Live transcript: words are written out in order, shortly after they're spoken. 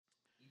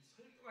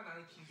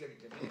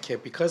Okay,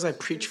 because I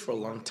preach for a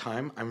long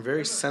time, I'm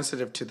very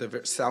sensitive to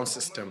the sound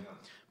system.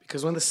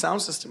 Because when the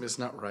sound system is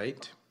not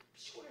right,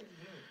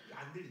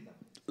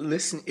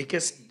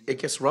 it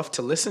gets rough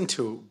to listen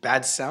to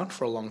bad sound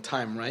for a long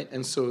time, right?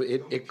 And so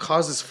it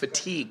causes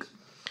fatigue.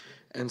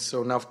 And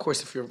so now, of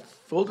course, if you're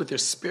filled with your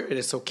spirit,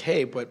 it's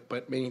okay.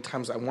 But many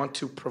times I want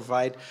to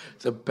provide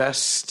the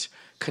best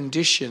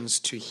conditions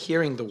to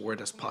hearing the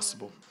word as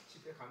possible.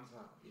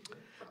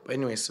 But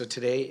anyway, so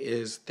today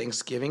is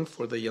Thanksgiving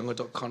for the Young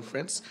Adult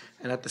Conference.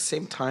 And at the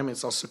same time,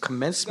 it's also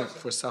commencement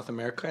for South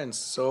America. And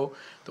so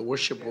the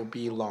worship will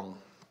be long.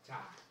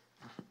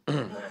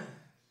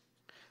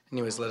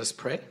 Anyways, let us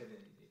pray.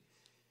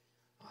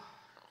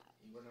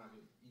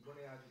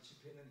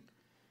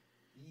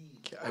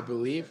 Okay, I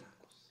believe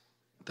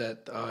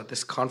that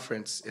this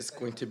conference is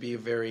going to be a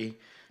very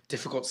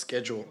difficult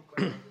schedule.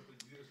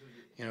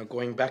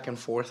 Going back and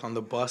forth on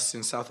the bus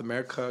in South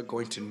America,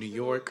 going to New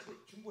York.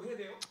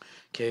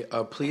 Okay,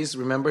 please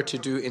remember to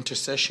do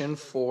intercession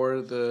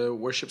for the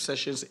worship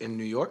sessions in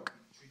New York.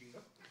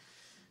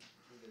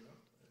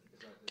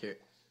 Okay.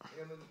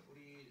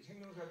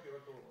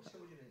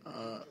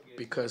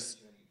 Because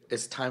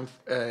it's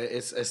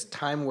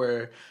time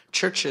where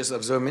churches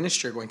of Zoe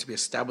Ministry are going to be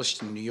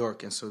established in New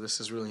York, and so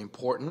this is really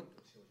important.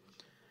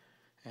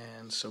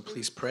 And so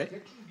please pray.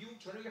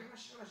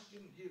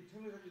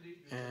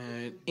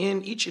 And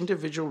in each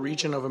individual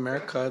region of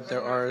America,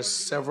 there are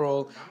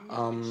several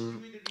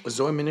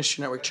Zoe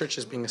Ministry Network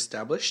churches being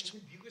established.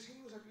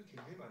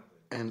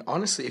 And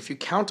honestly, if you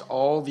count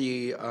all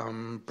the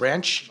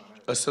branch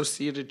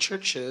associated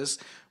churches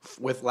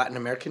with Latin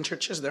American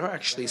churches, there are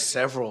actually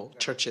several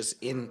churches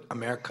in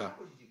America.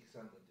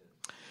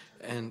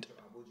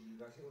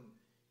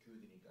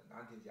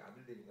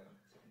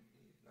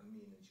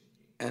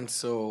 And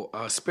so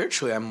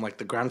spiritually, I'm like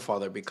the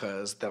grandfather,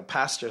 because the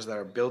pastors that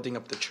are building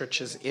up the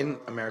churches in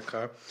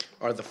America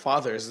are the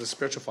fathers, the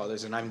spiritual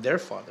fathers, and I'm their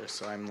father,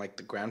 so I'm like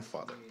the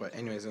grandfather. But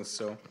anyways, and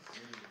so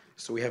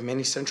we have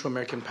many Central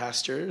American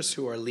pastors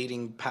who are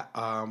leading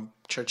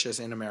churches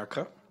in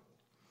America.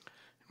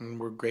 And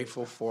we're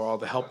grateful for all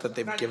the help that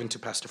they've given to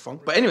Pastor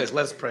Funk. But anyways,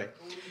 let's pray.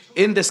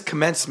 In this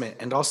commencement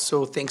and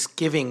also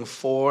Thanksgiving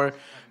for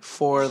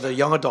the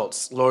young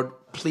adults, Lord,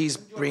 please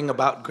bring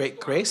about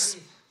great grace.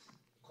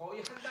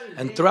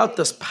 And throughout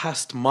this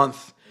past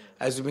month,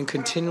 as we've been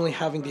continually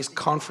having these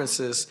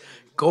conferences,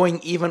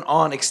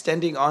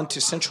 extending on to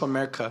Central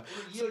America,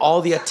 all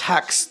the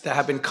attacks that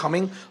have been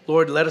coming,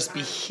 Lord, let us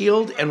be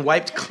healed and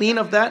wiped clean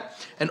of that,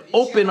 and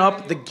open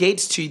up the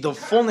gates to the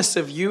fullness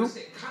of you.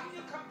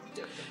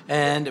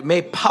 And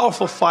may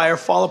powerful fire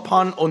fall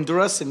upon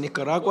Honduras and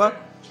Nicaragua.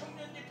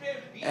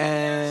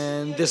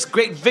 And this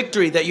great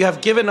victory that you have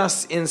given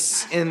us in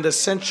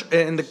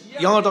the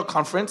Young Adult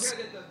Conference,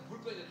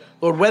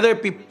 Lord, whether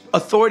it be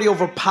authority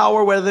over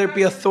power, whether it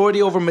be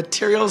authority over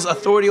materials,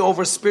 authority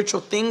over spiritual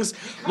things,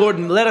 Lord,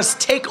 let us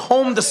take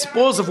home the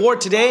spoils of war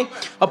today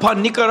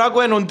upon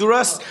Nicaragua and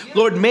Honduras.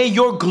 Lord, may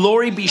your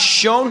glory be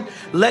shown.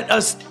 Let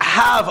us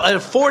have a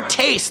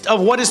foretaste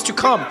of what is to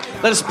come.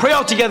 Let us pray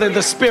all together in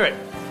the Spirit.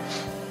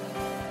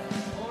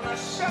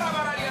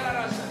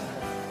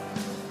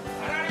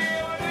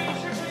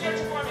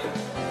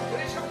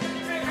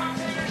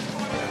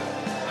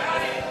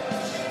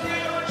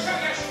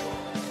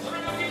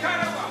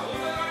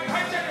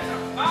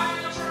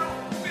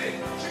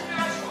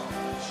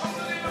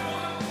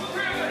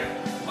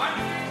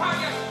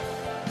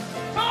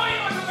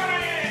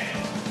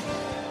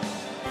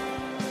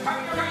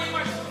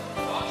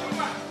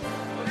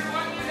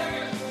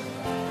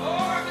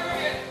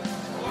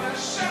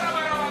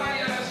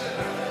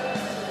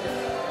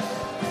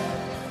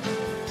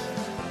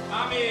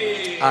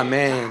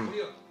 Amen.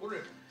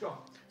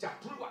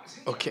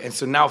 Okay, and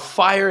so now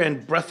fire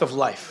and breath of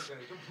life.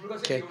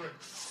 Okay,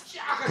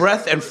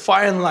 breath and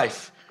fire and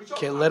life.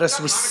 Okay, let us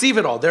receive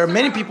it all. There are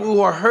many people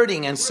who are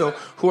hurting and so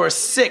who are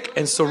sick,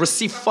 and so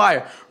receive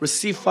fire.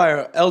 Receive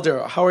fire.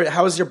 Elder,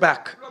 how is your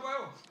back?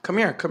 Come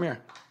here.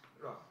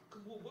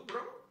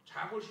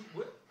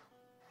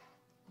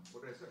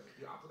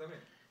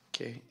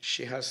 Okay,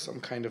 she has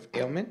some kind of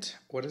ailment.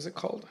 What is it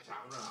called?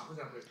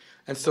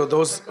 And so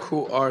those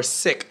who are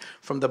sick,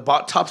 from the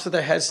tops of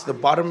their heads to the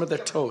bottom of their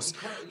toes,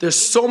 there's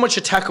so much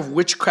attack of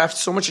witchcraft,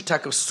 so much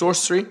attack of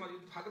sorcery.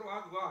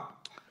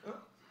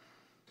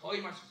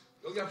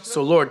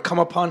 So Lord, come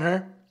upon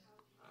her.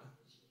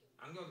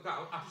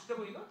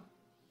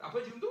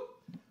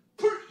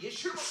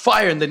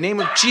 Fire in the name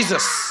of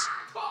Jesus.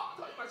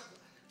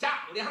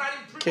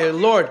 Okay,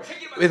 Lord,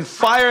 in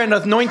fire and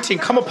anointing,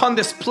 come upon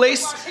this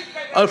place.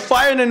 A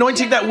fire and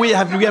anointing that we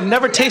have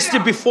never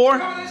tasted before.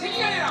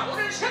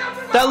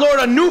 That, Lord,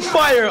 a new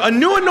fire, a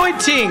new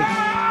anointing,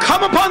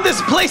 come upon this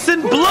place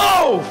and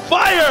blow.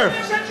 Fire,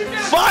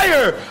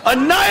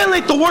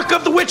 annihilate the work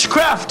of the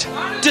witchcraft.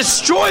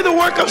 Destroy the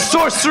work of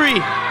sorcery.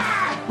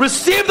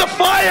 Receive the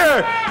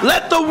fire.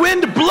 Let the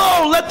wind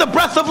blow. Let the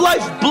breath of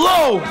life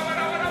blow.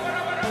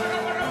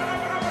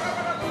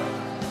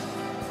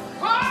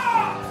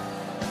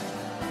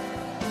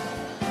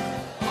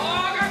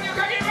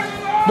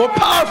 More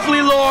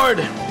powerfully, Lord.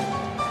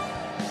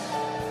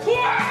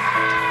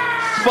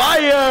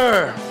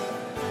 Fire.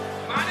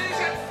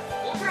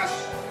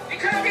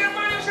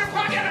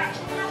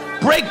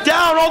 Break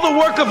down all the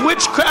work of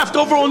witchcraft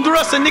over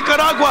Honduras and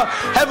Nicaragua.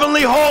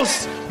 Heavenly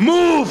hosts,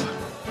 move.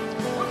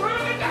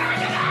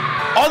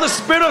 All the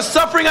spirit of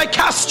suffering, I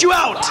cast you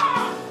out.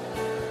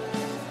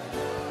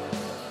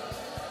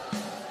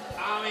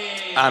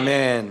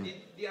 Amen.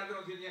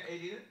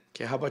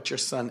 Okay, how about your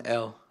son,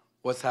 El?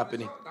 What's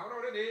happening?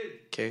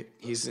 Okay,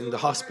 he's in the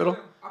hospital.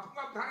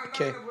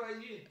 Okay,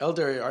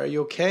 Elder, are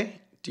you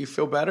okay? Do you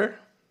feel better?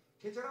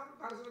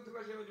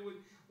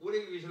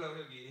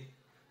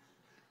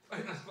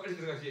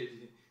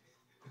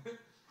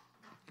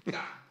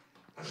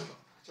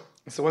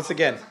 So once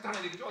again,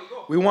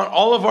 we want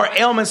all of our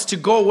ailments to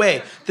go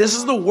away. This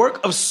is the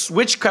work of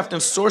witchcraft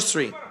and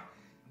sorcery.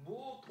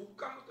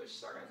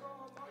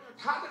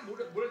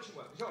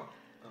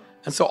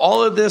 And so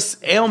all of this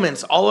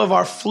ailments, all of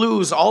our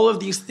flus, all of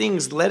these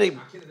things, let it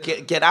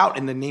get out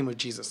in the name of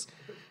Jesus.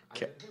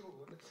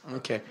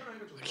 Okay.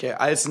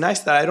 It's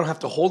nice that I don't have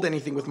to hold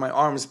anything with my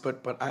arms,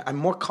 but I'm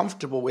more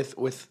comfortable with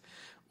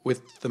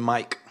the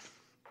mic.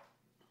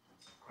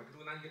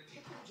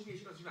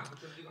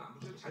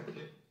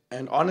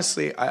 And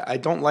honestly, I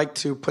don't like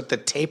to put the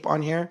tape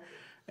on here.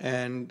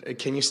 And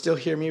can you still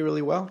hear me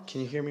really well? Can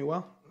you hear me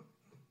well?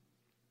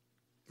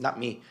 Not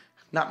me,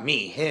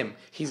 him.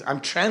 I'm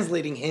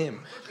translating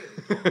him.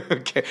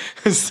 Okay,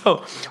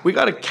 so we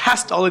got to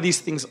cast all of these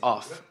things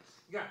off.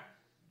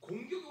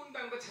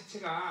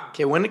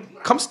 Okay, when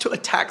it comes to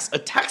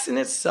attacks in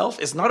itself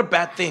is not a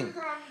bad thing.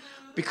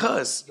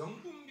 Because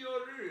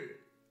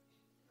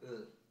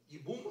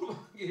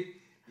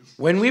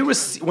when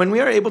we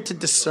are able to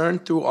discern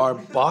through our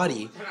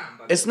body,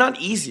 it's not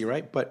easy,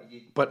 right?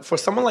 But for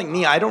someone like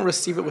me, I don't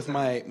receive it with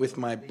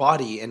my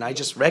body, and I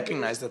just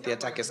recognize that the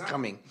attack is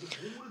coming.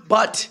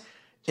 But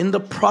in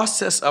the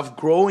process of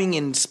growing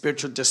in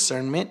spiritual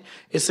discernment,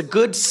 it's a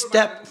good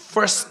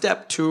first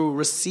step to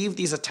receive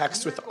these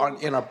attacks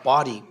in our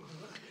body.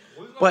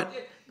 But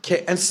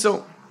okay, and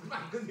so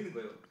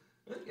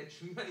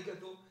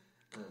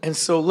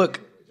look,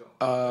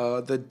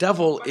 the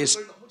devil is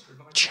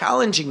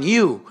challenging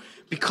you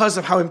because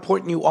of how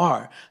important you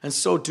are. And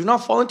so do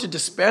not fall into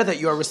despair that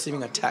you are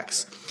receiving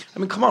attacks. I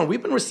mean, come on,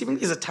 we've been receiving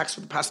these attacks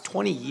for the past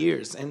 20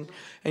 years, and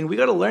we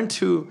got to learn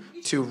to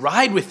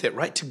ride with it,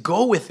 right? To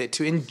go with it,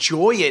 to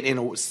enjoy it in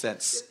a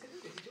sense.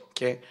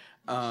 Okay?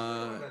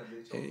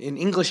 In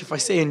English, if I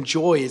say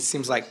enjoy, it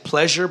seems like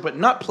pleasure, but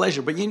not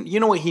pleasure. But you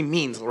know what he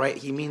means, right?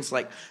 He means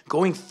like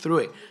going through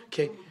it.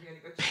 Okay?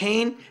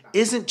 Pain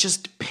isn't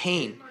just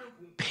pain.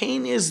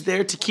 Pain is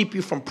there to keep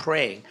you from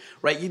praying,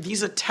 right?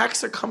 These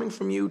attacks are coming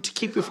from you to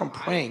keep you from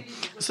praying.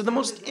 So the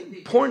most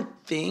important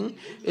thing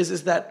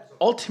is that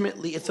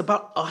ultimately it's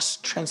about us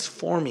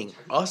transforming,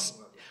 us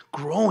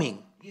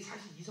growing.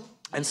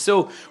 And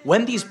so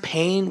when these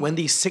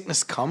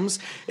sickness comes,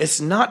 it's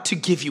not to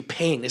give you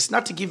pain. It's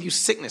not to give you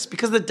sickness,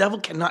 because the devil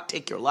cannot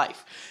take your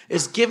life.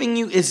 It's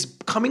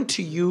coming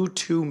to you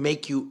to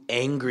make you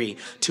angry,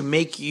 to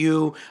make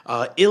you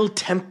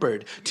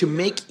ill-tempered, to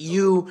make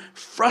you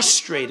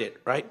frustrated,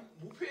 right?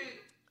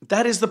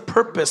 That is the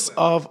purpose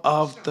of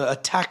the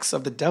attacks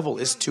of the devil,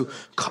 is to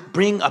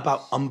bring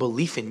about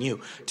unbelief in you,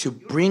 to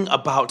bring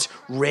about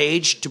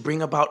rage, to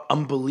bring about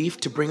unbelief,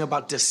 to bring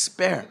about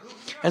despair.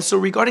 And so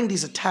regarding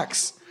these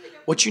attacks,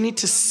 what you need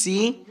to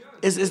see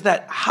is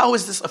that how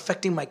is this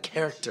affecting my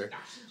character?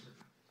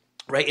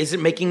 Right? Is it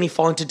making me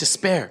fall into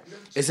despair?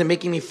 Is it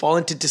making me fall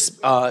into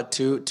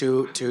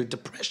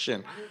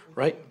depression?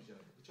 Right?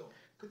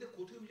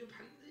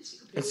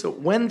 And so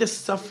when this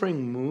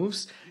suffering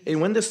moves,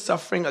 and when this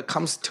suffering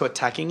comes to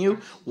attacking you,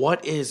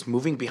 what is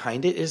moving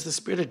behind it is the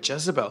spirit of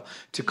Jezebel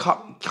to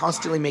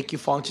constantly make you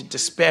fall into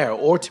despair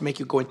or to make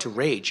you go into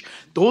rage.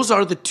 Those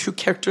are the two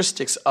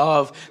characteristics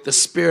of the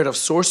spirit of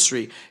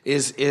sorcery,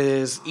 is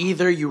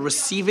either you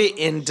receive it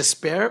in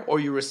despair or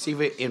you receive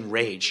it in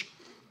rage.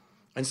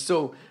 And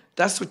so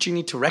that's what you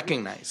need to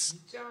recognize.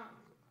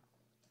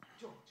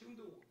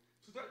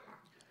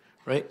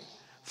 Right?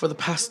 For the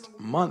past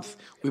month,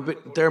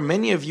 there are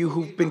many of you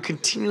who've been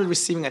continually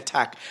receiving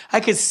attack.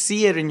 I could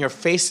see it in your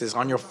faces,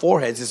 on your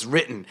foreheads. It's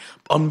written: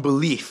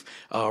 unbelief,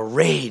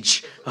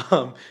 rage,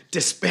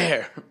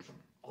 despair.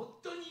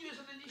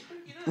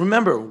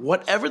 Remember,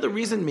 whatever the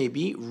reason may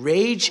be,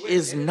 rage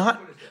is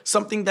not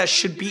something that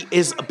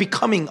is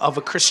becoming of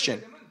a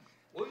Christian.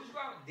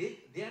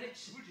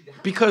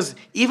 Because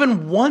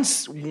even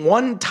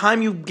one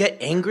time you get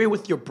angry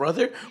with your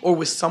brother or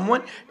with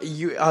someone,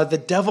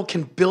 the devil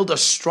can build a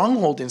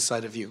stronghold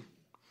inside of you.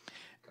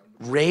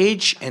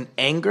 Rage and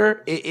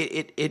anger,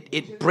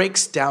 it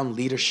breaks down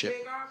leadership.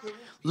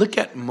 Look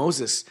at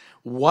Moses.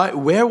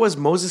 Where was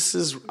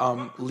Moses'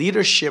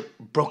 leadership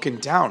broken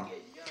down?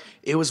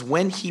 It was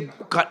when he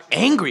got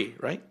angry,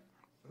 right?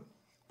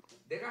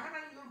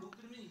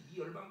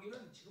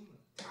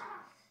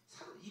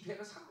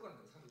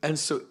 And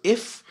so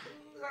if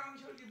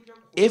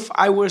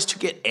I was to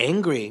get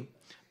angry,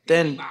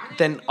 then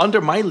under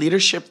my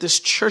leadership, this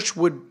church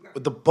would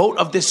the boat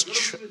of this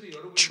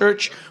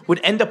church would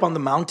end up on the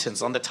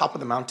mountains, on the top of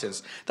the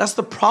mountains. That's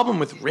the problem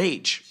with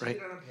rage, right?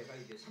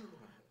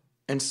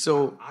 And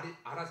so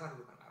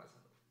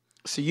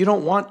you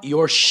don't want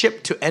your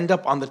ship to end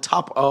up on the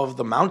top of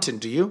the mountain,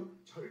 do you?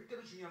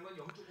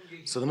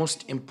 So the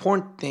most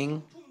important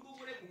thing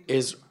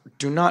is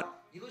do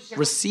not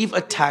receive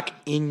attack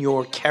in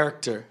your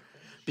character.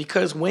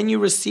 Because when you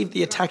receive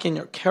the attack in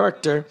your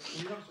character,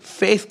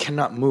 faith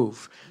cannot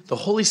move. The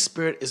Holy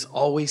Spirit is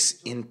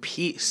always in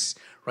peace,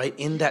 right?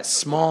 In that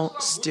small,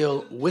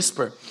 still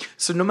whisper.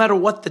 So no matter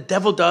what the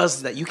devil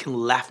does, that you can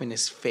laugh in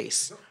his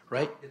face,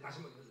 right?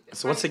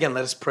 So once again,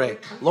 let us pray.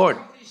 Lord,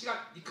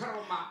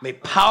 may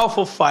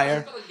powerful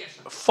fire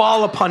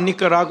fall upon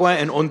Nicaragua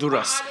and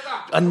Honduras.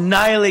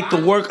 Annihilate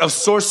the work of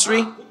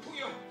sorcery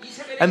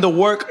and the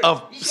work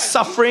of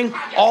suffering,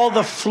 all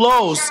the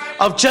flows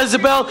of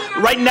Jezebel.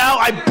 Right now,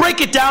 I break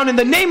it down in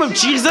the name of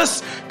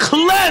Jesus.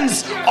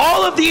 Cleanse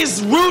all of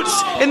these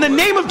roots in the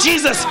name of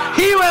Jesus.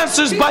 He who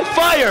answers by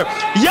fire,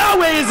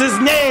 Yahweh is his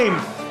name.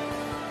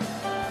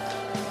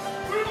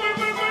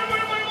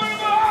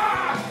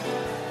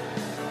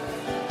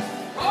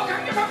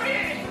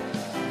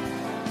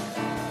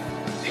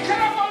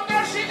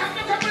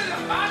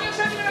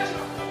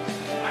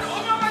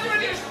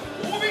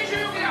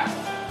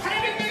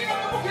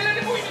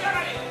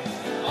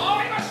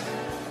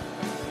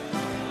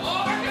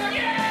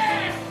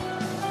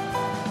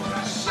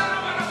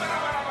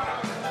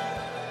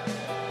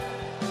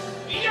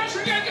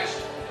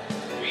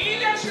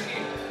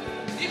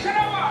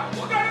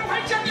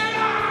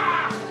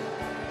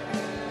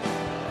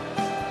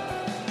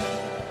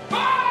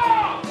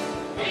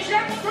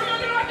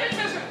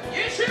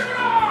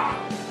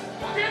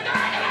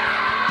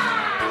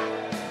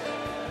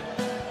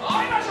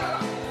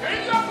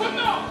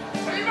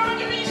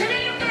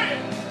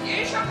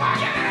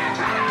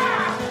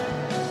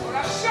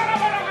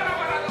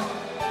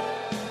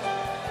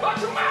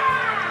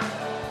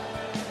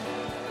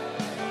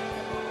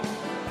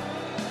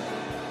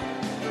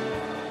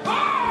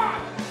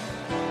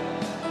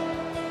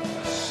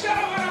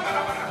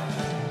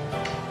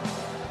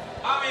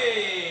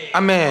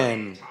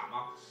 Amen.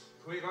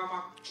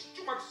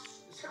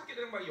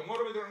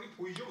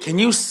 Can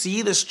you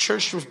see this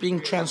church was being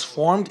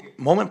transformed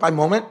moment by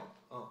moment?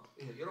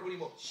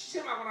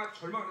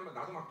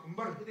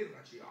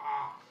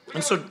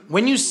 And so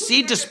when you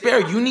see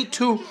despair, you need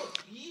to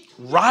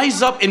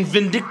rise up in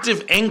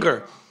vindictive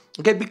anger.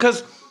 Okay,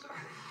 because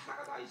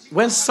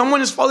when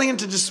someone is falling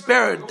into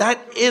despair, that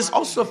is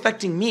also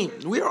affecting me.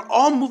 We are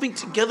all moving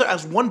together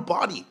as one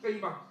body.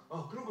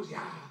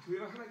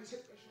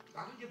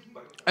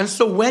 And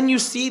so when you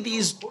see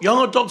these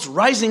young adults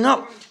rising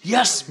up,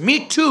 yes,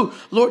 me too,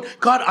 Lord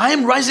God, I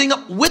am rising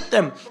up with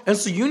them. And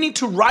so you need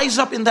to rise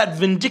up in that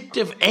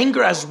vindictive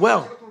anger as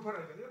well.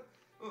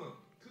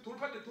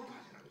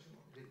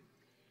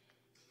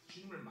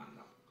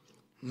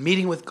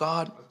 Meeting with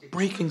God,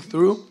 breaking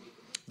through,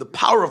 the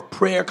power of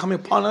prayer coming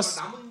upon us.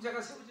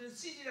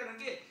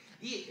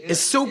 It's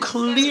so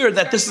clear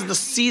that this is the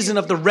season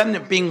of the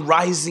remnant being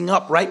rising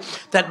up, right?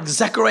 That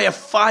Zephaniah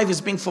 5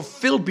 is being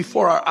fulfilled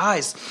before our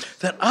eyes.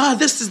 That,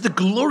 this is the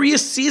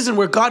glorious season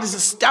where God is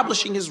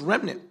establishing his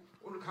remnant.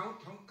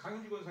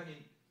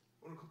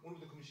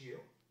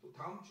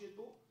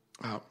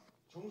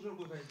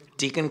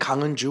 Deacon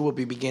Kangwon-ju will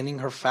be beginning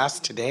her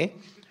fast today.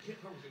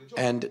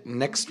 And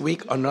next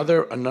week,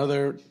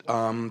 another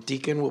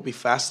deacon will be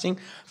fasting.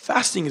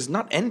 Fasting is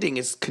not ending,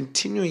 it's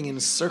continuing in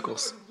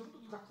circles.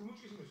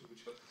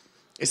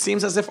 It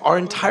seems as if our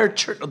entire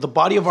church, the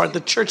body of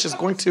the church is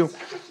going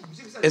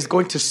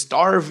to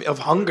starve of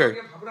hunger.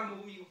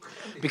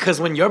 Because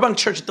when Yerbang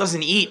Church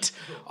doesn't eat,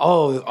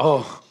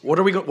 what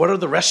are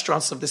the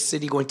restaurants of this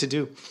city going to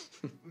do?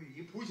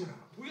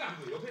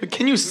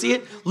 Can you see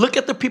it? Look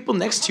at the people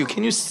next to you.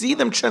 Can you see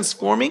them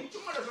transforming?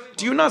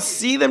 Do you not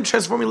see them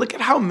transforming? Look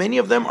at how many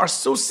of them are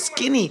so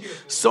skinny.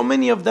 So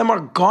many of them are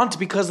gaunt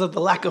because of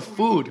the lack of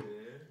food.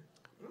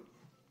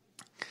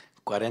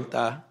 40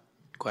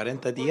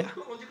 días.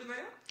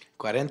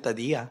 40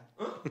 días.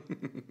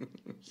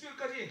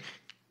 수요일까지?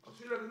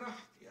 수요일날 끝나?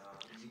 야,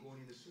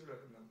 이고은이도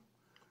수요일날 끝나.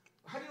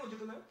 할인 언제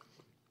끝나요?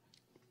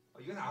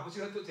 이건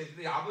아버지가 또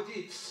제주도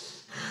아버지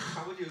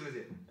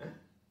그러지?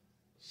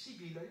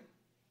 12일날이요?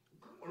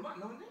 그럼 얼마 안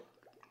남았네?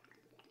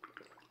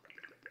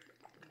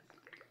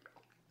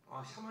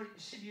 3월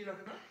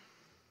 12일날 끝나?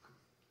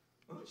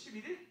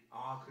 11일?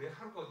 그래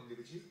하루가 어딘데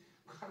그렇지?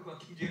 하루가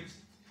굉장히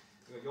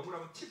영어로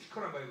하면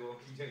티피컬한 거야 이거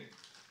굉장히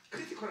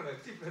크리티컬한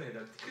거야 티피컬한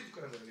아니라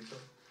크리티컬한 거야 그래서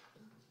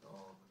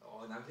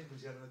남편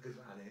군시간은 그래서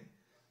안 해.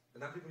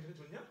 남편 군시간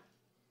좋냐?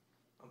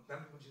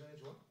 남편 군시간이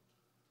좋아?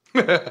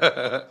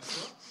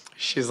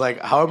 She's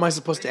like, how am I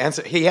supposed to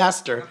answer? He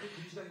asked her,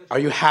 are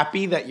you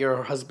happy that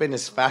your husband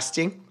is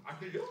fasting?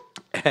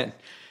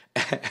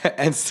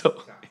 And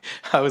so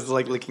I was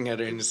like looking at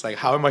her and it's like,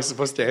 how am I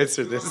supposed to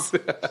answer this?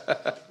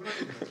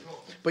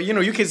 But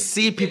you can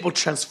see people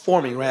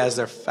transforming right as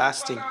they're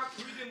fasting.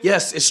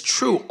 Yes, it's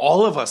true.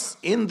 All of us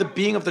in the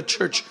being of the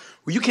church,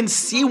 You can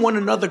see one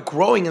another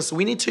growing, and so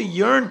we need to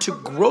yearn to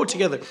grow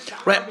together,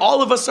 right?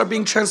 All of us are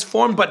being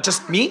transformed, but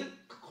just me?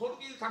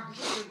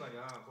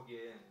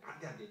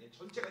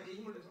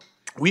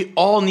 We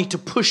all need to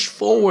push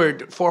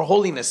forward for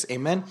holiness,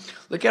 amen?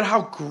 Look at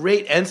how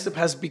great NSIP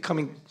has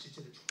becoming.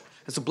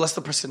 And so bless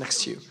the person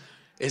next to you.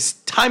 It's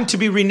time to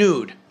be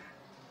renewed.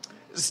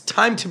 It's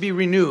time to be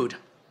renewed.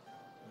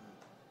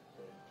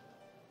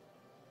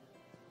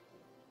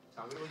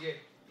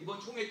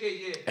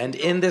 And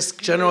in this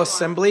General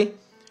Assembly,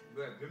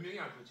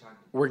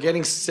 we're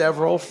getting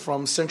several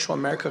from Central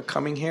America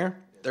coming here.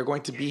 They're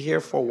going to be here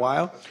for a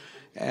while.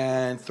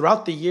 And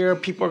throughout the year,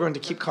 people are going to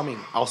keep coming.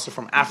 Also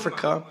from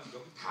Africa.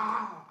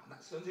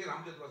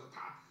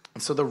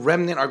 And so the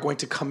remnant are going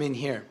to come in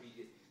here.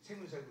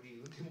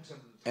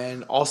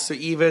 And also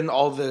even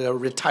all the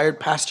retired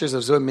pastors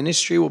of Zoe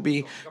Ministry will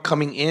be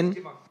coming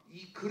in.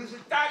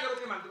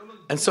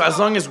 And so as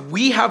long as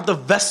we have the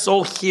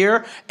vessel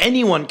here,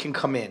 anyone can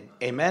come in.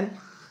 Amen?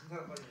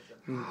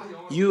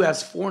 You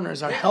as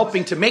foreigners are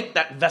helping to make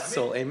that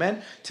vessel.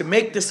 Amen? To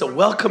make this a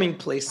welcoming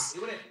place.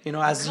 You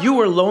know, as you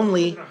were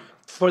lonely,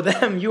 for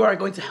them, you are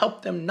going to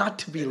help them not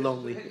to be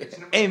lonely.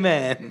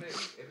 Amen.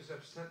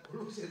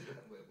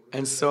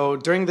 And so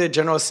during the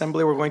General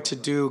Assembly, we're going to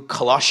do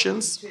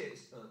Colossians.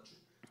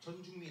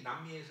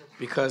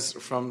 Because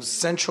from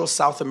Central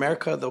South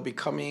America, they'll be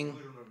coming...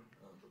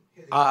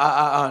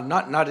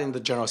 not in the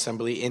General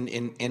Assembly,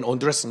 in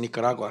Honduras and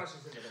Nicaragua.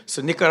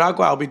 So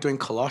Nicaragua, I'll be doing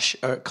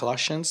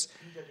Colossians.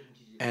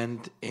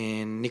 And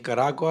in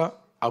Nicaragua,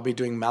 I'll be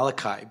doing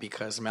Malachi,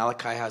 because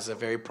Malachi has a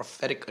very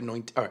prophetic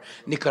anointing, or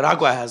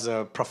Nicaragua has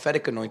a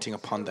prophetic anointing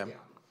upon them.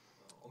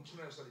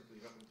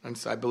 And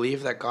so I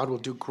believe that God will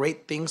do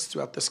great things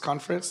throughout this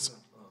conference.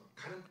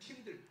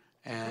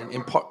 And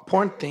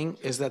important thing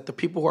is that the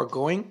people who are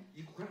going,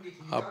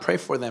 pray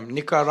for them.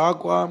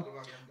 Nicaragua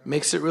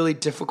makes it really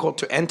difficult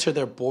to enter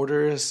their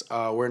borders.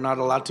 We're not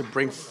allowed to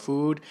bring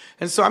food.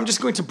 And so I'm just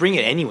going to bring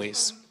it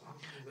anyways.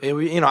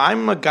 You know,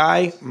 I'm a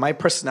guy, my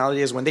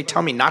personality is when they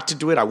tell me not to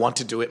do it, I want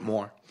to do it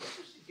more.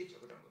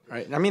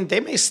 Right? I mean, they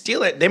may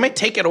steal it. They may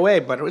take it away,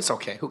 but it's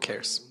okay. Who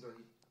cares?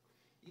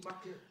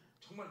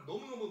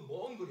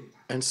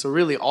 And so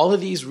really, all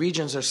of these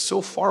regions are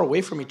so far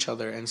away from each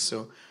other. And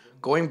so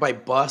going by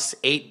bus,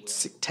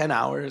 8-10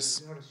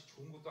 hours.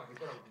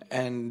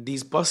 And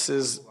these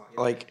buses,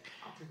 like...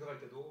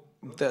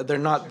 They're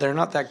not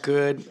that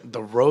good.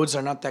 The roads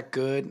are not that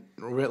good.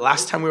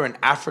 Last time we were in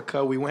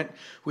Africa, we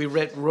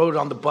rode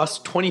on the bus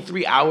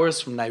 23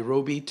 hours from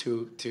Nairobi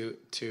to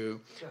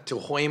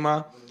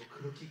Hoima.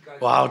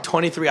 Wow,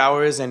 23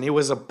 hours, and it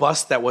was a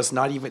bus that was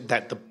not even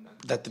that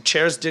the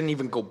chairs didn't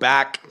even go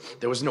back.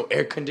 There was no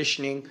air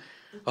conditioning.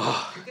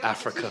 Oh,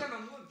 Africa.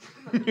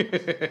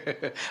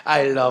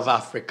 I love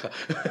Africa.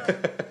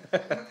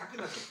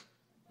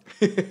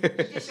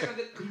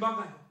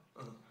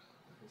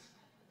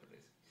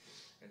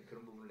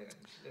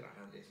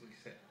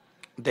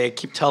 They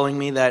keep telling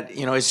me that,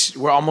 you know,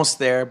 we're almost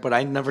there, but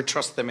I never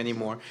trust them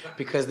anymore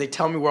because they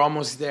tell me we're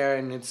almost there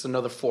and it's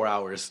another 4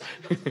 hours.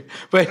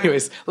 But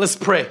anyways, let's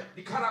pray.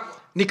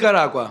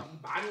 Nicaragua.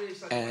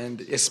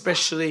 And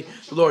especially,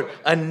 Lord,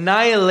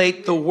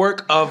 annihilate the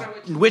work of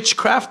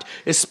witchcraft.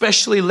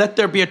 Especially let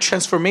there be a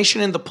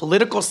transformation in the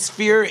political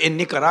sphere in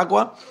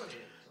Nicaragua.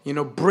 You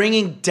know,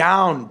 bringing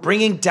down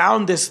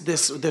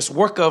this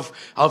work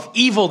of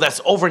evil that's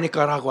over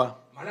Nicaragua.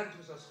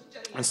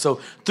 And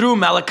so through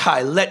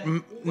Malachi, let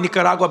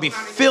Nicaragua be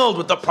filled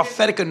with the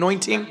prophetic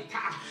anointing.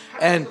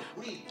 And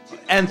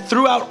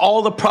throughout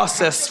all the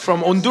process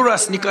from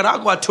Honduras,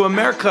 Nicaragua to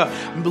America,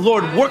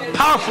 Lord, work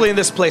powerfully in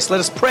this place. Let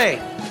us pray.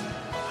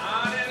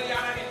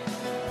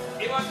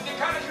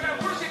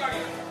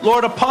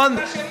 Lord, upon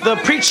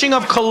the preaching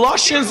of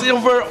Colossians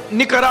over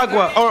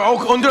Nicaragua or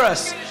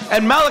Honduras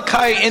and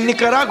Malachi in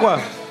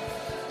Nicaragua.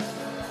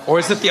 Or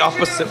is it the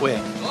opposite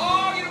way?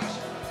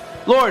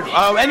 Lord,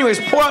 anyways,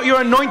 pour out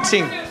your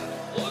anointing.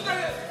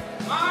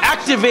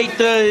 Activate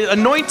the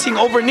anointing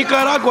over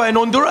Nicaragua and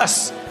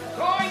Honduras.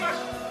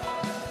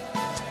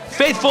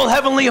 Faithful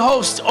heavenly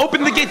host,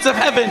 open the gates of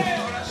heaven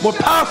more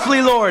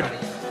powerfully, Lord.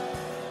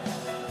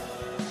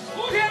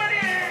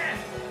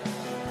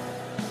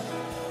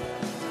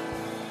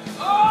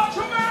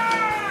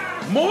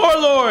 More,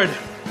 Lord.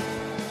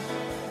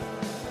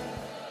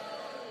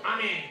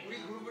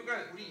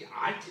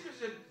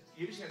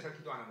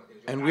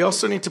 And we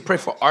also need to pray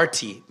for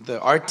RT, the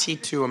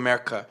RT to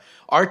America.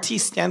 RT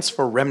stands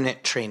for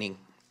Remnant Training.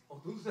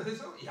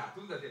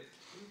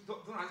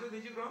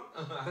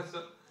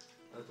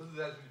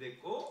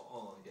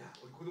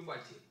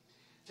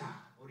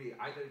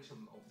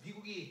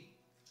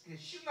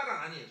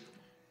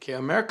 Okay,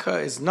 America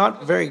is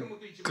not very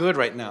good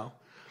right now.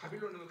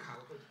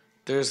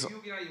 There's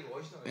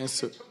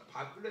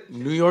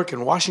New York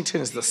and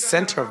Washington is the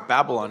center of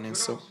Babylon, and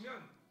so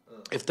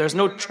if there's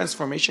no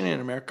transformation in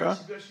America,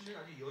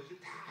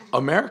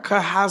 America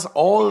has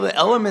all of the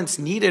elements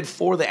needed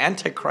for the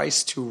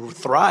Antichrist to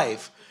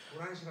thrive.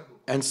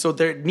 And so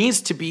there needs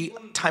to be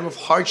a time of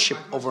hardship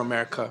over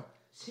America.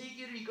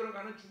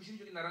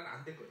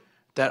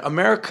 that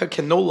America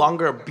can no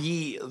longer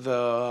be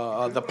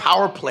the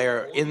power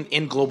player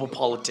in global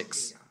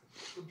politics,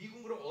 그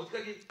미국은 그럼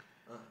어디까지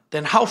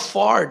then how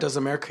far does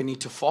America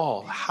need to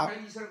fall? 이스라엘과 하나가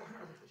될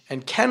것이야.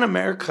 And can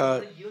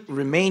America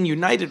remain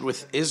united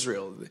with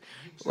Israel?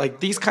 Like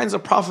these kinds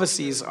of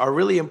prophecies are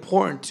really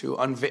important to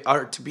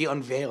be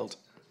unveiled.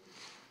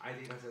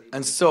 아이들이 가서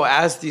And so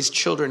as these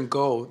children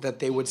go, that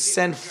they would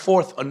send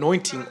forth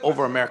anointing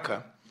over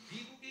America.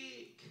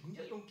 미국이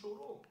굉장히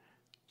영적으로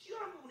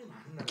뛰어난 부분이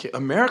많은 나라. Okay,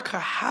 America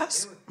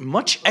has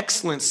much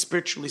excellence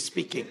spiritually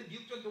speaking.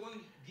 미국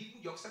전통은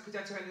미국 역사 그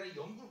자체가 아니라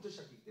영국부터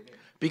시작했기 때문에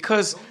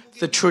Because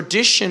the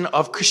tradition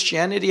of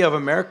Christianity of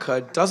America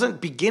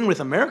doesn't begin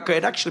with America,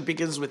 it actually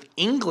begins with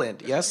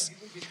England, yes?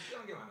 미국이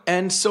뛰어난 게 많아.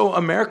 And so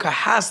America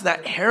has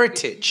that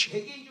heritage.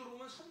 개개인적으로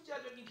보면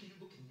선지자적인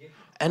기질도 굉장히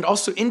강해. And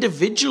also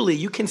individually,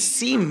 you can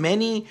see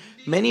many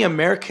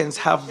Americans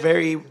have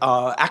very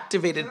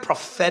activated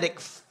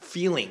prophetic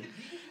feeling.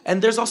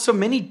 And there's also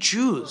many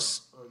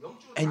Jews.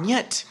 And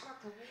yet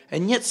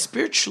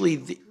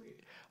spiritually,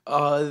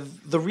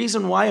 the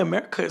reason why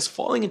America is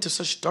falling into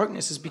such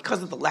darkness is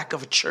because of the lack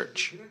of a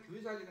church. 그냥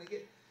교회사라는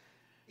게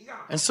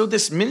그러니까 And so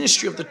this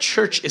ministry of the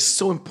church is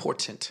so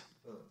important.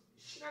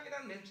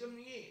 신학이라는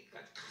맹점이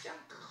가장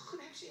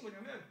큰 핵심이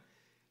뭐냐면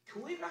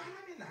교회가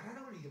하나님의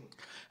나라는 걸 이해 못해.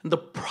 And the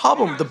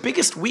problem, the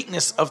biggest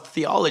weakness of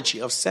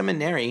theology, of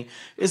seminary,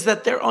 is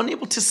that they're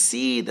unable to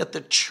see that the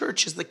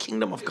church is the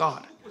kingdom of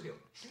God. 보세요.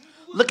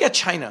 중국은 Look at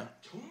China.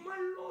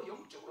 정말로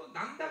영적으로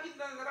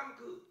난다긴다는 사람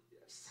그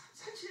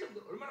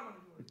산신령들 얼마나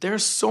많은지 몰라요. There are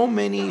so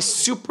many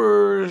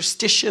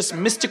superstitious,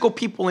 mystical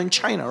people in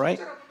China, right?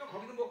 사람들도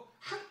거기는 뭐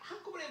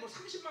한꺼번에 뭐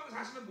 30만 명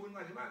 40명 모이는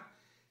거지만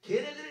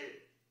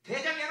걔네들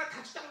대장이 하나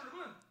다치자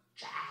그러면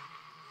쫙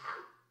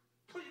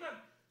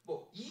터지면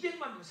뭐 200만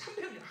명,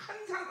 300명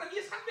한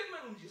사람이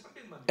 300만 움직여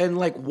 300만 명. And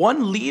like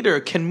one leader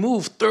can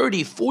move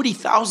 30,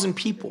 40,000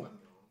 people,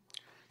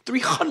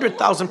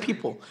 300,000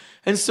 people.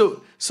 And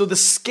so the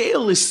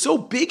scale is so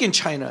big in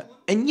China.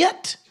 And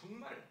yet,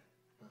 정말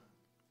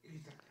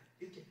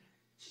이렇게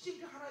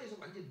시진핑 하나에서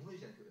완전히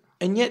무너지는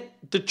교회다. And yet,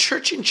 the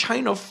church in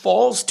China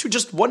falls to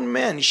just one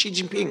man, Xi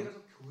Jinping.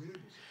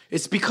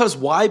 It's because,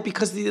 why?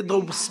 Because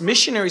those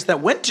missionaries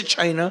that went to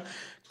China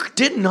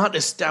did not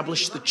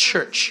establish the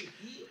church.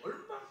 이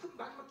얼마만큼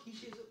마지막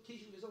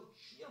계시록에서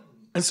중요한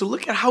부분이. And so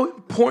look at how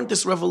important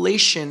this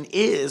revelation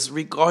is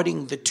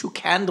regarding the two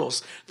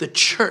candles, the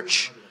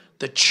church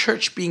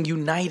being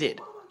united.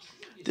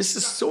 This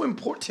is so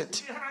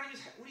important. 우리 하나님이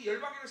우리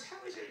열방교를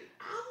사용하실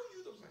아무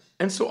이유도 없어.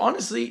 And so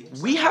honestly,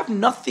 we have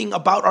nothing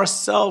about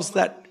ourselves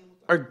that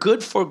are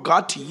good for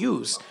God to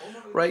use,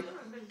 right?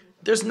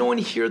 There's no one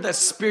here that's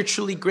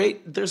spiritually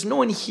great. There's no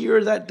one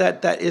here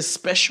that is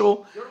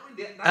special.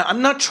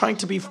 I'm not trying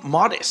to be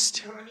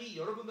modest. 사람이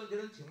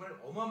여러분들한테는 정말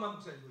어마어마한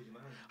목사님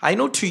보이지만 I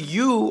know to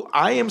you,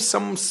 I am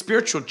some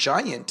spiritual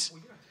giant.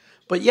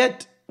 But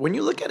yet, when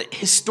you look at it,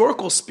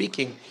 historical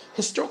speaking,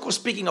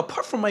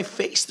 apart from my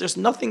face, there's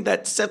nothing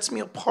that sets me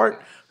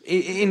apart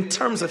in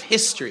terms of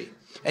history.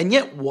 And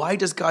yet, why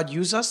does God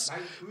use us?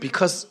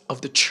 Because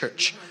of the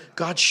church.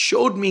 God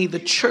showed me the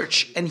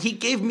church, and He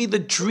gave me the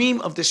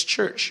dream of this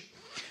church.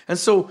 And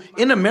so,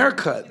 in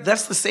America,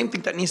 that's the same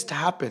thing that needs to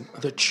happen.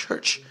 The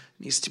church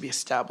needs to be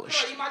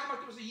established. 이 마지막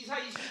때부터 이사야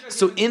 20년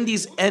So, in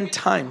these end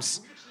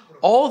times,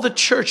 all the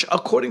church,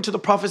 according to the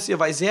prophecy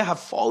of Isaiah, have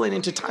fallen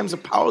into times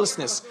of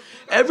powerlessness.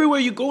 Everywhere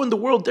you go in the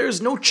world, there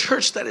is no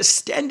church that is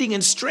standing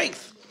in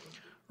strength.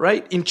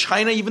 Right? In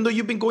China, even though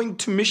you've been going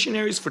to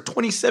missionaries for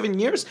 27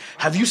 years,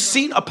 have you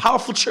seen a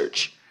powerful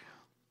church?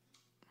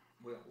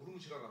 뭐야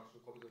우르무치가 가서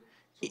거기서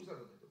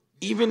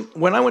성사하는데도 Even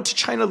when I went to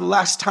China the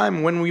last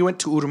time, when we went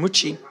to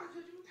Urumqi,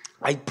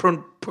 I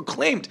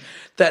proclaimed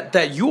that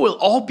you will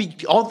all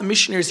the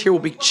missionaries here will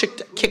be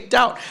kicked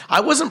out.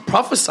 I wasn't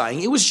prophesying.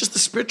 It was just the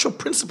spiritual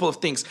principle of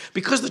things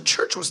because the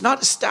church was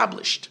not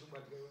established.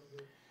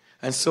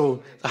 And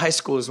so the high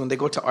schoolers, when they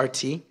go to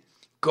RT,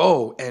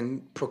 go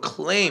and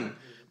proclaim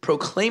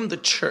the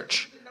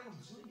church.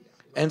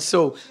 And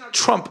so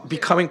Trump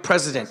becoming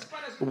president,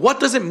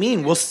 what does it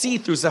mean? We'll see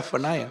through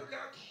Zephaniah.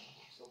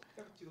 계속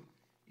지금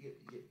이게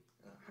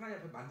하나님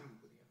앞에 만들고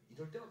있거든요.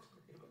 이럴 때가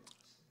없을 거예요. 이럴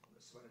거예요.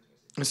 스바를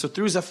통해서. And so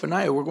through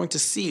Zephaniah, we're going to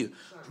see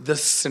the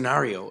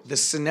scenario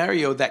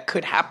that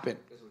could happen.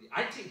 그래서 우리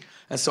RT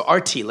And so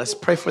RT, let's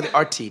pray for the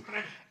RT.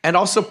 And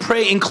also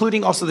pray,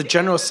 including also the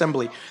General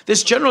Assembly.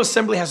 This General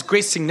Assembly has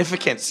great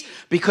significance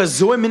because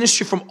Zoe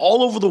ministry from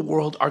all over the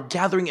world are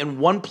gathering in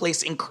one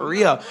place in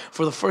Korea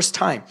for the first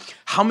time.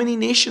 How many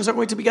nations are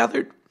going to be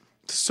gathered?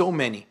 So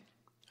many.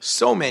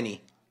 So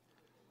many.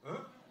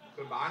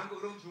 그 많은 거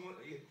그럼 주문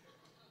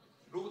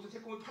로봇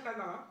태권을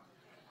팔라다가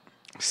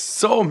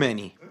So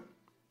many.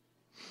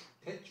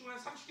 대충 한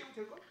 30개국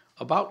될 거?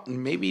 About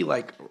maybe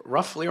like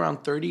roughly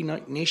around 30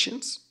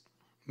 nations.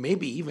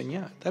 Maybe even,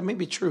 yeah. That may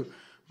be true.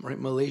 Right?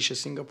 Malaysia,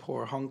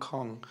 Singapore, Hong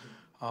Kong,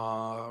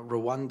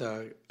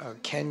 Rwanda,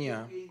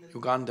 Kenya,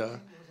 Uganda,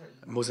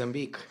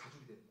 Mozambique.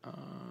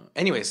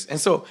 Anyways, and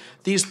so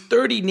these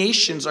 30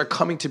 nations are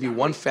coming to be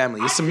one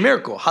family. It's a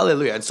miracle.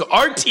 Hallelujah. And so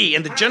RT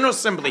and the General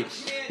Assembly,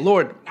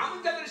 Lord,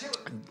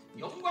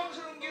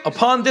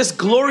 upon this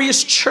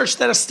glorious church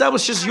that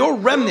establishes your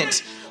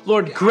remnant,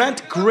 Lord,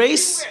 grant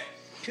grace,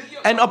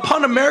 and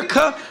upon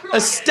America,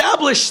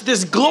 establish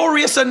this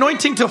glorious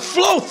anointing to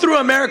flow through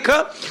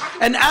America.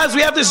 And as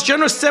we have this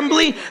General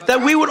Assembly,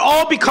 that we would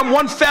all become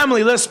one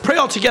family. Let us pray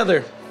all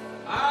together.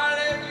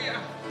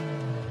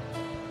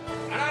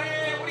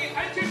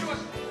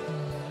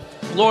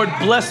 Lord,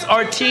 bless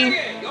our team,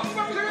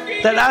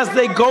 that as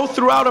they go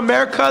throughout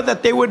America,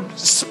 that they would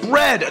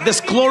spread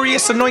this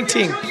glorious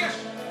anointing,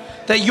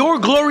 that your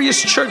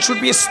glorious church would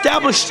be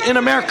established in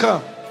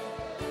America.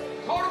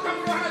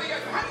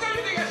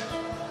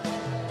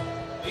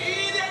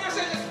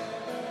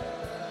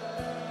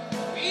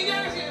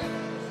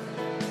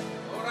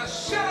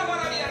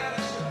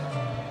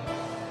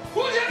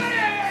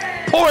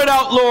 Pour it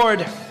out,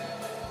 Lord.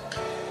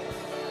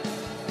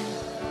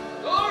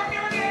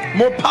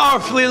 More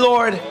powerfully,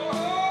 Lord.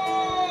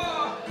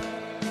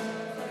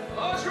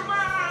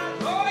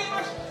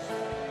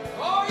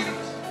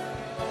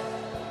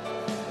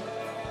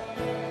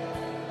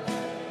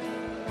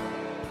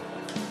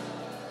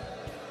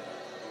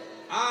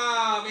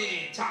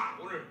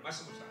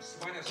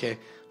 Okay,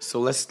 so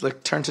let's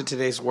turn to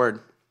today's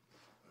word.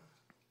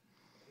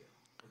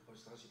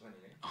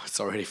 Oh, it's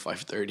already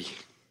 5:30.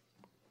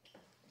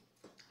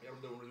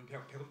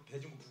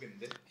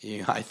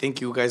 Yeah, I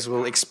think you guys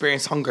will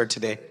experience hunger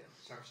today.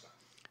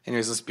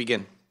 Anyways, let's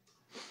begin.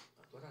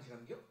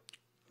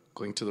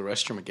 Going to the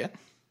restroom again?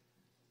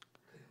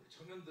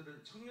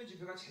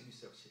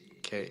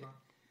 Okay.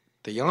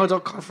 The young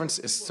adult conference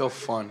is so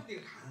fun.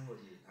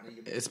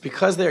 It's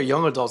because they're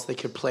young adults, they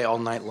could play all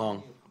night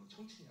long.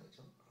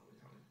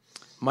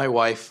 My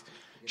wife,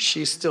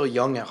 she's still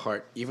young at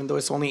heart, even though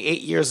it's only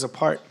 8 years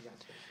apart.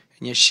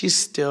 And yet she's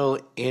still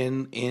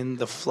in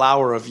the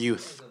flower of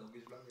youth.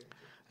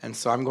 And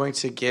so I'm going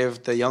to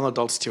give the young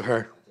adults to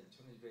her.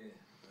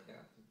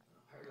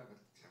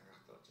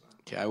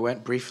 Okay, I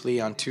went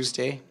briefly on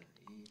Tuesday.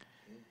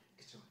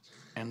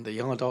 And the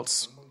young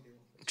adults,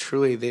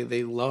 truly,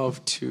 they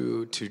love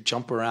to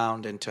jump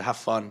around and to have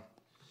fun.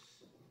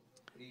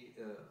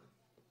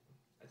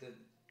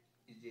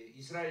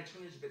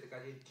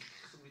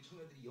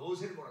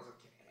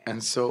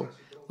 And so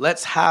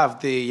let's have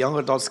the young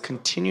adults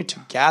continue to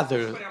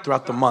gather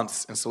throughout the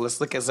months. And so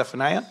let's look at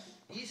Zephaniah.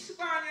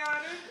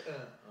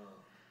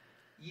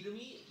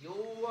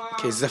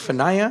 Okay,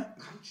 Zephaniah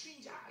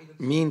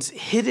means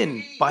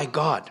hidden by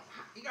God.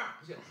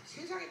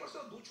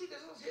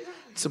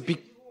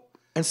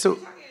 So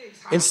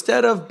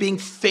instead of being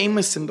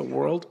famous in the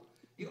world,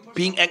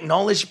 being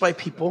acknowledged by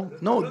people,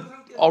 no,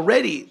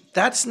 already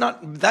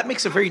that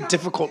makes it very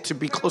difficult to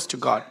be close to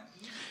God.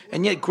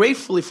 And yet,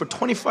 gratefully, for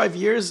 25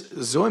 years,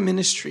 Zoe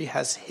Ministry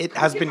has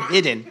been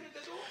hidden.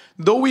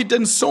 Though we've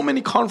done so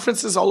many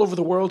conferences all over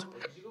the world,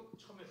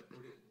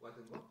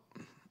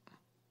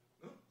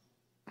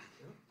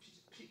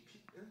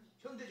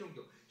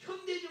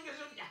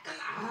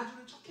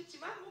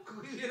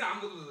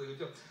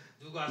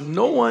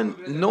 no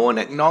one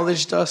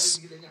acknowledged us.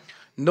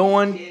 No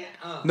one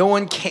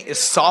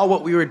saw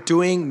what we were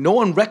doing. No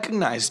one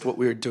recognized what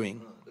we were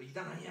doing,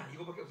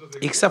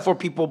 except for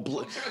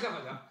people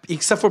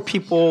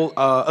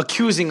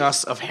accusing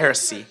us of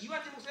heresy.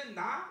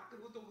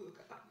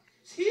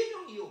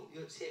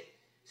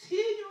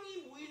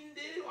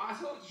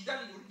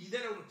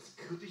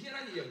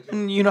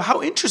 And you know,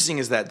 how interesting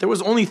is that? There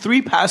was only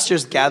 3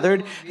 pastors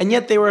gathered, and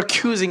yet they were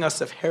accusing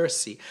us of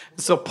heresy.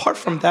 So apart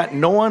from that,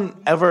 no one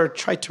ever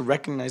tried to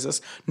recognize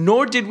us,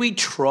 nor did we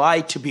try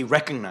to be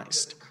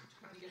recognized.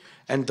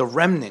 And the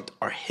remnant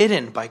are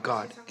hidden by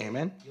God.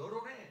 Amen?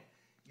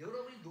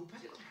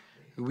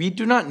 We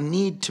do not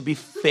need to be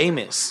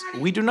famous.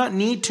 We do not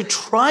need to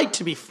try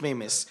to be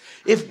famous.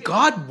 If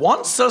God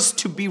wants us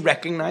to be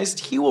recognized,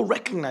 He will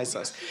recognize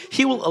us.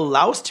 He will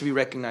allow us to be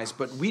recognized,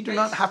 but we do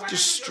not have to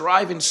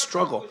strive and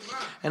struggle.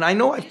 And I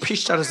know I've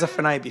preached out of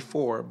Zephaniah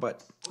before,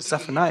 but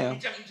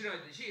Zephaniah,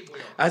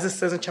 as it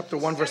says in chapter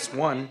 1, verse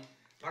 1,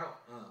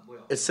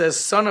 it says,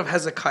 son of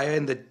Hezekiah,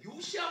 in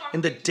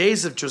the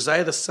days of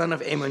Josiah the son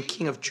of Amon,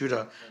 king of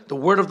Judah, the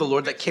word of the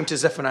Lord that came to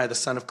Zephaniah the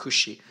son of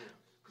Cushi.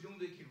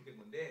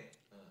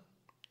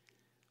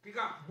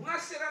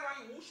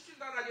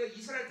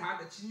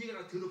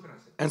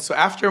 And so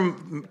after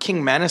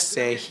King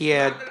Manasseh, he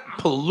had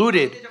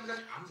polluted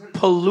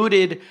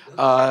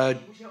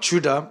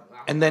Judah,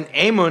 and then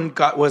Amon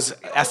was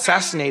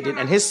assassinated,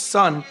 and his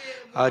son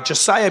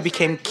Josiah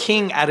became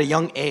king at a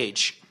young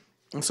age.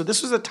 And so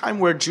this was a time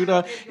where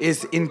Judah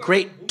is in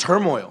great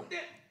turmoil.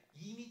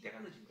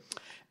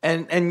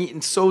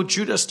 And so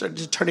Judah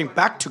started turning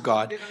back to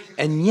God,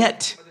 and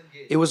yet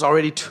it was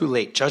already too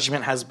late.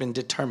 Judgment has been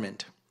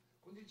determined.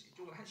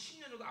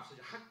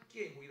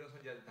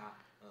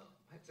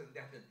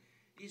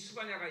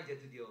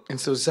 And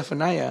so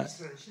Zephaniah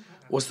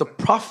was the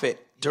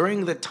prophet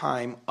during the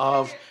time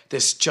of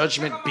this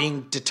judgment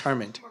being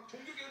determined.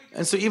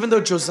 And so even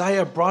though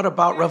Josiah brought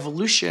about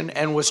revolution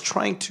and was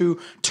trying to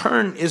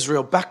turn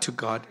Israel back to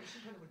God,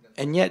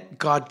 and yet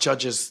God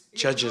judges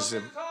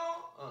him.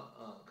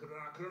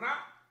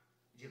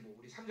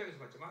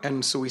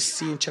 And so we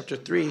see in chapter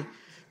 3,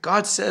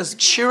 God says,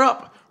 cheer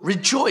up,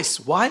 rejoice.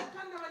 Why?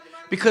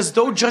 Because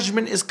though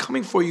judgment is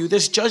coming for you,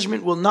 this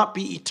judgment will not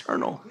be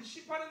eternal.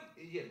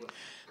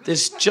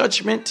 This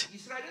judgment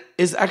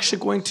is actually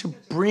going to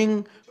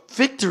bring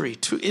victory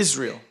to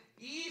Israel.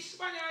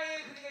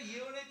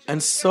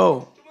 And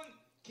so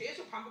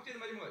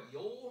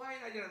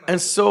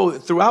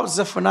throughout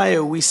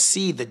Zephaniah, we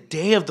see the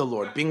day of the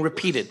Lord being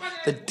repeated.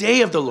 The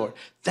day of the Lord.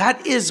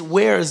 That is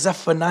where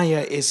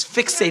Zephaniah is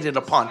fixated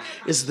upon,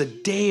 is the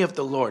day of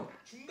the Lord.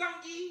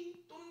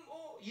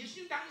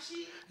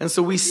 And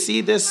so we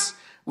see this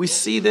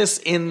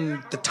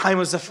in the time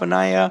of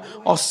Zephaniah.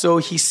 Also,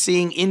 he's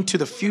seeing into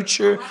the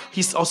future.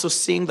 He's also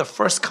seeing the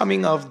first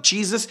coming of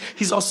Jesus.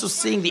 He's also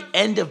seeing the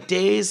end of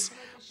days.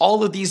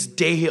 All of these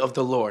day of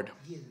the Lord.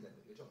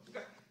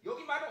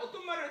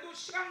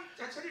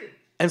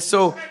 And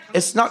so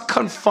it's not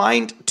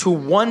confined to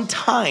one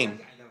time.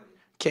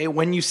 Okay,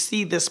 when you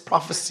see this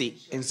prophecy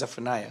in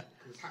Zephaniah,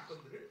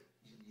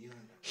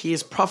 he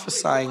is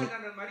prophesying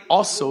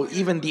also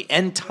even the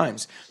end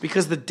times,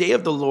 because the day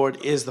of the Lord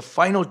is the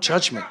final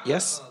judgment.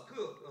 Yes?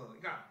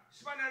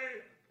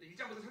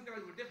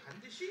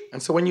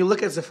 And so when you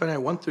look at Zephaniah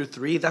 1 through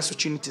 3, that's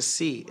what you need to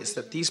see, is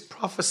that these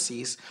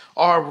prophecies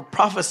are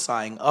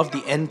prophesying of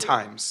the end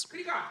times.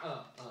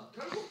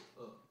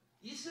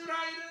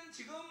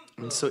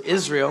 And so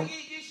Israel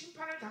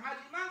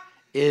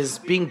is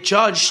being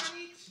judged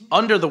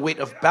under the weight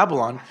of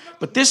Babylon,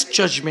 but this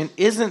judgment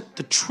isn't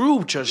the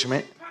true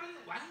judgment,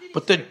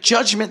 but the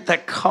judgment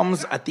that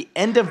comes at the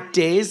end of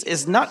days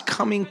is not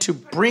coming to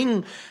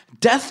bring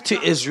death to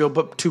Israel,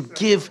 but to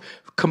give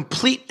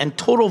complete and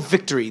total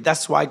victory.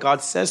 That's why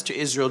God says to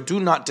Israel, do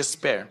not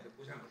despair.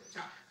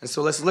 And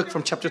so let's look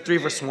from chapter 3,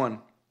 verse 1.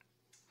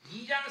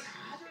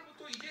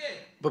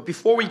 But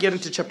before we get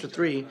into chapter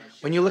 3,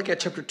 when you look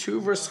at chapter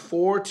 2, verse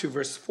 4 to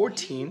verse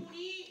 14,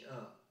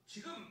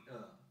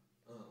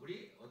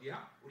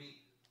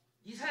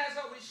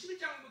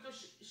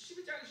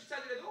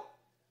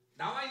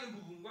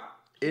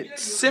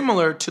 it's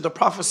similar to the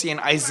prophecy in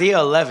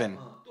Isaiah 11,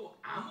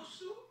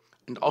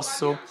 and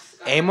also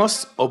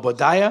Amos,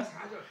 Obadiah,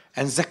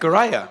 and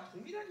Zechariah.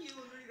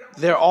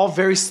 They're all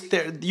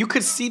you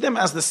could see them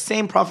as the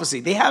same prophecy.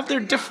 They have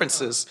their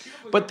differences,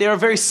 but they are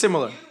very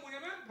similar.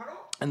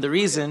 And the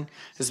reason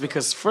is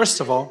because, first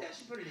of all,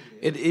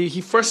 he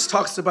first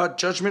talks about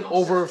judgment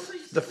over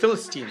the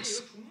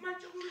Philistines.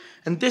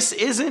 And this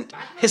isn't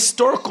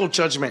historical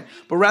judgment,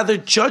 but rather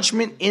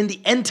judgment in the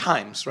end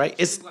times, right?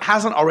 It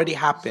hasn't already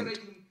happened.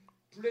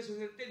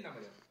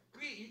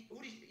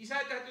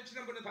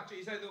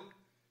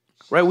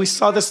 Right, we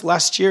saw this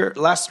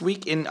last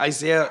week in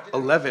Isaiah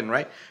 11,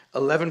 right?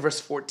 11 verse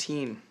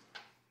 14.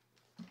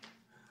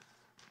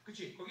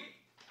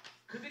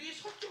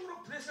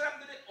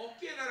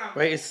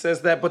 Right, it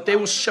says that, but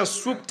they shall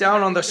swoop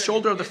down on the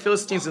shoulder of the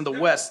Philistines in the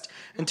west,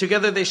 and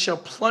together they shall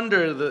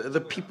plunder the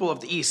people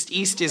of the east.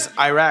 East is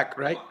Iraq,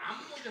 right?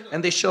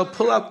 And they shall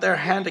pull out their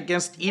hand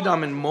against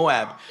Edom and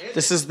Moab.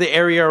 This is the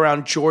area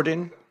around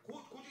Jordan.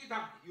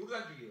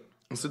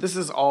 And so this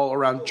is all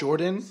around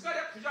Jordan.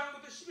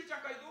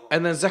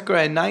 And then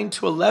Zechariah 9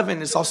 to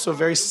 11 is also a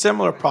very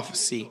similar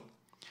prophecy,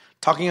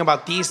 talking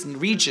about these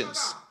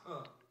regions.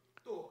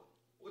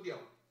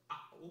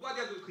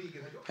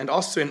 And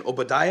also in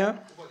Obadiah.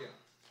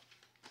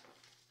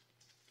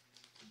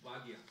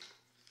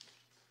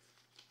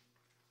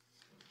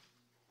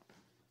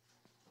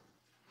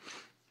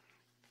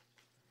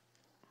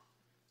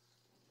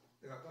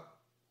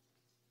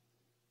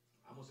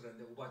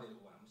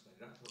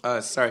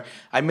 Sorry,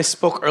 I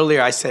misspoke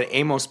earlier. I said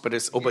Amos, but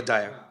it's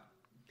Obadiah.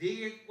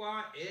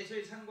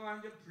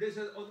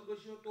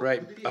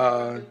 Right.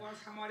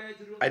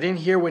 I didn't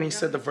hear when he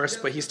said the verse,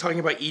 but he's talking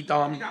about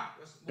Edom.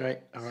 Right.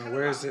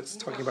 Where is it? It's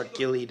talking about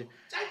Gilead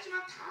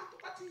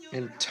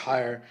and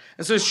Tyre.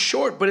 And so it's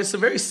short, but it's a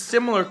very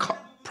similar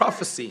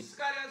prophecy.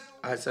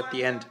 It's at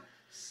the end,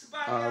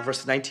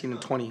 verse 19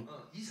 and 20.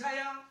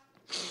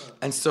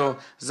 And so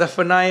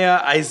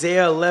Zephaniah,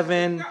 Isaiah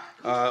 11,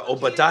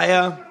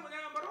 Obadiah.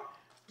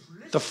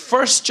 The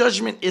first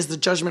judgment is the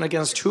judgment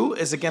against who?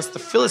 Is against the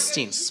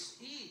Philistines.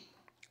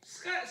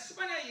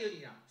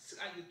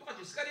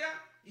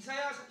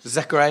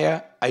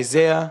 Zechariah,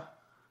 Isaiah.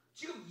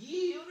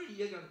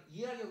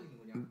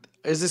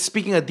 Is it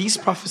speaking of these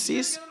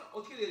prophecies?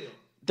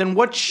 Then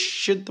what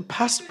should the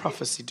past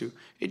prophecy do?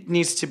 It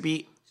needs to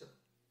be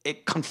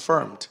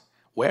confirmed.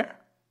 Where?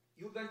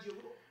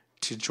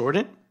 To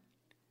Jordan,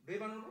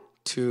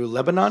 to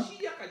Lebanon,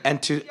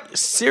 and to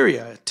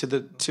Syria, to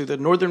the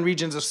northern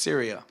regions of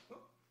Syria.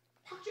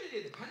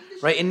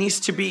 Right? It needs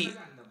to be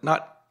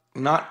not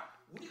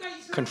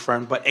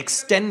confirmed, but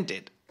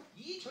extended.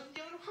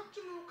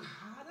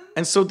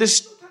 And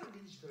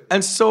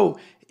so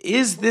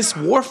is this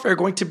warfare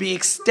going to be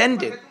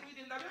extended?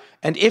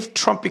 And if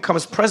Trump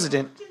becomes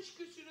president,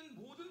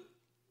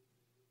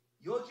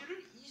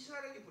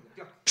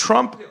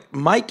 Trump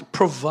might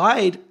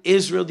provide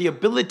Israel the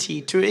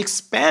ability to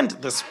expand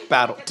this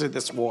battle, to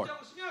this war.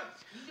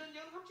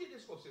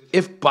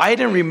 If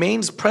Biden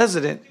remains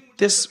president,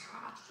 this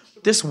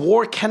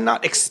war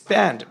cannot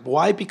expand.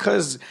 Why?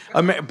 Because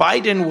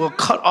Biden will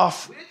cut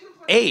off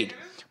aid.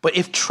 But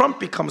if Trump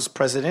becomes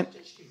president,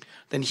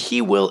 then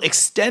he will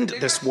extend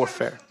this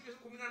warfare.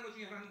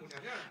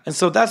 And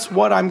so that's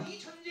what I'm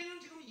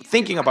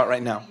thinking about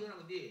right now.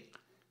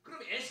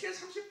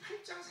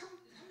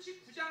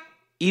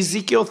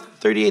 Ezekiel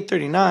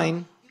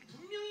 38:39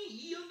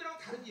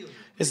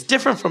 is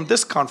different from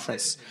this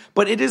conference,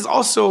 but it is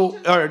also,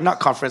 or not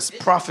conference,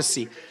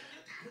 prophecy.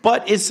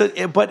 But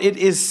it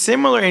is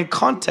similar in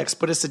context,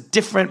 but it's a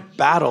different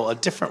battle, a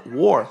different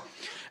war.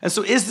 And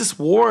so is this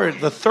war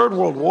the Third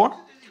World War?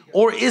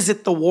 Or is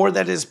it the war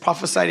that is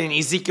prophesied in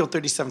Ezekiel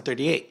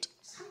 37:38?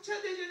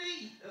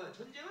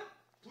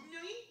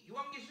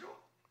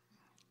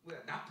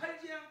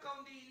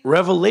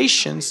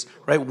 Revelations,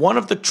 right? One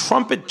of the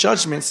trumpet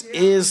judgments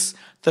is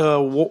the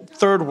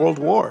Third World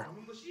War.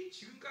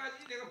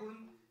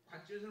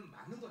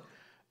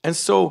 And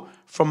so,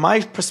 from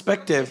my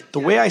perspective, the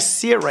way I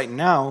see it right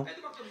now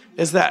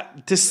is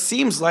that this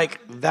seems like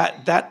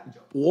that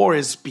war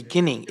is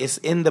beginning, is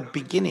in the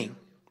beginning.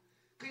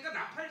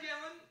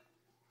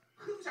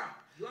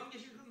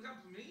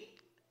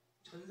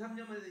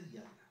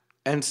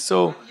 And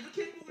so,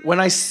 when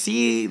I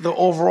see the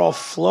overall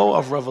flow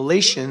of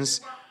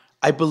Revelations,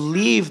 I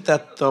believe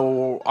that the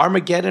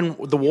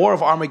war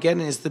of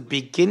Armageddon is the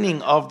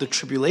beginning of the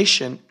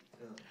tribulation.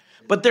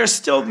 But there's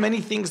still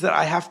many things that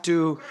I have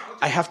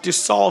to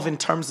solve in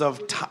terms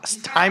of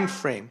time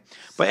frame.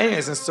 But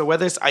anyways, and so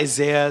whether it's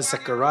Isaiah,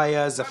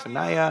 Zechariah,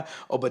 Zephaniah,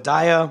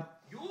 Obadiah.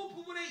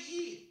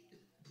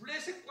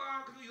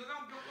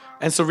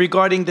 And so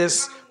regarding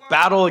this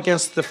battle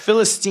against the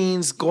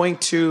Philistines going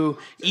to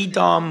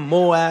Edom,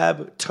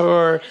 Moab,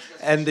 Tur,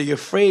 and the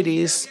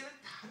Euphrates,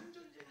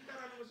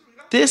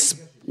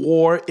 this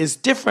war is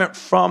different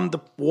from the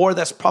war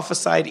that's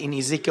prophesied in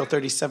Ezekiel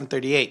 37,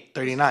 38,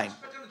 39.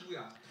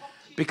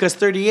 Because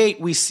 38,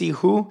 we see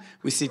who?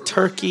 We see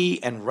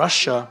Turkey and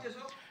Russia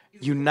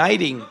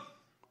uniting.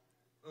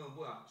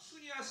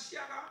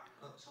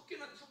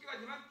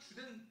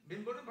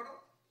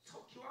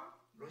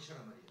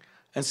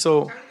 And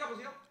so,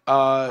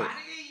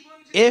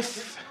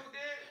 if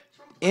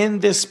in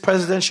this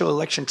presidential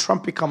election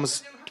Trump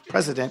becomes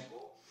president,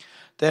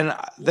 then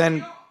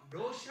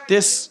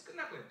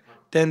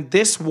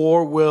this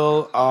war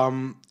will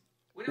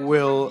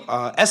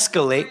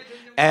escalate,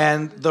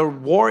 and the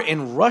war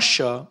in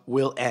Russia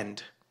will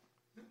end.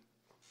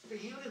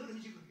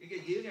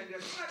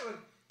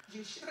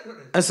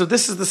 And so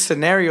this is the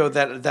scenario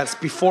that's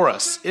before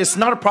us. It's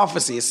not a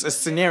prophecy, it's a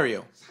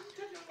scenario.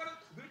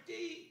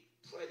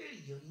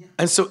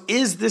 And so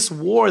is this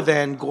war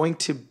then going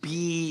to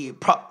be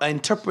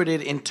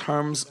interpreted in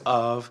terms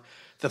of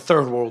the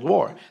Third World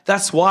War?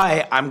 That's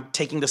why I'm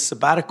taking the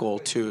sabbatical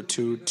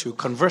to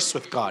converse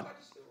with God.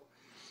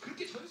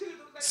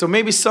 So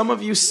maybe some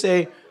of you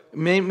say,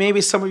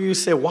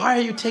 why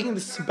are you taking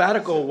this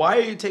sabbatical? Why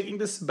are you taking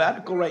this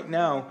sabbatical right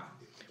now?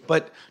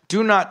 But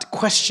do not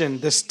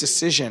question this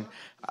decision.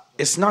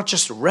 It's not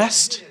just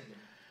rest,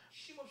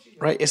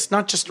 right? It's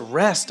not just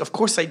rest. Of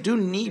course, I do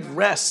need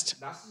rest.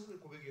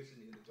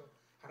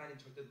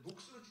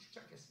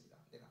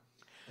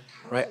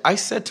 Right? I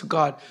said to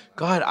God,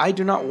 I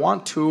do not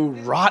want to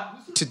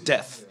rot to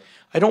death.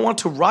 I don't want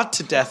to rot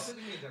to death.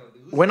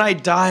 When I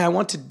die, I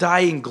want to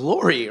die in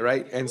glory,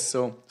 right? And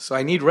so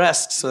I need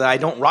rest so that I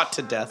don't rot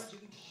to death.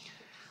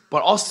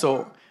 But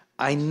also,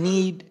 I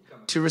need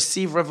to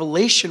receive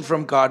revelation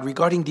from God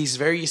regarding these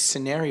various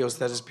scenarios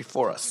that is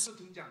before us.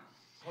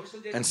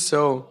 And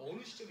so,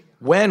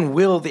 when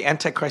will the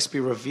Antichrist be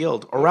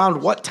revealed?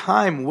 Around what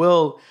time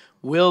will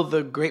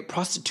the great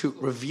prostitute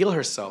reveal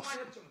herself?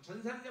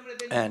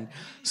 And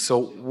so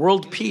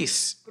world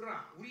peace,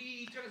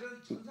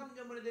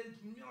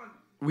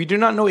 we do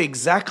not know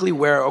exactly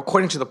where,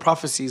 according to the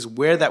prophecies,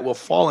 where that will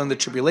fall in the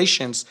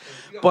tribulations.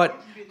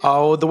 But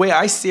the way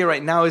I see it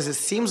right now is it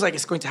seems like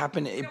it's going to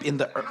happen in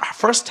the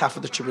first half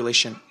of the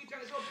tribulation.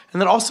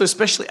 And then also,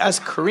 especially as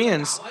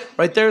Koreans,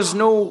 right, there's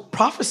no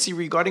prophecy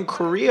regarding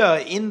Korea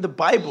in the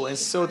Bible. And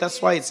so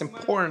that's why it's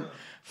important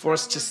for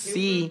us to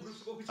see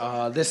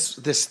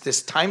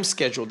this time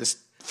schedule, this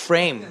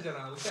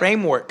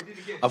framework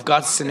of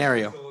God's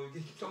scenario.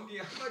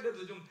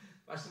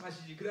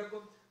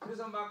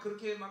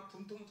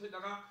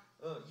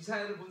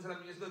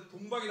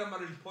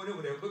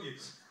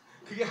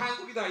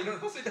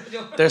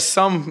 There's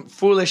some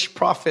foolish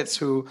prophets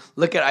who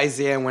look at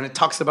Isaiah and when it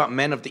talks about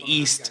men of the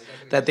East,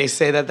 that they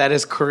say that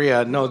is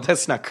Korea. No,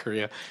 that's not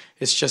Korea.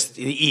 It's just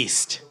the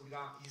East.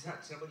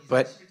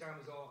 But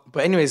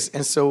anyways,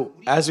 and so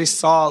as we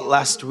saw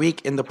last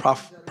week in the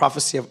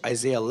prophecy of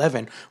Isaiah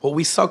 11, what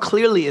we saw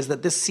clearly is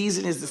that this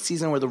season is the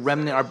season where the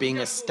remnant are being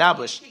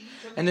established.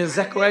 And in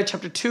Zechariah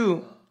chapter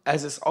 2,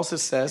 as it also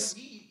says,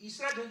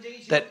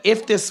 that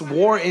if this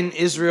war in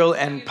Israel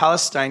and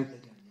Palestine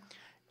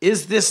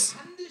is this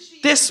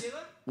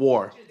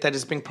war that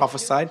is being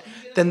prophesied,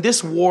 then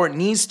this war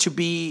needs to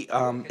be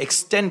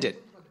extended,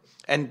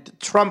 and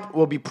Trump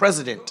will be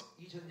president.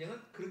 이 전쟁은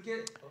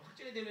그렇게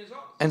확전이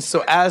되면서 And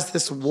so as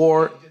this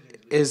war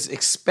is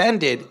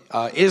expanded,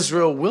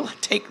 Israel will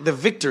take the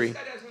victory.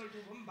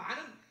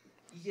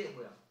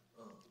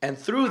 And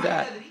through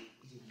that,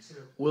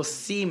 we'll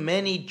see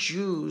many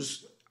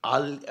Jews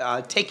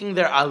taking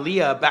their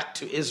aliyah back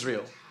to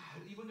Israel.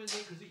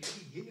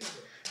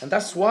 And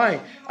that's why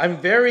I'm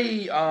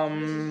very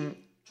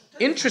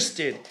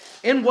interested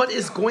in what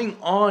is going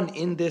on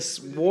in this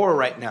war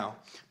right now.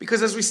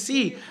 Because as we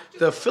see,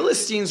 the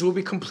Philistines will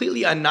be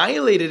completely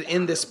annihilated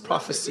in this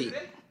prophecy.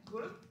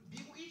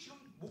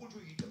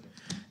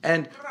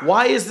 And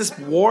why is this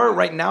war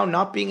right now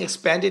not being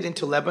expanded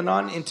into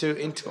Lebanon,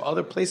 into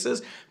other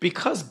places?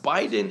 Because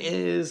Biden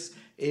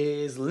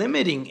is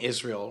limiting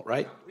Israel,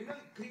 right?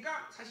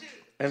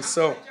 And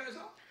so,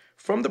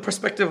 from the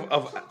perspective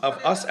of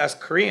us as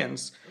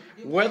Koreans,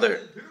 whether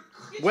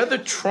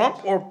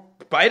Trump or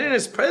Biden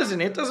is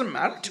president, it doesn't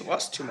matter to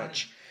us too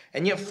much.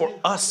 And yet for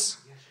us,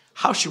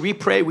 how should we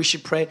pray? We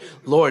should pray,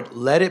 Lord,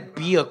 let it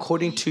be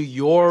according to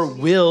your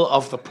will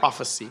of the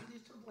prophecy.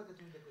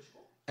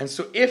 And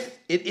so if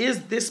it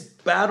is this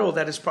battle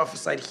that is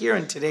prophesied here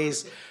in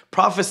today's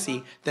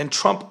prophecy, then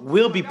Trump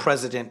will be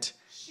president.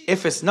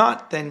 If it's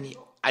not, then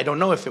I don't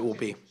know if it will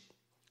be.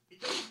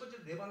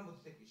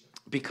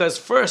 Because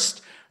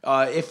first,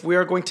 if we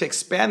are going to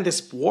expand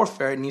this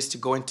warfare, it needs to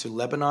go into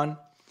Lebanon,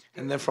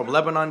 and then from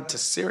Lebanon to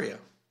Syria.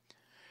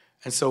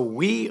 And so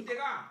we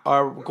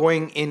are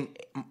going in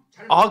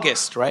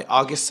August, right?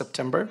 August,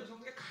 September.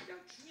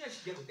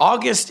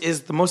 August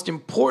is the most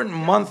important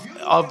month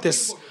of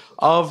the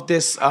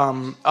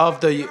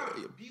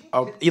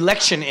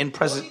election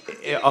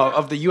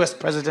of the U.S.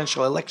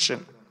 presidential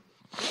election.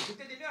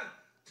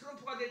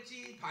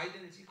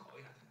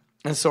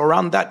 And so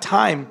around that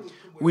time,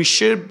 we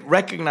should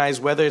recognize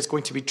whether it's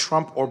going to be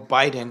Trump or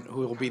Biden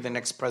who will be the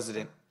next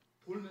president.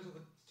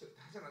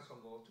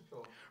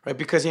 Right?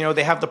 Because,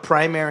 they have the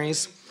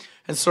primaries.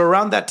 And so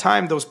around that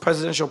time, those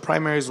presidential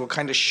primaries will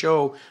kind of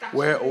show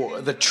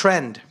the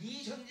trend.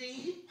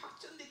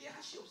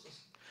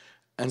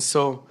 And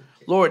so,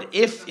 Lord,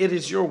 if it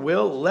is your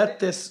will, let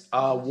this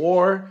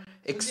war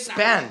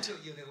expand.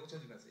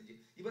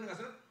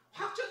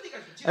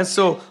 And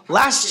so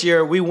last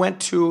year we went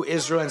to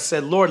Israel and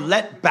said, Lord,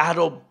 let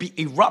battle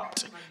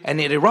erupt. And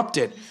it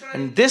erupted.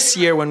 And this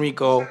year when we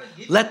go,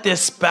 let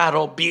this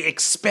battle be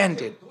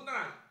expanded.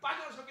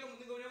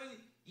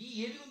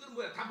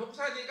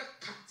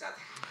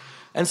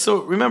 And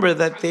so remember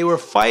that they were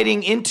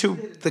fighting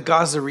into the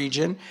Gaza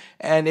region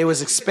and it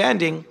was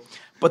expanding.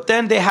 But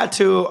then they had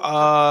to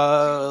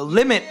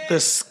limit the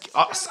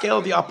scale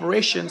of the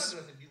operations.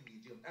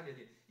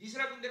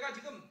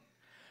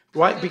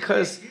 Right?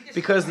 Because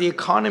the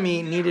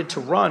economy needed to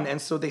run. And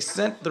so they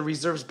sent the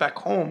reserves back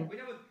home.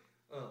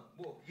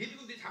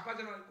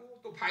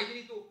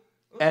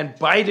 And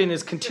Biden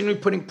is continually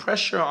putting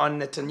pressure on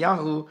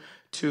Netanyahu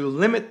to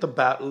limit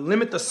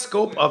the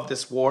scope of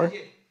this war.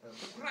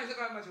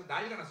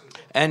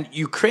 And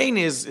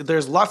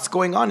there's lots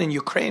going on in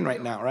Ukraine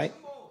right now, right?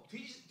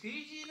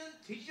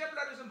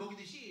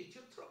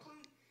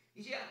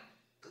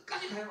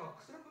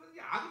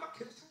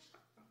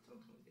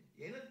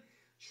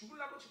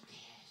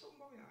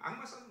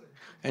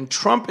 And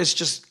Trump is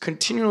just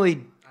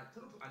continually,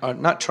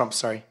 not Trump,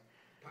 sorry.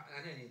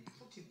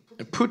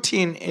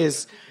 Putin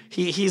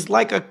he's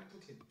like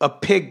a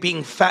pig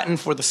being fattened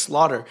for the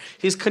slaughter.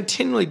 He's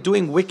continually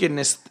doing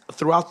wickedness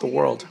throughout the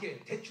world.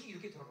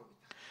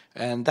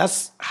 And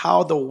that's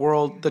how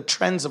the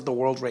trends of the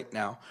world right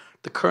now,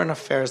 the current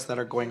affairs that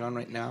are going on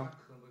right now.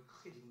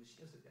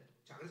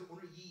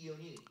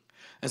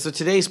 And so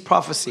today's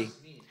prophecy,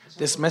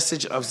 this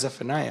message of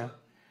Zephaniah,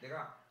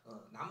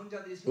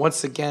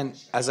 once again,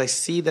 as I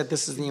see that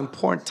this is the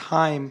important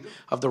time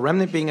of the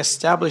remnant being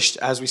established,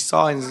 as we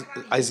saw in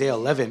Isaiah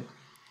 11.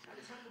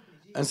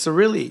 And so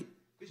really,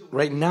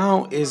 right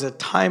now is a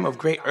time of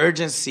great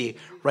urgency.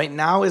 Right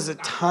now is a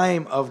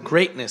time of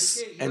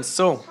greatness. And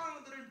so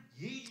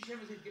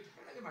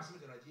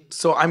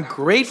I'm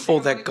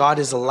grateful that God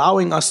is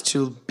allowing us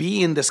to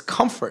be in this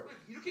comfort.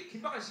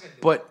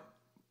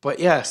 But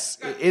yes,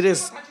 it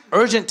is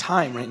urgent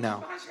time right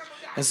now.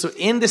 And so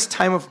in this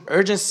time of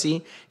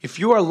urgency, if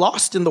you are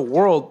lost in the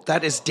world,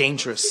 that is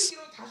dangerous.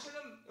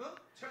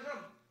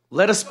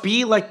 Let us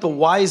be like the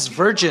wise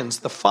virgins,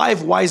 the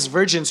 5 wise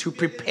virgins who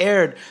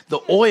prepared the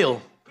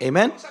oil.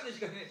 Amen?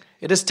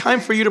 It is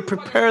time for you to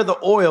prepare the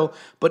oil,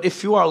 but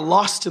if you are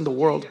lost in the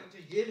world,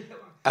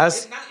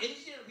 as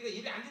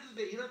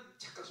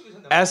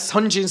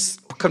Sunjin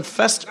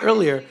confessed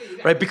earlier,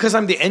 right? Because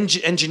I'm the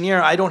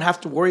engineer, I don't have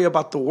to worry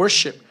about the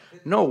worship.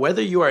 No,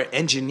 whether you are an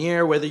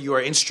engineer, whether you are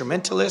an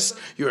instrumentalist,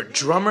 you're a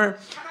drummer,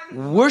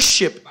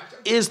 worship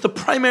is the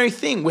primary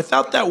thing.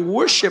 Without that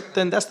worship,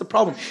 then that's the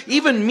problem.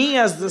 Even me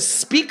as the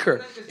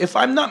speaker, if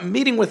I'm not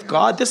meeting with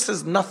God, this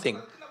is nothing.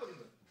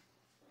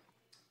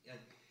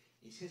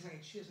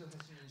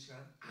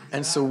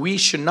 And so we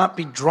should not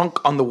be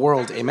drunk on the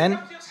world. Amen?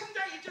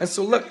 And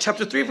so look,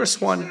 chapter 3,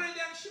 verse 1, 이스라엘에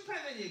대한 심판에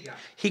대한 얘기야.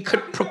 he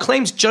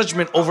proclaims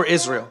judgment over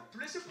Israel.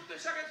 블레셋부터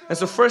시작해서 And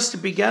so first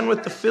it began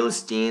with the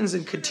Philistines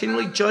and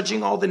continually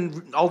judging all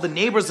the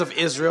neighbors of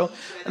Israel.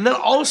 And then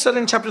all of a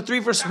sudden in chapter 3,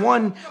 verse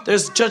 1,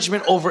 there's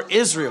judgment over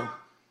Israel.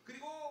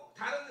 그리고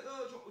다른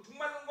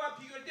종말론과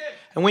비교할 때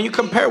And when you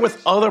compare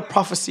with other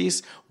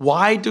prophecies,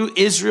 why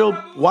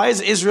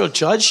is Israel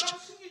judged?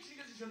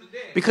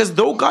 Because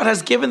though God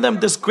has given them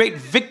this great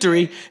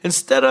victory,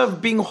 instead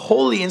of being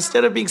holy,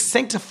 instead of being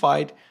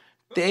sanctified,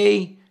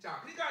 they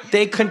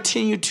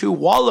continue to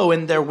wallow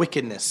in their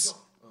wickedness.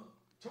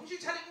 정신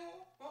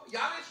차리고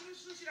야훼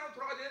순신하고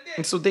돌아가야 되는데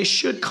And so they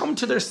should come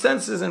to their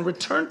senses and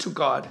return to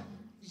God.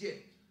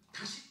 이제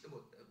다시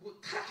뭐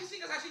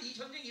타락했으니까 사실 이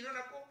전쟁이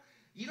일어났고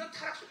이런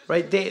타락 속에서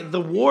Right?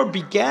 The war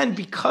began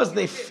because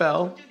they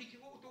fell, 전쟁을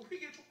일으키고 또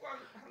회개를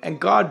촉구하는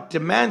and God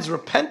demands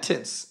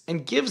repentance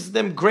and gives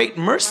them great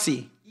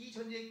mercy. 이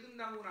전쟁이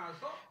끝나고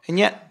나서 And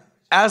yet,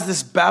 as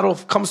this battle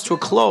comes to a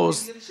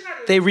close,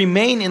 they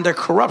remain in their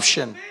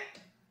corruption.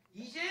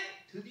 이제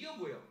드디어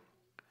뭐예요?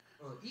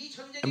 이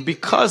전쟁이 And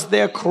because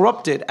they are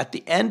corrupted, at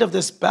the end of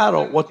this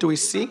battle, what do we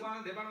see?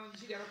 레바논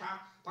시리아가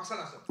다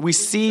박살났어. We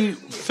see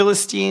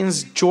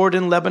Philistines,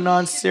 Jordan,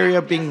 Lebanon,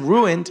 Syria being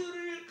ruined,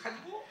 그들을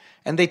가지고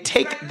and they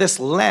take this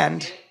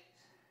land,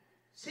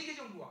 세계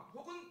정부와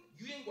혹은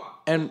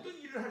유엔과 and 어떤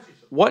일을 할 수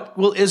있어? what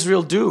will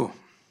Israel do?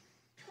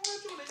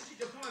 평화를 좀 내줄 수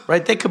있죠. 평화.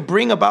 Right? They could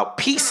bring about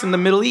peace in the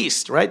Middle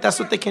East, right? That's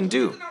what they can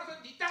do. 끝나고서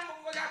네땅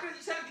먹은 거야. 그래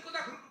이스라엘 네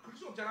거다. 그럴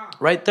수 없잖아.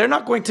 Right? They're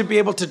not going to be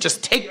able to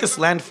just take this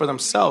land for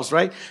themselves,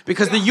 right?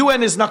 Because the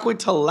UN is not going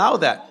to allow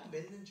that.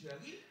 맺는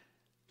조약이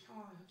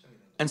평화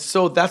협정이라는 And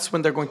so that's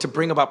when they're going to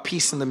bring about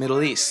peace in the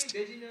Middle East.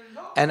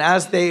 맺으면서 And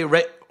as they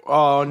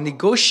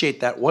negotiate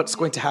that, what's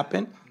going to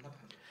happen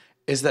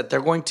is that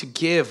they're going to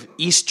give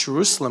East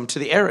Jerusalem to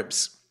the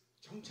Arabs.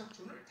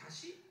 정착촌을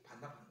다시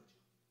반납하는 거죠.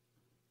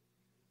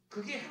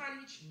 그게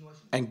하나님이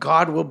진노하시는 And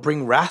God will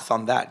bring wrath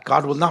on that.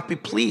 God will not be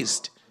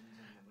pleased.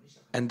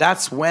 And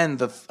that's when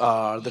the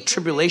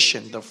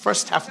tribulation, the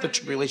first half of the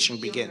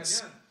tribulation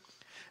begins.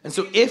 And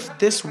so if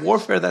this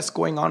warfare that's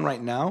going on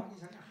right now,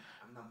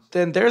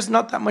 then there's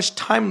not that much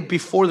time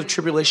before the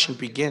tribulation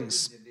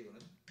begins.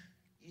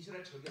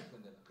 이스라엘 절개가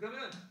끝난다.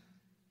 그러면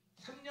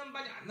 3년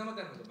반이 안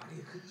남았다는 거죠.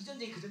 만약에 이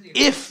전쟁이 그 전쟁이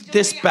If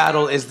this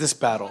battle is this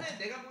battle,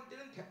 내가 볼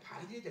때는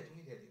바이든이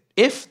대통령이 돼야 돼요.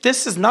 if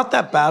this is not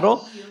that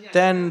battle,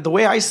 then the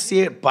way I see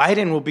it,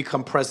 Biden will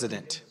become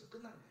president.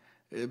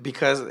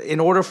 Because in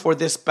order for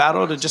this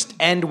battle to just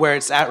end where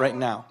it's at right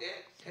now.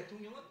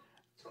 대통령은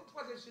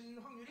트럼프가 될 수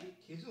있는 확률이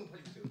계속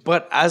높아지고 있어요.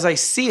 But as I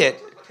see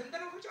it,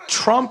 된다는 걸 줄 알아요.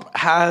 Trump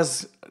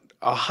has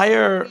a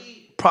higher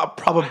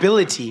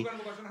probability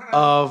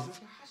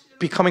of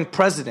becoming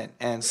president.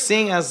 And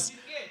seeing as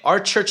our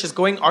church is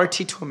going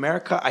RT to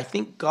America, I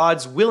think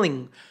God's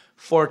willing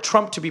for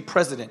Trump to be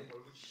president.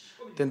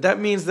 Then that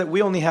means that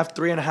we only have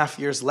 3.5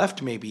 years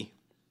left, maybe.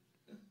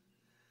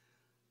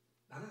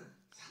 나는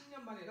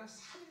 3년 반이라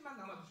 3일만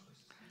남아도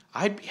좋겠어.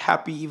 I'd be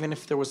happy even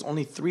if there was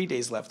only 3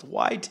 days left.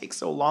 Why take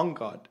so long,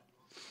 God?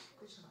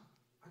 그렇잖아.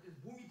 아주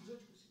몸이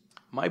부서지고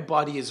있습니다. My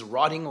body is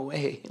rotting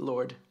away,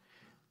 Lord.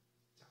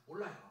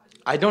 몰라요.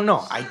 아직. I don't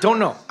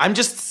know. I'm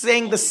just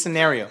saying the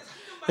scenario.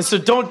 And so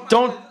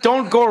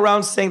don't go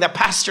around saying that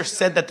pastor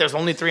said that there's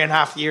only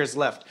 3.5 years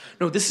left.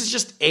 No, this is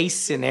just a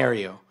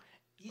scenario.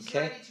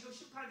 Okay? 이스라엘이 지금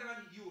심판을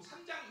당한 이유,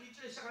 3장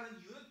 1절에 시작하는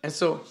이유는 And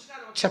so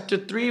chapter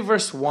 3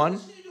 verse 1,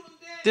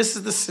 this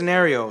is the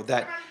scenario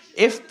that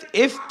if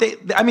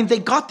they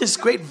got this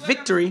great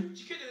victory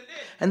지켜야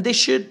되는데 and they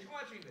should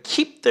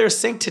keep their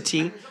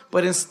sanctity,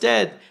 but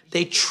instead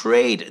they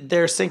trade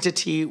their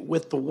sanctity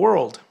with the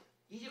world.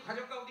 이제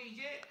과정 가운데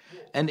이제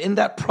뭐 And in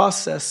that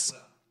process,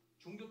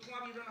 종교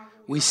통합이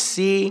일어나고 we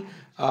see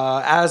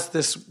as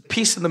this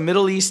peace in the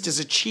Middle East is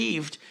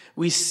achieved,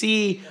 we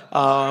see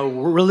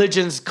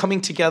religions coming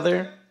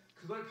together.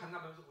 그걸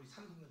반납하면서 우리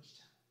삼성전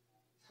지자,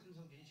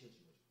 삼성전이 지어진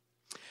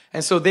거죠.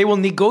 And so they will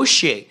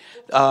negotiate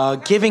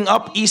giving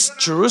up East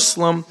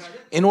Jerusalem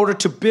in order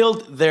to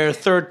build their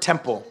third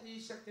temple. 이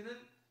시작되는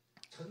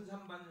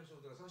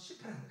전산반열로 들어서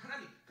실패하는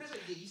하나님. 그래서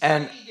이제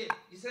And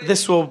이스라엘이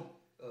this will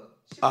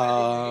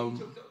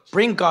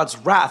bring God's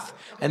wrath.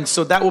 And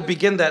so that will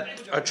begin that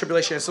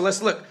tribulation. So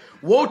let's look.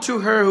 Woe to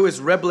her who is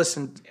rebellious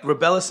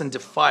and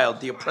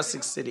defiled, the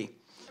oppressing city.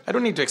 I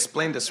don't need to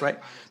explain this, right?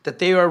 That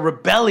they are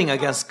rebelling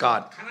against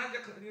God. 가나안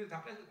자들을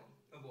다 뺏고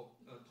뭐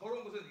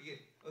더러운 것은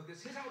이게 그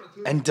세상으로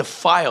들. And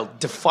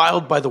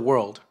defiled by the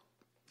world.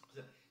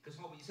 그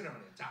성읍은 이스라엘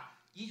말이에요. 자,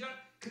 2절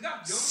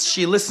그가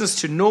She listens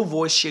to no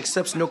voice, she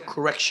accepts no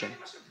correction.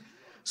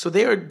 So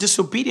they are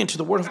disobedient to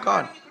the word of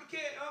God. 그렇게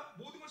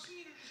모든 걸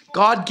승리를 주시고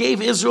God gave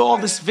Israel all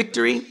this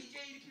victory,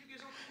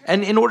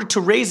 and in order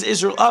to raise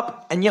Israel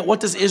up, and yet what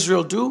does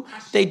Israel do?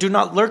 They do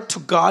not look to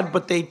God,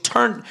 but they're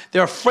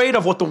afraid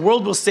of what the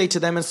world will say to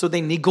them, and so they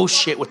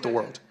negotiate with the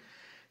world.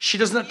 She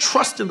does not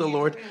trust in the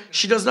Lord.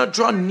 She does not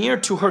draw near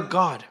to her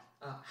God.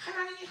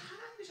 하나님이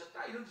하나님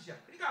되셨다 이런 뜻이야.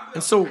 그러니까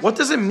And so what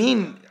does it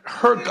mean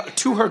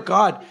to her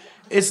God?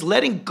 is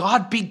letting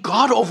God be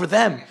God over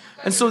them.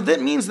 And so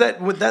that means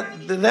that with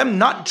that, them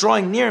not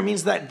drawing near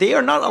means that they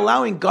are not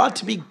allowing God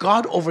to be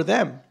God over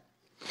them.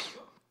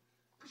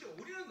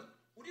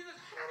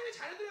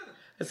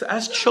 So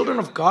as children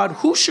of God,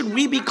 who should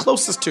we be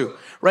closest to,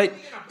 right?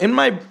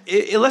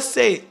 Let's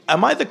say,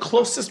 am I the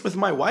closest with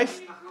my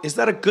wife? Is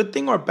that a good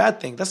thing or a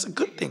bad thing? That's a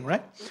good thing,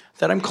 right?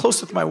 That I'm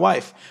close with my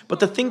wife. But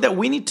the thing that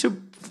we need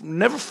to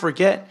never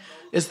forget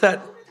is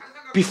that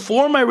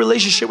before my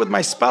relationship with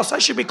my spouse, I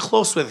should be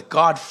close with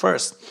God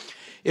first.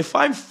 If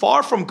I'm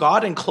far from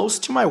God and close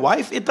to my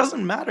wife, it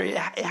doesn't matter. It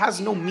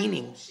has no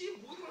meaning.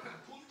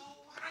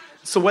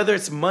 So whether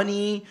it's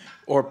money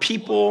or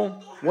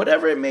people,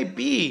 whatever it may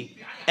be,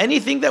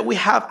 anything that we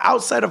have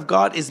outside of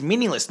God is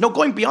meaningless. No,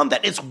 going beyond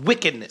that is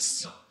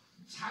wickedness.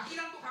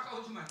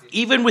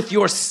 Even with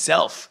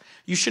yourself,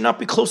 you should not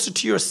be closer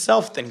to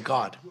yourself than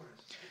God.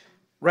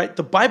 Right?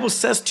 The Bible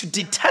says to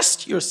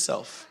detest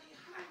yourself.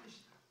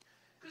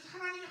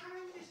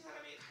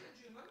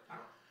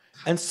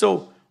 And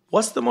so,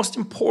 what's the most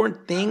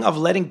important thing of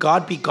letting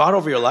God be God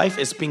over your life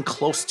is being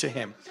close to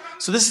Him.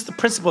 So this is the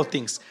principle of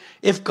things.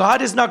 If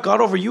God is not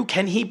God over you,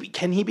 can He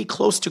be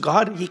close to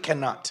God? He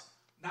cannot.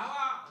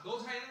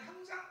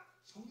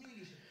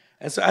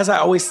 And so as I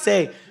always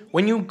say,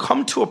 when you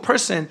come to a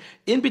person,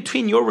 in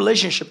between your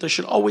relationship, there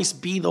should always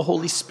be the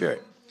Holy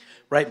Spirit.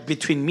 Right?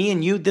 Between me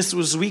and you,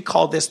 we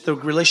call this the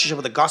relationship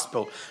of the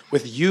gospel.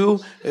 With you,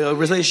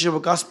 relationship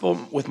of gospel.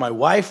 With my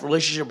wife,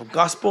 relationship of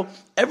gospel.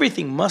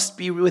 Everything must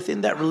be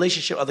within that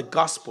relationship of the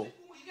gospel.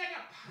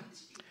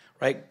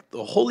 Right?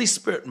 The Holy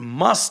Spirit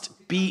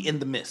must be in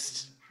the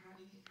midst.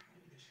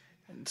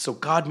 And so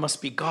God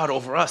must be God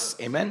over us.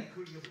 Amen?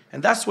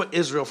 And that's what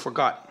Israel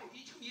forgot.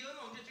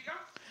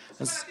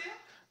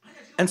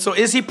 And so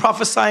is he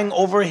prophesying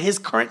over his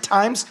current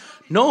times?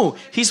 No,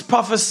 he's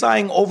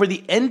prophesying over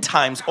the end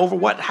times, over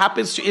what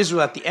happens to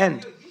Israel at the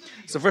end.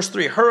 So verse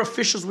 3, her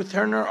officials with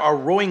her are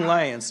roaring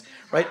lions,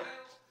 right?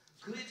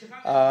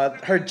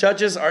 Her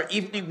judges are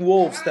evening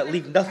wolves that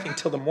leave nothing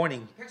till the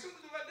morning.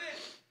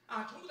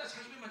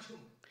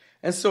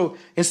 And so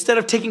instead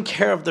of taking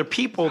care of their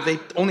people, they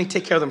only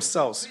take care of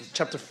themselves.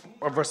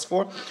 Verse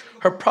 4,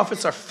 her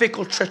prophets are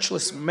fickle,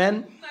 treacherous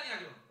men.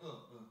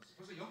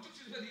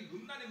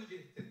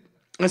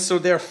 And so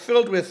they're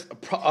filled with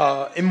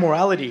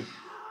immorality.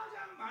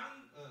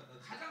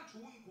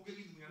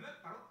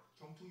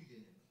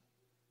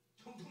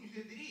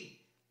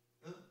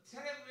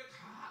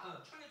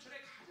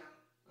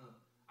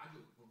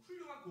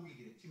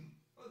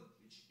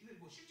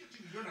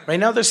 Right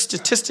now, there's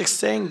statistics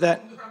saying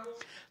that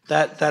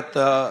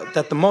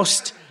the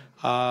most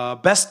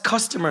best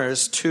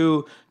customers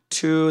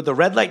to the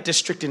red light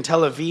district in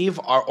Tel Aviv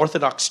are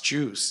Orthodox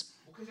Jews.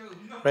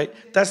 Right?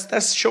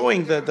 That's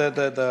showing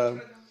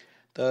the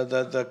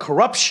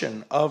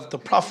corruption of the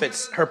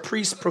prophets. Her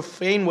priests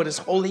profane what is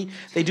holy.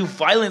 They do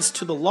violence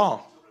to the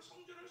law.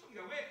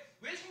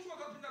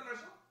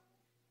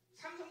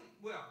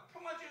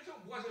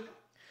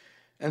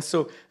 And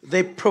so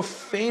they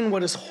profane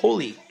what is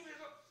holy.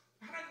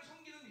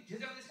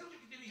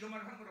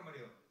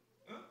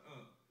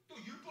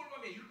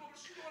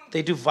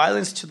 They do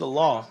violence to the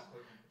law.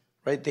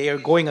 Right? They are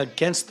going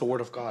against the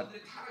word of God.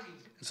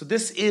 And so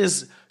this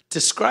is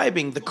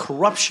describing the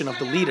corruption of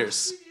the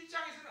leaders.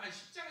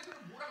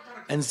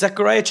 And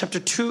Zephaniah chapter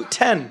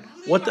 10,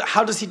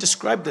 how does he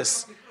describe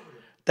this?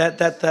 That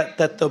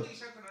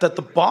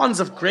the bonds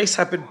of grace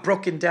have been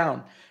broken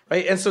down,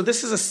 right? And so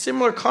this is a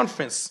similar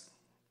conference.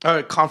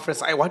 Why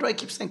do I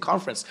keep saying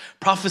conference?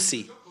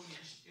 Prophecy.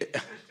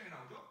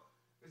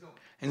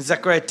 In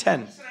Zephaniah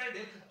 10,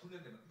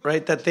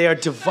 right? That they are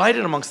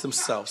divided amongst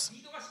themselves.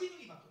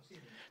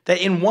 That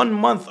in 1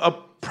 month, a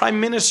prime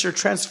minister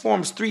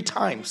transforms 3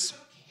 times.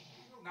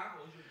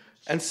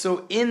 And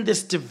so in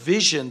this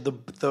division,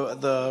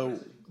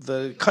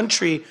 the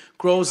country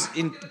goes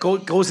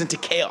into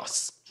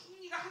chaos.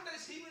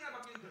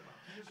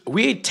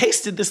 We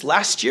tasted this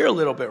last year a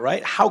little bit,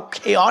 right? How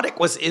chaotic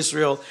was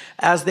Israel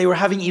as they were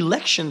having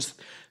elections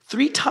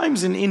 3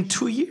 times in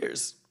 2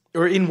 years,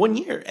 or in 1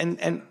 year.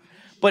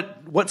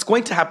 But what's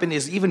going to happen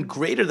is even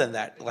greater than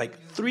that,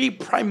 like 3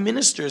 prime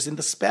ministers in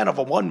the span of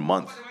 1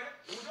 month.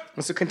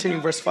 And so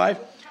continuing verse 5,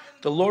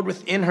 the Lord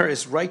within her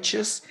is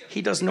righteous.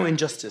 He does no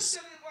injustice.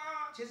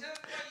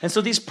 And so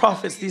these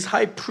prophets, these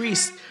high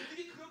priests,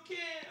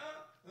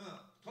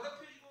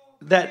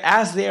 that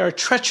as they are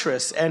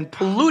treacherous and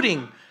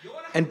polluting,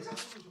 and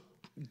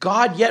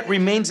God yet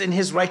remains in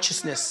his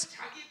righteousness,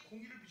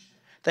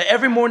 that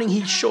every morning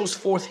he shows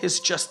forth his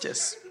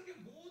justice.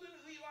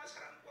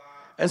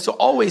 And so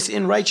always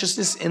in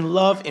righteousness, in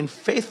love, in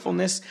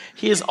faithfulness,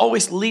 he is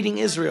always leading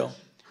Israel.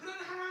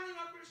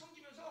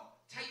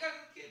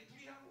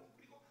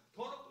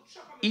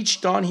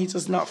 Each dawn he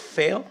does not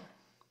fail,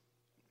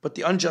 but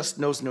the unjust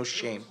knows no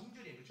shame.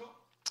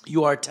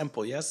 You are a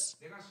temple, yes?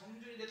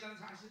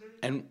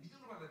 And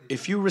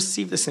if you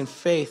receive this in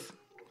faith,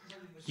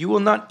 you will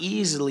not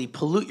easily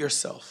pollute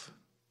yourself.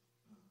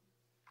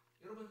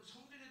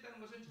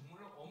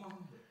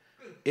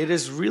 it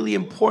is really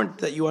important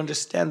that you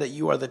understand that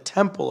you are the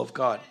temple of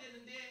God.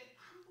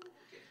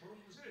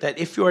 That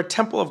if you are a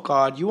temple of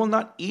God, you will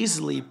not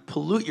easily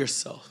pollute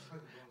yourself.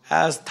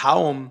 As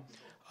Daum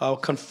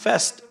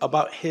confessed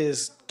about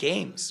his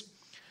games,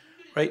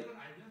 right?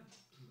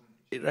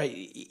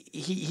 Right?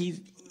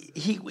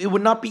 It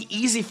would not be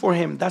easy for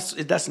him.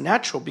 That's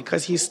natural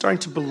because he's starting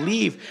to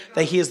believe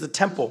that he is the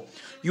temple.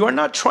 You are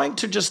not trying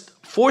to just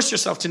force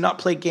yourself to not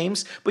play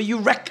games, but you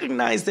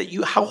recognize that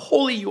how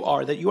holy you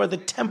are, that you are the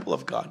temple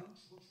of God.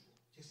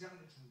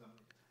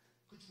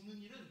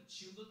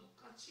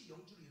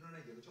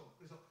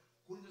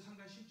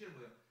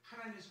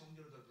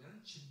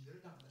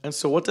 And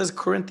so what does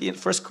 1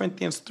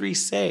 Corinthians 3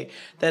 say?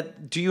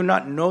 That do you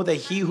not know that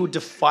he who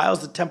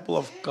defiles the temple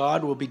of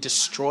God will be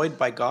destroyed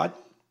by God?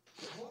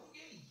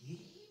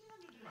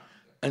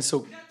 And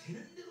so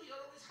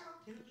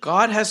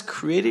God has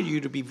created you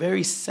to be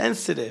very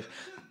sensitive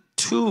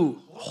to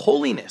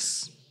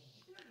holiness.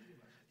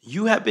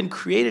 You have been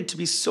created to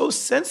be so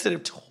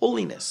sensitive to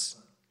holiness.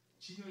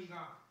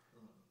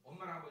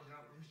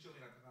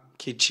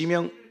 Okay,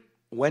 Ji-myung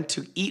went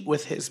to eat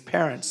with his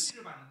parents,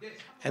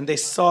 and they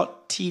saw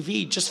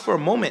TV just for a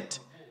moment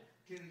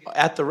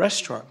at the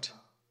restaurant.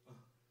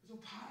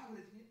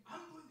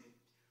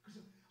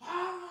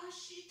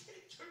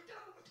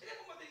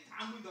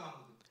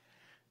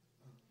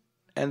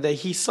 And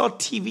he saw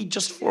TV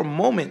just for a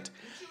moment.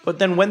 But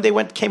then when they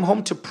came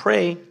home to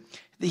pray,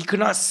 he could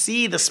not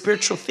see the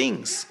spiritual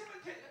things.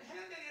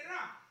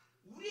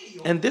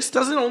 And this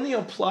doesn't only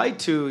apply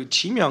to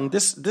Ji-myung.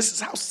 This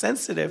is how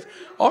sensitive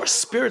our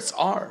spirits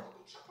are.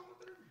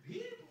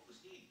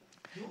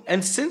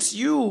 And since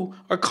you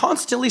are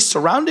constantly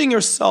surrounding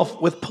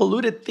yourself with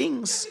polluted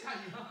things,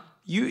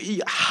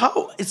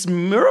 it's a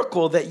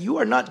miracle that you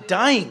are not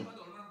dying.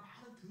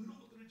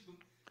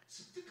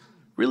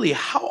 Really,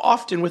 how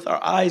often with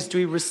our eyes do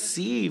we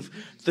receive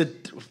the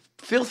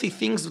filthy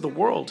things of the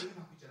world?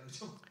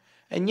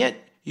 And yet,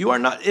 you are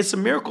not. It's a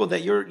miracle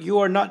that you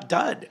are not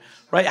dead,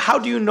 right? How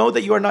do you know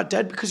that you are not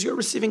dead? Because you're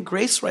receiving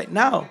grace right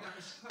now.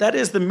 That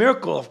is the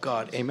miracle of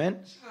God.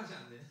 Amen.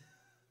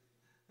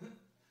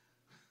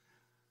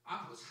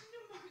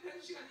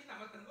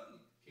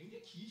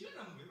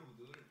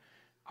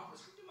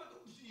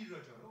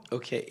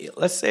 Okay,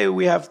 let's say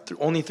we have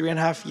only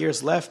 3.5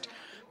 years left.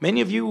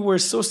 Many of you were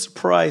so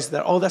surprised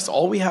that, that's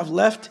all we have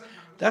left.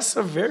 That's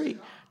a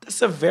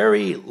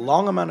very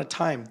long amount of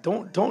time.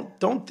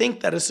 Don't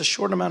think that it's a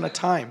short amount of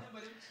time.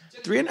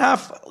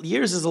 3.5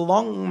 years is a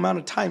long amount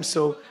of time.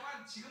 So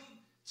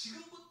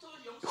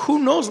who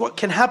knows what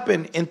can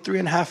happen in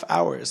 3.5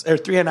 hours or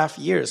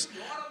 3.5 years?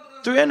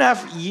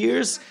 3.5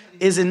 years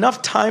is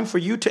enough time for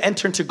you to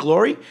enter into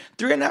glory.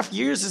 3.5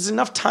 years is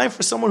enough time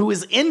for someone who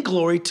is in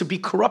glory to be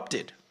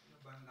corrupted.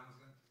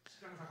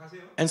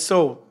 And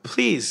so,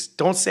 please,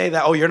 don't say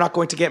that, you're not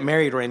going to get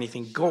married or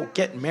anything. Go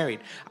get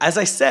married. As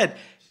I said,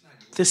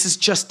 this is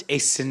just a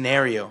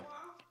scenario.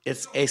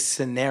 It's a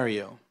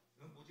scenario.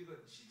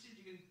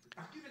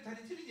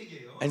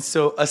 And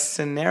so, a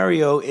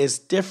scenario is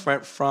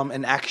different from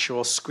an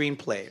actual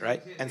screenplay,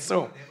 right? And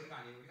so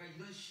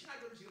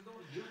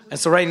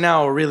right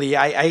now, really,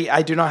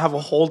 I do not have a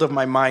hold of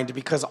my mind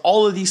because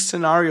all of these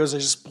scenarios are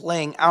just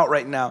playing out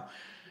right now,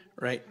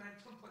 right?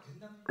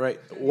 Right?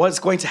 What's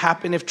going to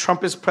happen if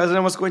Trump is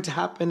president? What's going to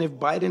happen if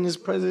Biden is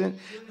president?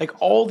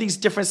 Like all these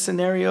different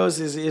scenarios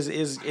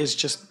is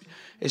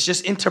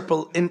just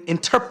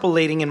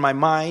interpolating in my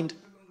mind,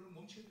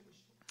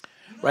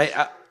 right?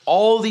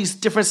 All these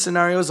different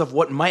scenarios of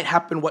what might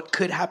happen, what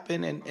could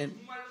happen,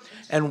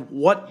 and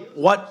what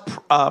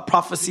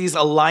prophecies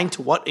align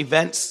to what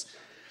events.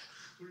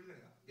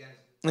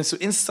 And so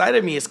inside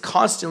of me is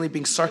constantly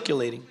being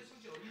circulating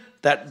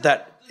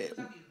that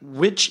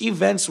which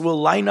events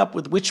will line up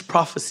with which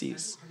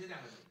prophecies.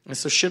 And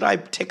so should I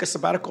take a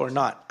sabbatical or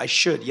not? I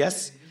should,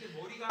 yes.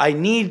 I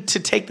need to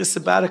take the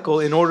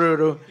sabbatical in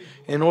order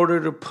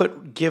to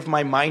give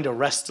my mind a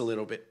rest a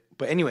little bit.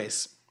 But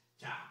anyways.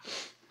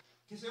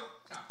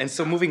 And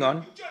so moving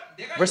on.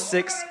 Verse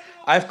 6,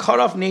 I have cut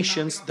off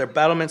nations, their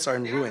battlements are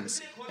in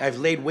ruins. I have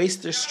laid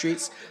waste their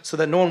streets so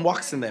that no one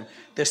walks in them.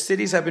 Their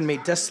cities have been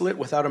made desolate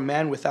without a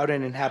man, without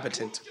an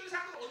inhabitant.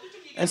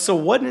 And so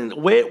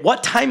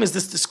what time is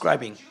this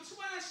describing?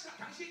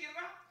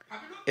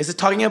 Is it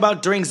talking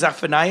about during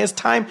Zephaniah's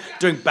time,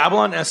 during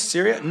Babylon and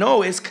Assyria?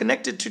 No, it's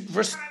connected to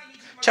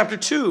chapter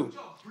 2,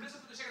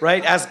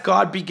 right? As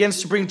God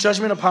begins to bring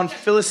judgment upon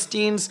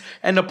Philistines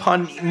and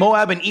upon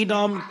Moab and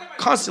Edom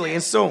constantly.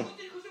 And so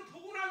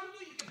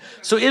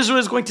Israel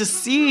is going to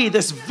see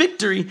this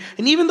victory,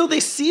 and even though they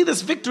see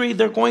this victory,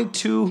 they're going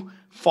to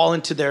fall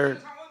into their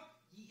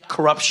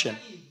corruption.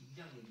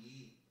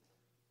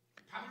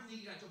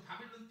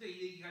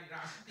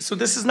 So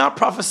this is not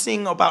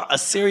prophesying about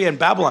Assyria and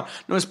Babylon.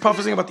 No, it's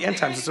prophesying about the end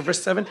times. So verse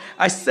 7,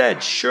 I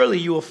said, surely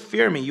you will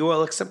fear me. You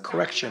will accept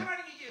correction.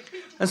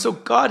 And so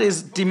God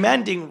is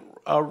demanding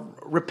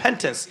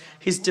repentance.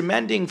 He's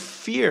demanding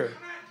fear.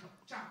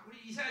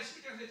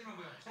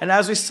 And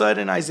as we said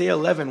in Isaiah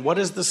 11, what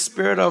is the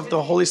spirit of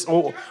the Holy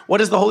Spirit? What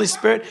is the Holy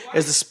Spirit? It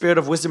is the spirit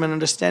of wisdom and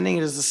understanding.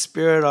 It is the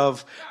spirit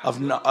of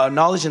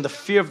knowledge and the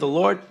fear of the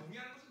Lord.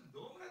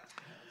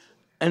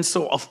 And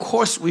so, of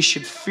course, we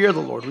should fear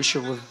the Lord. We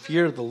should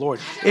revere the Lord.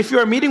 If you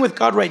are meeting with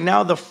God right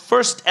now, the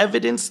first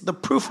evidence, the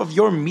proof of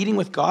your meeting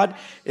with God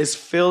is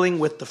filling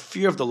with the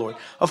fear of the Lord.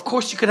 Of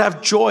course, you could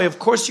have joy. Of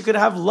course, you could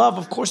have love.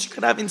 Of course, you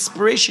could have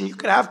inspiration. You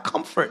could have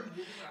comfort.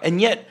 And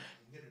yet,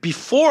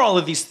 before all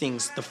of these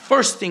things, the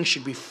first thing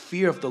should be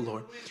fear of the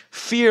Lord.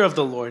 Fear of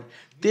the Lord.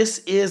 This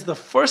is the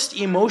first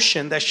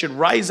emotion that should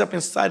rise up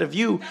inside of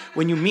you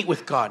when you meet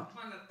with God.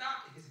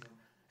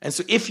 And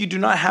so if you do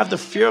not have the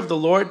fear of the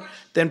Lord,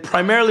 then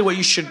primarily what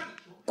you should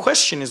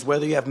question is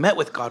whether you have met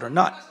with God or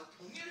not.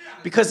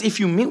 Because if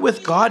you meet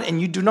with God and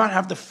you do not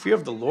have the fear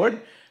of the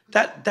Lord,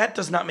 that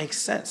does not make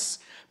sense.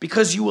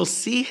 Because you will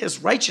see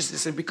his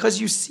righteousness, and because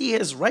you see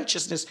his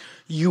righteousness,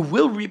 you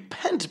will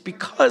repent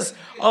because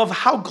of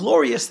how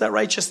glorious that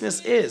righteousness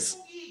is.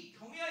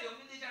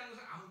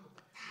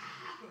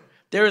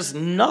 There is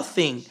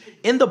nothing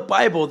in the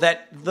Bible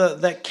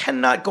that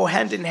cannot go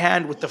hand in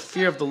hand with the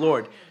fear of the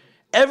Lord.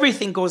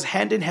 Everything goes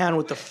hand in hand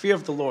with the fear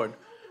of the Lord.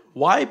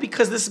 Why?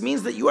 Because this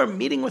means that you are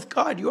meeting with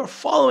God. You are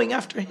following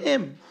after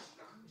him.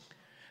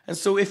 And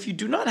so if you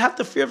do not have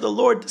the fear of the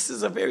Lord, this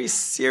is a very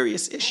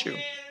serious issue.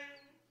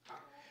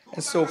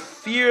 And so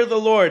fear the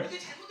Lord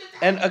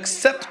and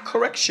accept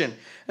correction.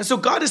 And so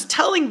God is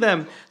telling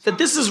them that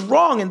this is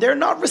wrong and they're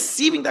not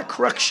receiving that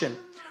correction.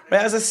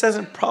 Right? As it says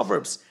in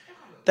Proverbs,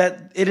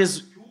 that it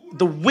is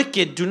the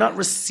wicked do not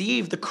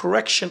receive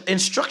the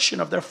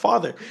instruction of their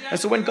father. And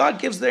so when God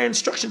gives their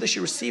instruction, they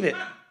should receive it.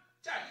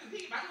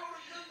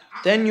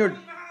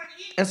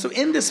 And so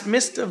in this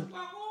midst of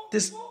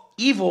this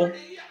evil,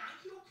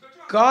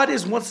 God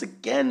is once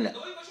again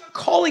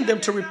calling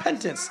them to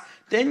repentance.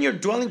 Then your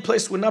dwelling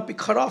place would not be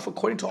cut off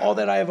according to all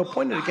that I have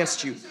appointed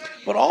against you.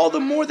 But all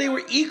the more they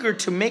were eager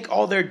to make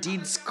all their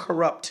deeds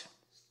corrupt.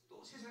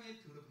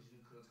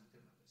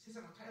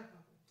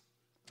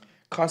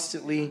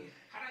 Constantly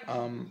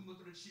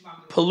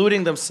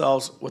polluting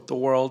themselves with the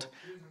world,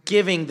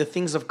 giving the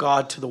things of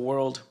God to the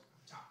world.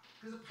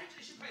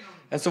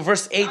 And so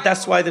verse 8,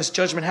 that's why this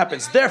judgment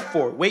happens.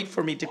 Therefore, wait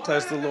for me,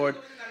 declares the Lord,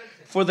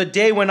 for the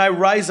day when I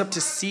rise up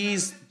to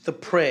seize the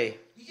prey.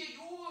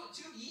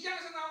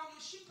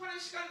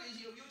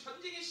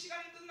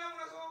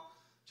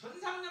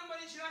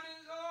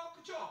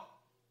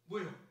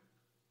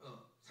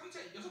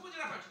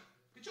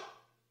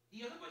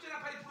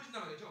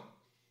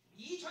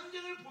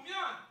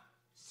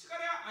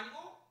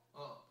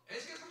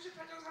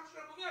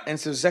 And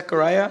so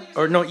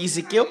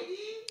Ezekiel,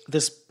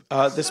 this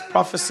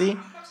prophecy,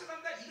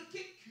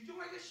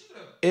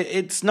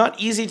 it's not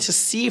easy to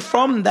see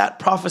from that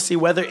prophecy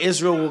whether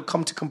Israel will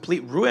come to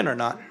complete ruin or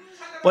not.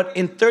 But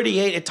in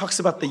 38, it talks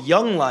about the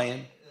young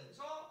lion.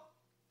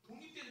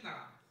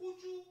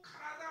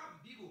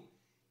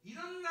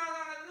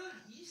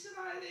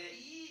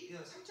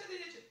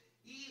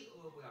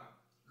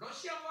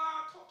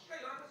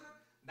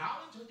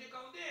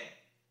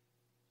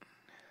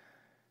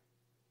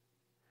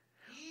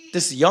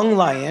 This young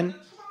lion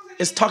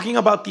is talking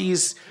about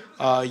these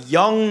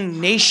young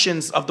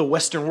nations of the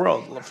Western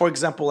world. For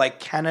example, like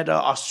Canada,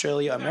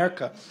 Australia,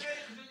 America.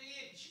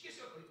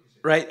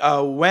 Right?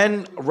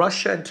 When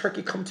Russia and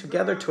Turkey come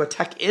together to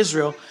attack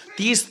Israel,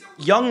 these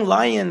young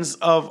lions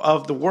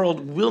of the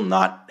world will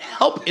not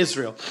help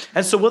Israel.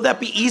 And so will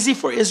that be easy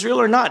for Israel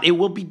or not? It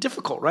will be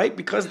difficult, right?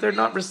 Because they're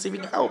not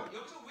receiving help.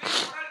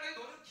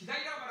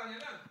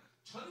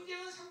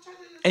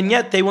 And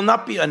yet they will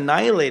not be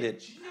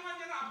annihilated.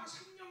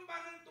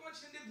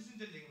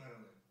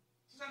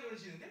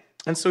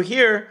 And so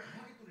here,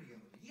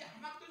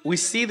 we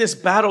see this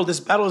battle.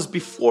 This battle is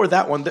before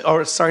that one.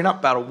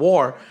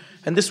 War.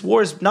 And this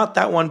war is not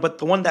that one, but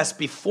the one that's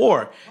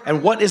before.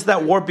 And what is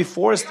that war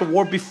before? It's the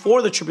war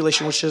before the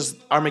tribulation, which is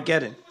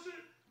Armageddon.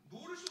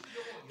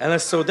 And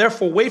so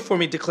therefore, wait for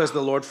me, declares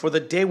the Lord, for the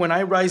day when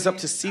I rise up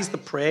to seize the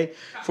prey.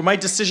 For my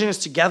decision is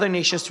to gather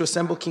nations, to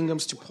assemble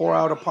kingdoms, to pour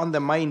out upon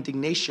them my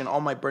indignation,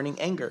 all my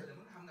burning anger.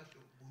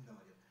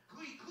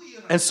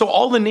 And so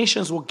all the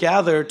nations will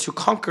gather to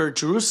conquer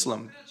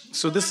Jerusalem.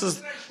 So this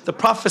is the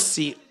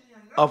prophecy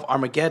of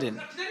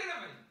Armageddon.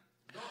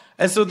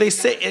 And so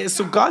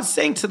so God's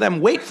saying to them,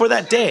 wait for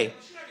that day.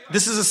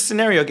 This is a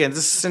scenario again. This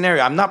is a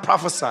scenario. I'm not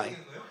prophesying.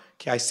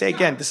 Okay, I say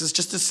again, this is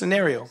just a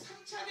scenario.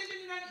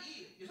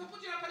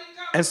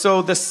 And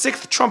so the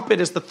sixth trumpet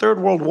is the Third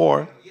World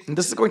War. And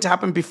this is going to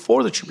happen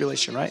before the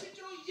tribulation, right?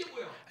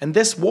 And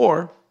this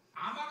war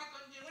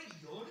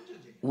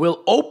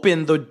will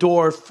open the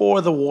door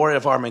for the war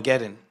of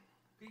Armageddon.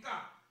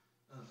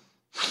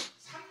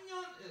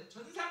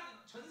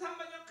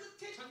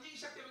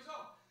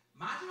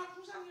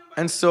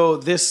 And so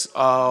this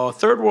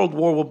Third World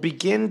War will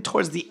begin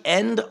towards the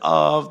end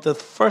of the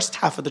first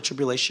half of the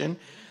tribulation,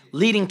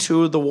 leading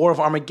to the war of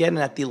Armageddon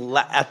at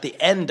the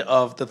end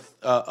of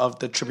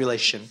the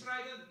tribulation.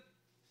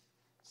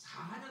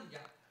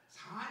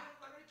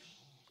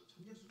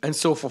 And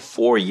so for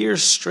 4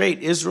 years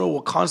straight, Israel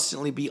will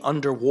constantly be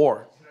under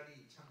war.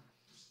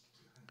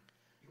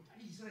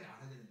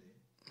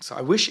 So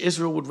I wish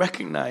Israel would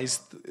recognize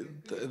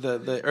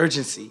the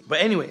urgency. But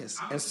anyways,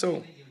 and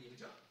so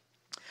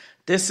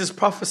this is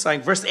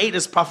prophesying, verse 8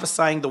 is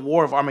prophesying the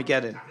war of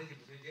Armageddon.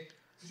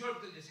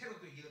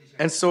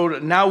 And so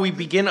now we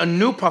begin a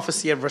new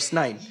prophecy at verse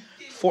 9.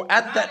 For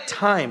at that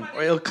time,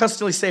 or it'll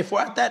constantly say,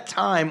 for at that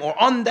time, or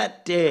on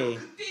that day.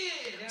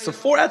 So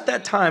for at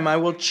that time, I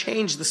will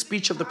change the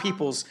speech of the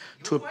peoples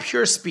to a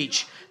pure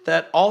speech,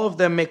 that all of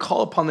them may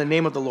call upon the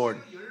name of the Lord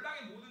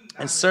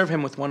and serve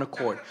him with one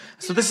accord.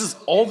 So this is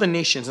all the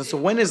nations. And so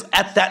when is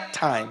at that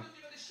time?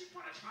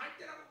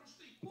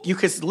 You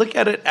could look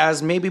at it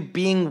as maybe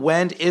being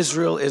when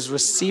Israel is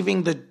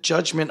receiving the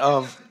judgment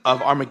of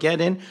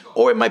Armageddon,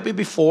 or it might be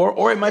before,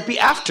 or it might be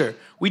after.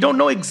 We don't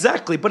know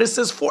exactly, but it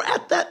says for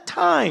at that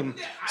time.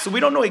 So we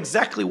don't know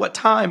exactly what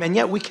time, and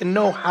yet we can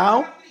know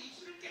how.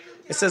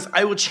 It says,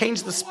 I will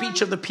change the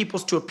speech of the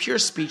peoples to a pure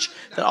speech,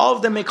 that all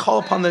of them may call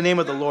upon the name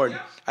of the Lord.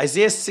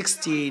 Isaiah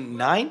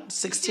 69,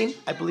 16,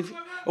 I believe.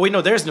 Oh wait,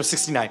 no, there is no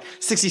 69.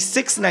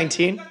 66,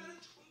 19.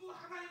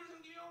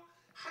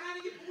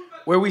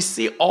 Where we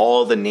see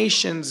all the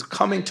nations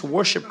coming to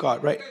worship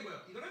God, right?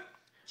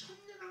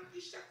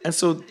 And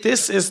so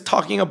this is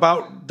talking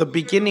about the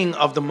beginning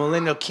of the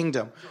millennial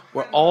kingdom,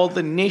 where all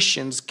the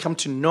nations come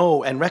to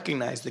know and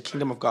recognize the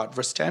kingdom of God.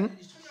 Verse 10.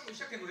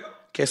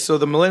 Okay, so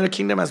the millennial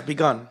kingdom has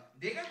begun.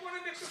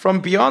 From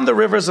beyond the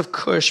rivers of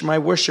Cush, my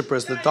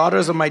worshippers, the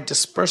daughters of my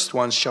dispersed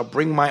ones, shall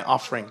bring my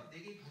offering.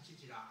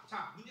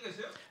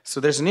 So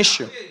there's an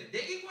issue.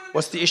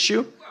 What's the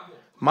issue?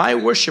 My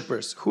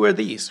worshippers. Who are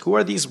these? Who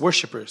are these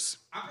worshippers?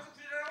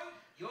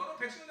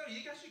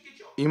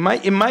 It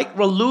might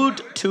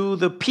allude to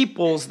the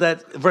peoples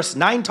that verse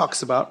 9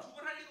 talks about,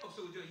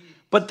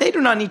 but they do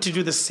not need to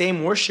do the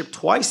same worship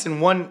twice in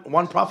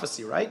one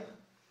prophecy, right?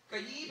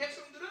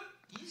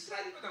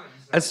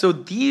 And so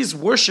these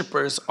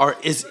worshippers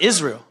is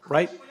Israel,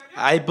 right?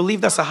 I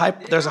believe there's a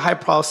high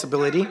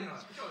possibility.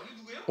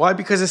 Why?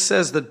 Because it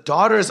says the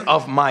daughters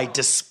of my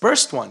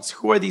dispersed ones.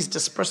 Who are these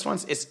dispersed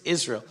ones? It's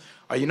Israel.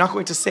 Are you not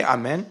going to say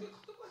amen?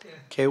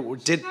 Okay,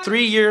 did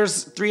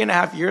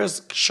 3.5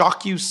 years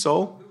shock you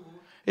so?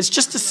 It's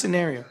just a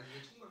scenario.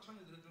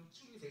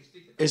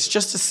 It's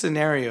just a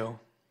scenario.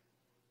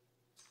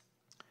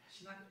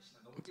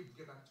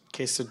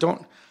 Okay, so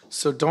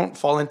don't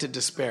fall into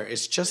despair.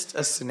 It's just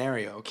a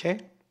scenario, okay?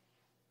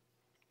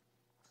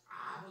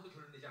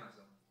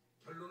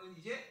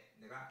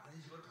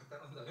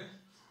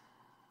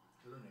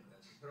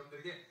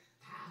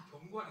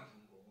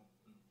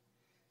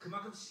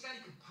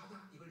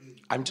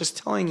 I'm just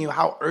telling you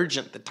how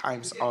urgent the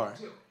times are.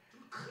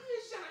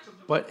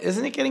 But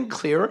isn't it getting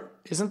clearer?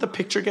 Isn't the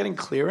picture getting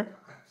clearer?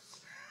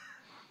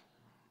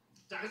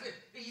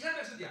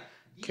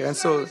 Okay, and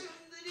so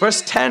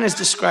verse 10 is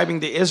describing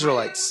the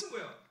Israelites,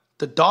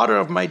 the daughter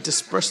of my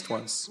dispersed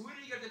ones.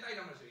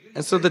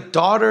 And so the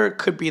daughter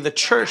could be the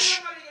church,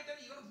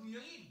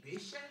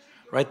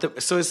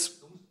 right? So it's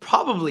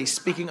probably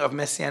speaking of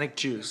Messianic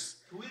Jews.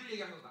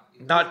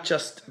 Not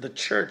just the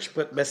church,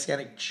 but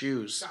Messianic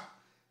Jews.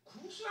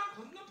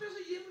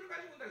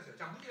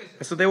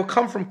 And so they will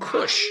come from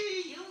Cush.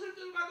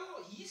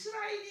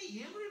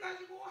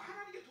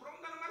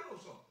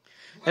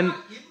 And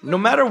no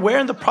matter where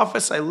in the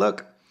prophets I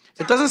look,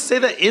 it doesn't say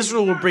that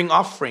Israel will bring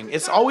offering.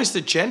 It's always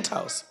the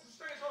Gentiles.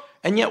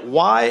 And yet,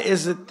 why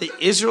is it the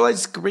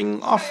Israelites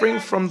bring offering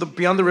from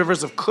beyond the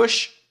rivers of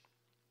Cush?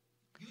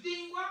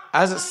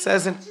 As it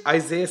says in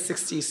Isaiah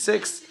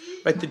 66,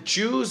 right, the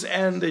Jews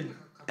and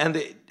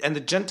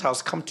the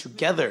Gentiles come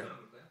together.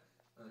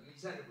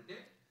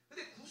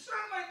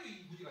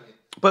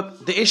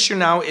 But the issue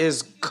now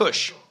is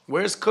Cush.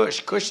 Where's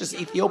Cush? Cush is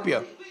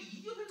Ethiopia.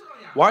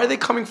 Why are they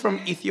coming from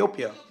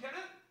Ethiopia?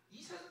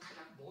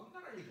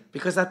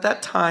 Because at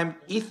that time,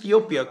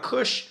 Ethiopia,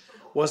 Cush,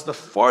 was the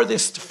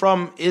farthest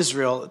from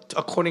Israel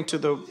according to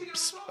the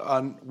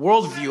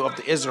worldview of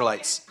the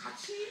Israelites.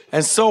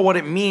 And so what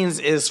it means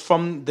is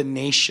from the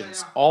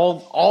nations,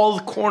 all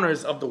the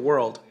corners of the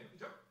world.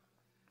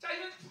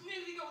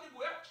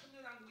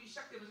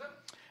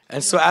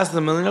 And so as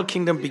the millennial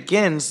kingdom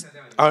begins,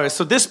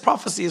 so this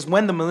prophecy is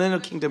when the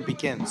millennial kingdom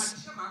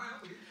begins.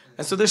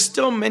 And so there's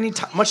still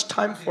much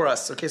time for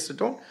us. Okay, so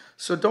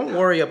don't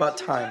worry about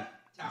time.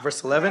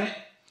 Verse 11.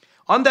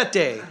 On that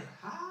day,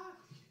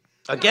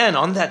 again,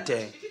 on that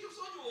day.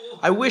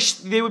 I wish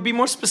they would be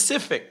more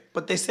specific,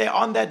 but they say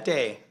on that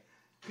day.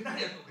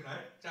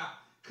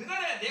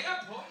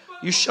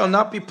 You shall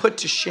not be put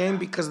to shame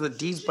because of the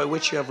deeds by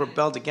which you have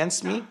rebelled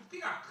against me.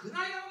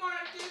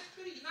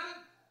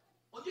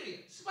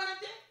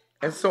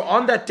 And so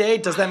on that day,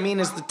 does that mean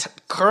is the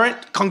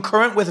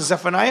concurrent with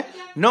Zephaniah?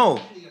 No.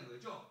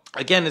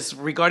 Again, it's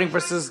regarding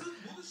verses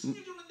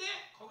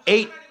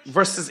 8,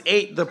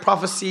 the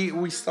prophecy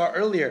we saw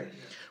earlier,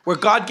 where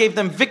God gave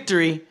them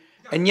victory,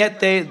 and yet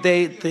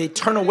they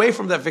turn away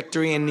from that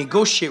victory and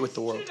negotiate with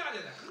the world.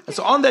 And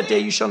so on that day,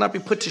 you shall not be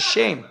put to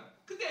shame.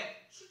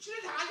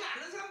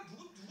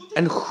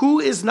 And who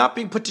is not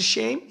being put to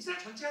shame?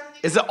 이스라엘 전체 하는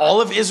얘기. Is it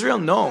all of Israel?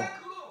 No.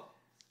 그거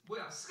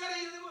뭐야? 스가랴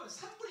이름은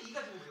 3분의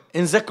 2가 죽어요.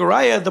 In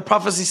Zephaniah, the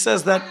prophecy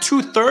says that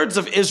 2/3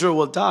 of Israel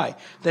will die.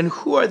 Then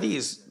who are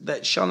these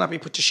that shall not be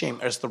put to shame?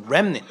 It's the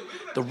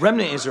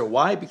remnant Israel.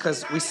 Why?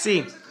 Because we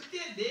see,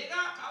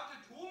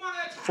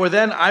 for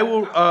then I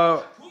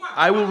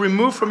will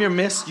remove from your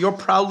midst your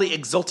proudly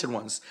exalted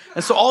ones.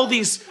 And so all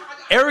these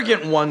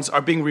arrogant ones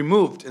are being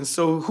removed. And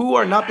so who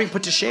are not being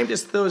put to shame?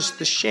 It's the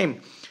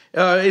shame.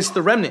 It's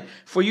the remnant.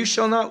 For you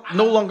shall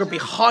no longer be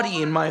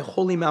haughty in my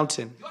holy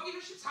mountain.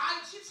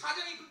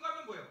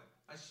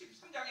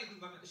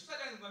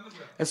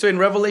 And so in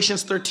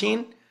Revelations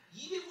 13,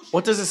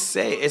 what does it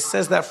say? It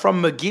says that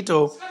from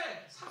Megiddo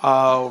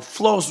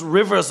flows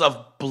rivers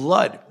of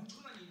blood,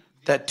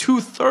 that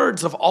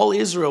 2/3 of all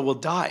Israel will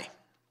die.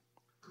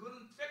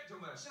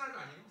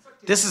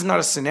 This is not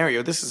a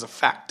scenario, this is a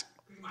fact.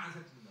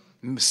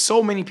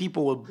 So many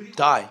people will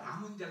die.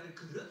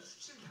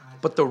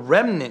 But the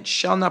remnant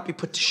shall not be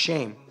put to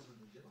shame.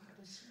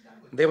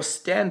 They will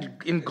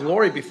stand in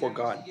glory before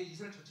God.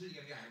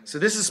 So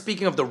this is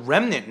speaking of the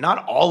remnant,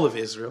 not all of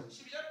Israel.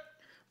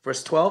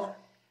 Verse 12.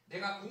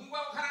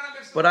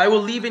 But I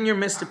will leave in your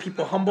midst a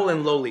people humble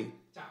and lowly.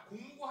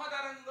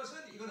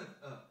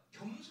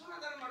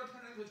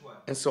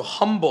 And so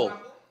humble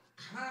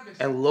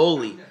and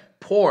lowly,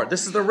 poor.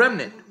 This is the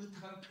remnant.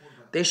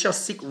 They shall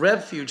seek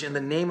refuge in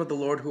the name of the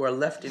Lord who are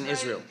left in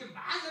Israel.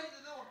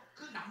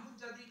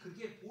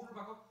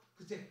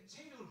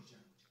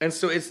 And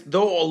so it's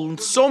though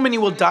so many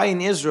will die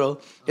in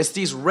Israel, it's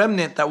these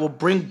remnant that will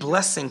bring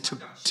blessing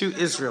to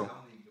Israel.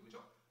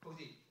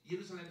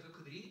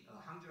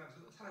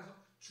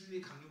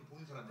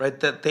 Right,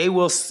 that they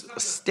will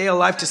stay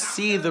alive to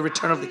see the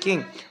return of the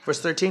king. Verse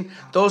 13,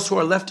 those who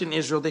are left in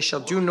Israel, they shall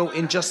do no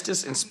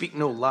injustice and speak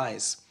no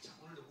lies.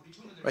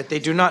 Right, they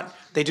do not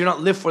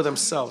live for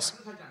themselves.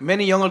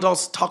 Many young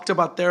adults talked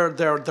about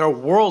their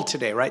world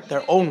today, right?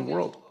 Their own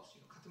world.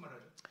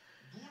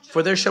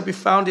 For there shall not be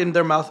found in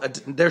their mouth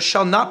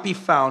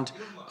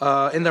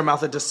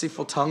a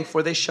deceitful tongue,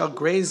 for they shall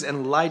graze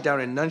and lie down,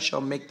 and none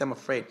shall make them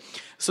afraid.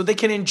 So they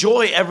can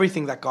enjoy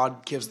everything that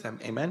God gives them.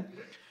 Amen.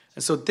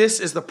 And so this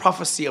is the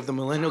prophecy of the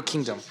millennial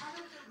kingdom.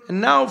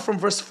 And now from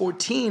verse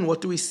 14, what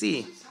do we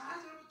see?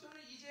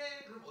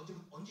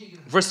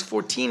 Verse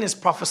 14 is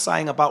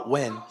prophesying about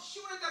when.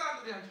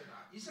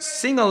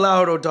 Sing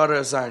aloud, O daughter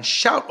of Zion.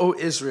 Shout, O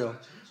Israel.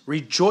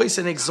 Rejoice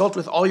and exult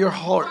with all your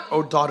heart,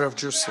 O daughter of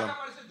Jerusalem.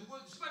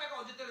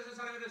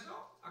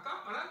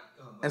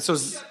 And so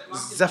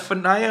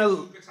Zephaniah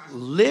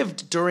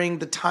lived during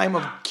the time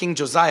of King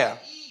Josiah.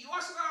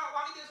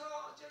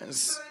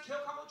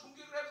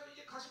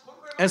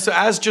 And so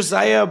as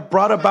Josiah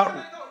brought about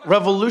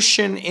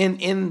revolution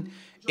in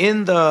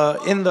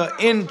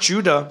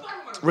Judah,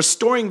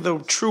 restoring the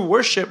true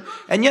worship,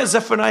 and yet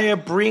Zephaniah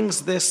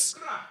brings this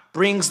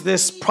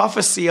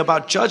prophecy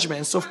about judgment.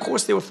 And so of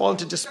course they would fall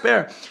into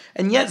despair.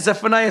 And yet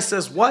Zephaniah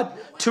says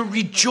what? To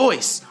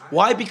rejoice.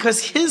 Why?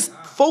 Because his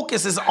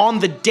focus is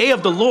on the day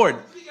of the Lord.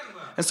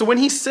 And so when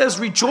he says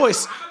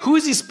rejoice, who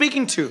is he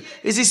speaking to?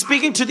 Is he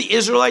speaking to the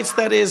Israelites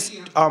that is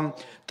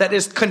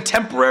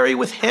contemporary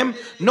with him?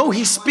 No,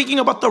 he's speaking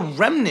about the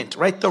remnant,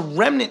 right? The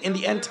remnant in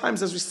the end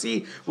times, as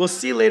we'll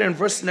see later in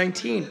verse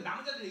 19,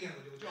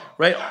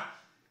 right?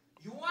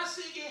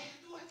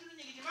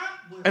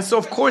 And so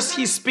of course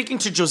he's speaking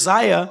to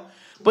Josiah,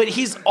 but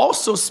he's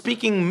also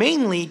speaking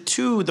mainly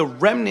to the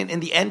remnant in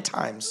the end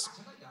times.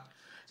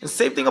 And the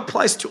same thing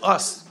applies to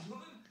us.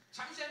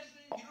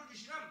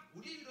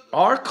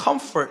 Our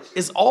comfort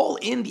is all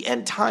in the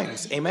end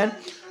times. Amen.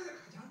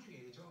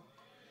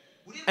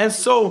 And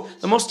so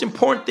the most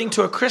important thing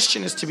to a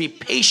Christian is to be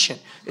patient,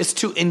 is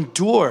to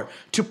endure,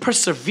 to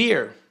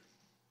persevere.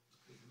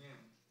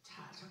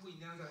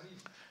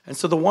 And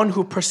so the one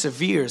who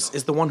perseveres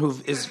is the one who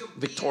is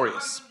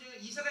victorious.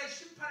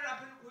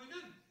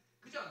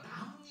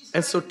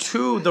 And so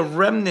to the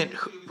remnant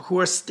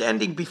who are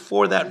standing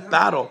before that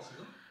battle,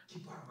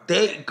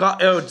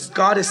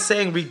 God is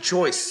saying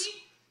rejoice.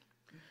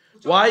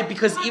 Why?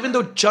 Because even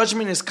though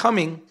judgment is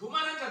coming,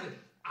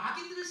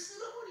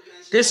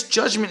 this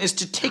judgment is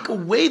to take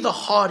away the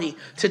haughty,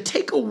 to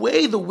take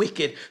away the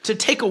wicked, to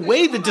take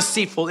away the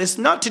deceitful. It's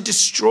not to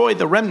destroy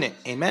the remnant.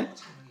 Amen?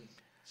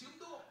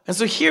 And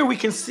so here we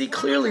can see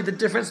clearly the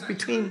difference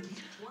between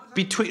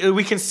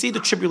we can see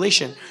the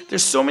tribulation.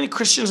 There's so many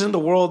Christians in the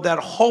world that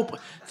hope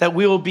that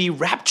we will be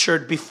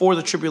raptured before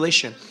the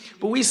tribulation.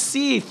 But we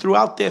see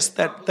throughout this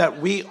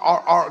that we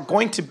are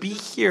going to be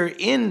here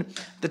in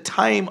the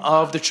time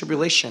of the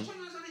tribulation.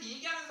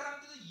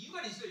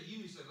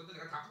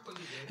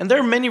 And there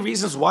are many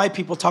reasons why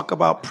people talk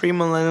about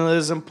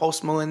premillennialism,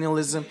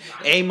 postmillennialism,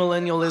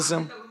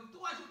 amillennialism.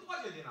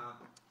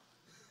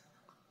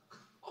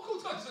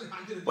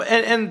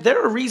 And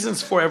there are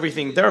reasons for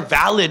everything. There are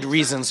valid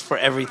reasons for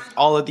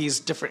all of these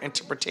different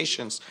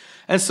interpretations.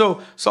 And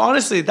so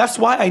honestly, that's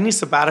why I need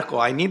sabbatical.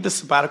 I need the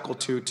sabbatical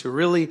to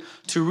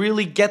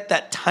really get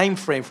that time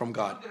frame from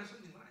God.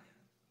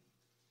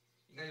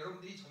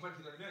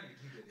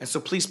 And so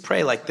please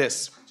pray like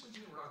this.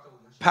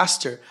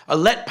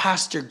 let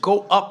pastor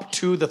go up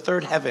to the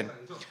third heaven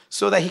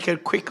so that he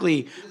could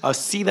quickly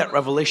see that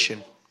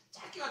revelation.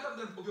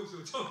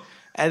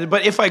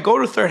 But if I go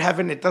to third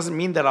heaven, it doesn't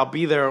mean that I'll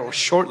be there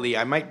shortly.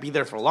 I might be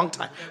there for a long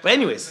time. But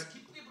anyways,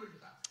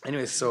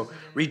 so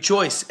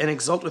rejoice and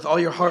exult with all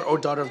your heart, O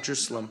daughter of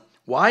Jerusalem.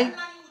 Why?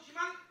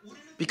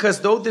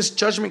 Because though this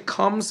judgment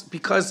comes,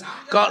 because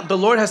God, the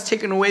Lord has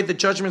taken away the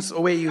judgments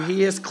away you,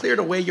 He has cleared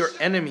away your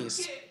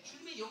enemies.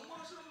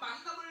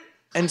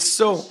 And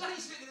so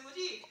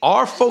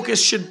our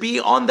focus should be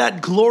on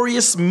that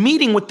glorious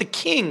meeting with the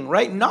King,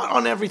 right? Not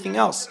on everything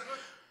else.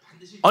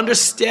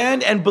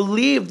 Understand and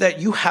believe that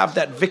you have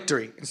that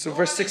victory. And so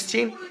verse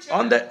 16,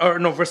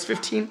 verse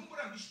 15,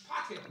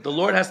 the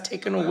Lord has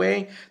taken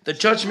away the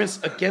judgments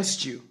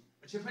against you.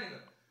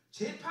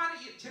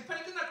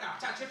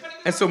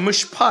 And so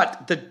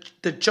mishpat,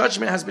 the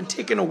judgment has been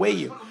taken away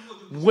you.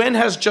 When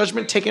has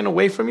judgment taken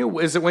away from you?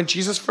 Is it when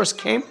Jesus first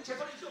came?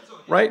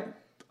 Right?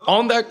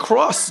 On that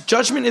cross,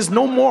 judgment is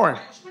no more.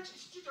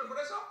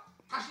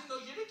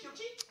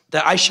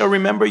 That I shall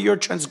remember your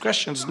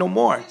transgressions no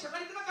more.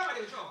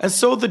 And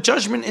so the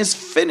judgment is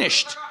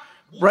finished.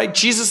 Right?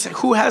 Jesus,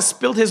 who has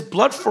spilled his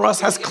blood for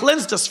us, has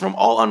cleansed us from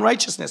all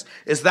unrighteousness.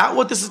 Is that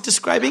what this is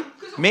describing?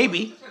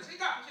 Maybe.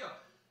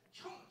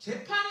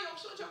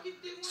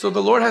 So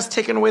the Lord has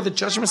taken away the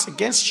judgments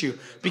against you.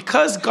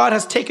 Because God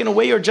has taken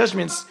away your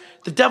judgments,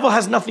 the devil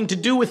has nothing to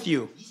do with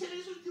you.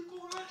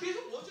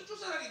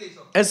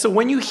 And so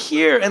when you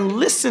hear and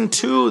listen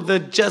to the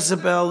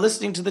Jezebel,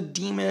 listening to the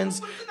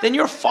demons, then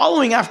you're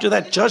following after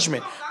that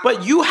judgment.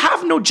 But you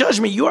have no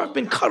judgment. You have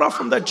been cut off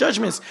from that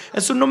judgment.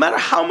 And so no matter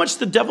how much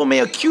the devil may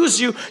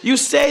accuse you, you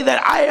say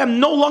that I am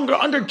no longer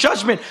under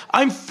judgment.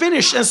 I'm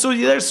finished. And so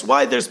that's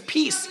why there's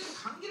peace.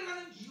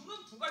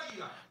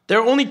 There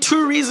are only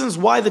two reasons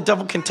why the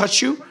devil can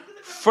touch you.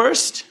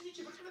 First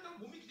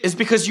is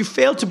because you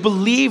fail to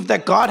believe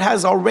that God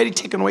has already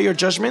taken away your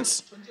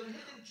judgments.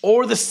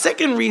 Or the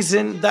second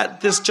reason that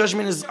this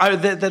judgment is,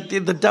 that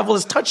the devil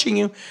is touching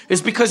you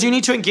is because you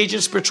need to engage in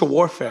spiritual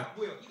warfare.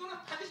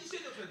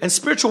 And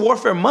spiritual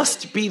warfare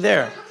must be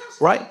there,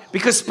 right?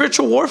 Because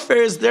spiritual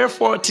warfare is there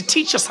to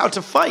teach us how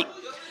to fight.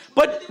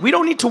 But we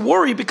don't need to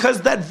worry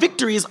because that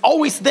victory is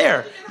always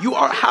there. You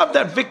have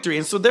that victory.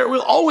 And so there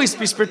will always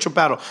be spiritual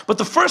battle. But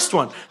the first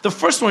one,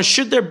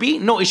 should there be?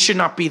 No, it should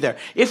not be there.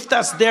 If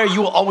that's there,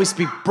 you will always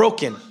be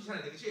broken.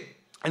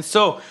 And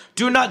so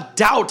do not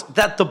doubt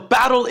that the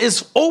battle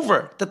is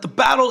over, that the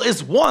battle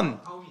is won.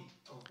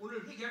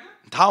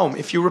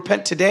 If you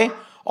repent today,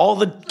 all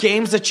the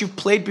games that you've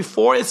played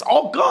before, it's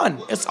all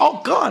gone. It's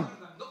all gone.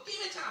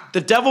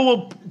 The devil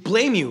will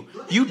blame you.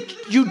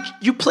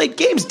 You played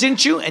games,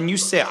 didn't you? And you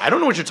say, I don't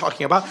know what you're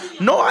talking about.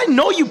 No, I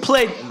know you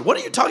played. What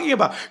are you talking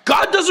about?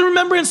 God doesn't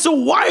remember, and so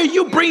why are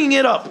you bringing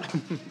it up?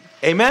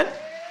 Amen?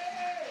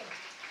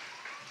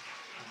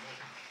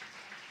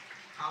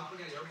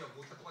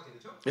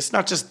 It's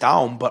not just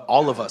down, but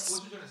all of us.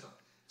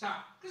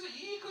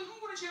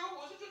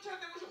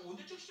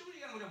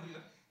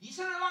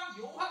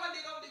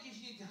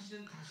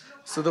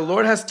 So the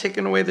Lord has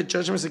taken away the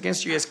judgments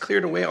against you. He has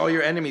cleared away all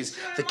your enemies.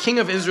 The King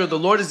of Israel, the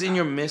Lord is in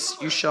your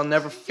midst. You shall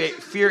never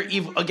fear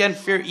evil. Again,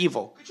 fear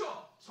evil.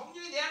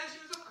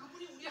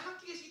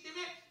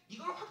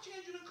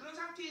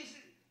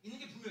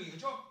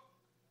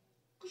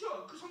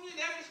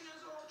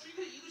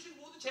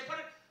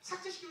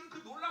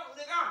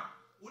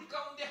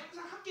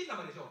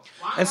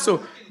 And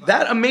so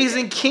that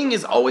amazing King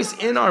is always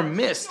in our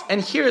midst.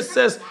 And here it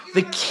says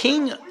the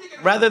King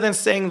rather than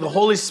saying the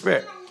Holy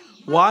Spirit.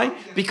 Why?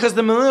 Because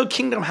the millennial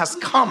kingdom has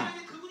come.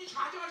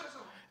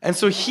 And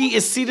so he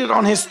is seated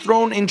on his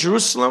throne in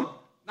Jerusalem.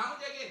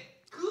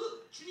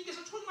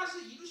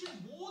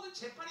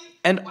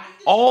 And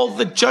all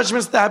the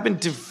judgments that have been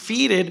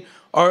defeated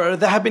or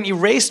that have been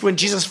erased when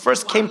Jesus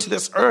first came to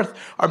this earth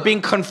are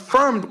being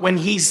confirmed when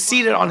he's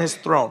seated on his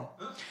throne.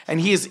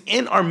 And he is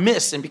in our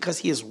midst. And because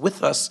he is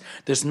with us,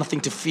 there's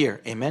nothing to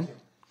fear. Amen?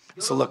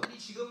 So look.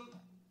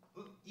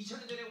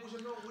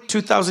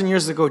 2,000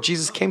 years ago,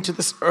 Jesus came to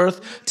this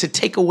earth to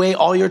take away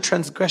all your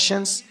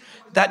transgressions.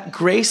 That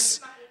grace,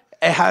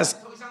 it has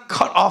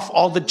cut off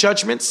all the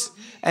judgments.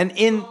 And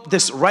in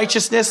this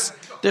righteousness,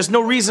 there's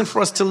no reason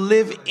for us to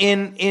live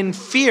in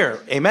fear.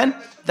 Amen?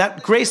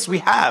 That grace we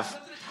have.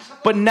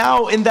 But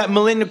now in that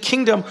millennial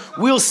kingdom,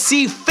 we'll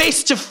see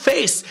face to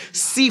face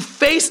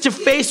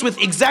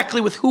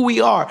with who we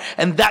are.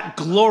 And that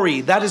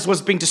glory, that is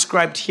what's being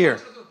described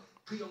here.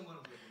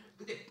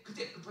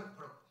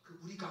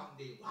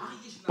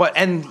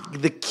 And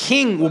the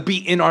King will be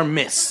in our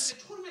midst.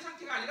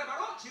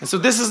 And so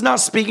this is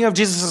not speaking of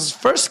Jesus'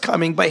 first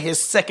coming, but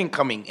his second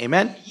coming.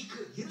 Amen?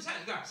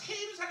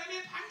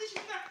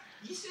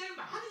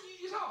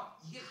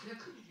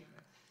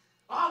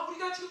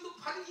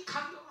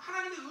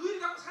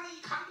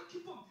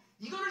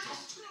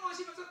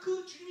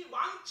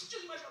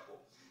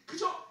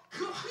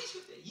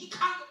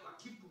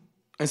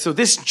 And so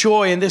this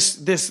joy and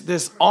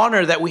this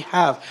honor that we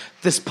have,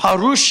 this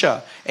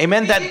parusha,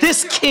 amen, that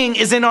this King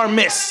is in our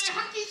midst.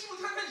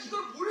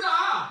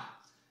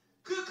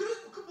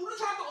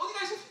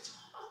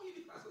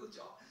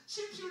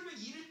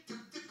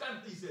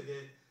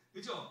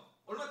 그렇죠?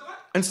 얼마 동안?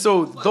 And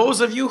so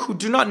those of you who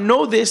do not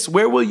know this,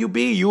 where will you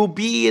be? You will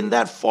be in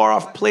that far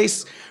off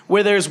place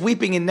where there is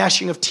weeping and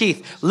gnashing of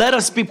teeth. Let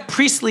us be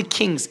priestly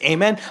kings.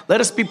 Amen.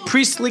 Let us be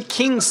priestly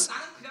kings.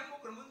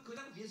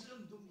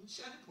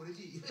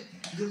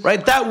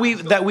 Right? That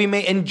we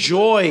may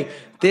enjoy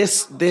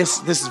this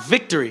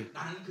victory.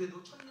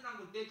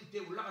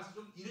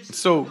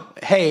 So,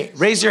 hey,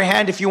 raise your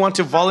hand if you want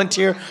to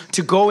volunteer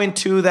to go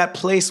into that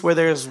place where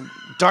there's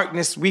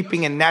darkness,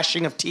 weeping, and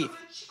gnashing of teeth.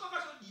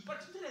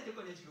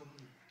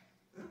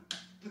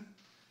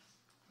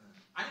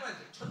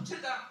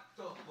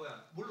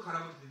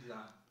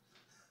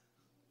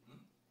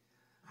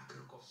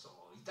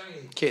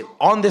 Okay,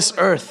 on this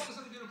earth,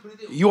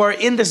 you are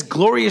in this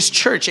glorious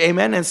church,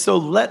 amen? And so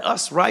let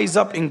us rise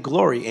up in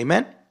glory,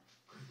 amen?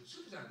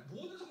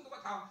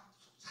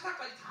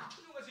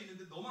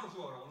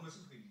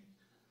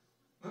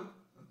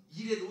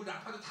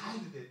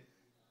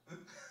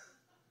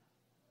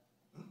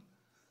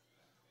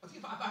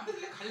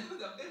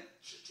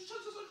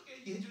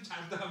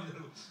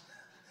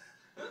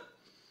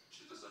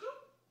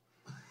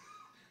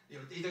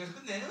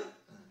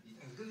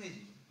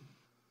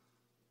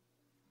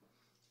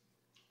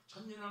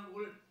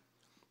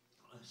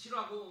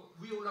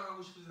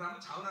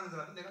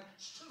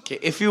 Okay,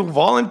 if you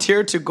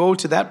volunteer to go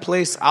to that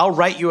place, I'll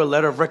write you a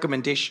letter of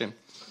recommendation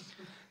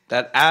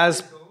that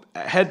as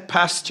head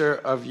pastor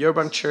of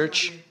Yerbang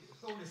Church,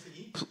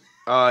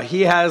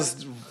 he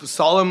has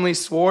solemnly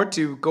swore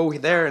to go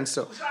there. And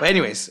so, but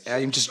anyways,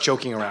 I'm just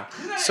joking around.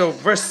 So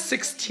verse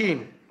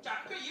 16,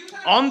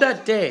 on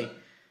that day,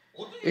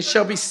 it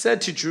shall be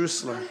said to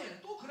Jerusalem.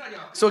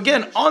 So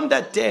again, on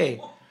that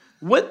day,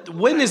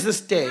 when is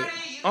this day?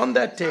 On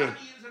that day,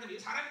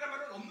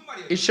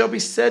 it shall be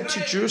said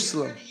to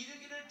Jerusalem.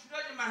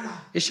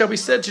 It shall be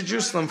said to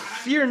Jerusalem,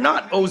 fear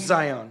not, O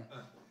Zion.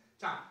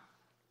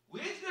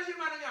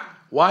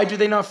 Why do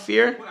they not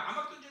fear?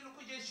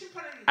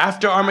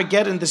 After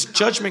Armageddon, this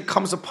judgment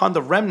comes upon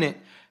the remnant.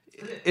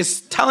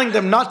 It's telling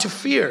them not to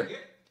fear.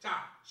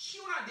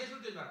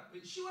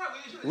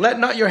 Let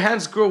not your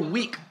hands grow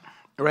weak,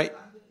 right?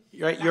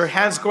 Your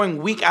hands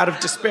growing weak out of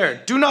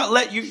despair. Do not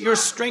let your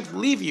strength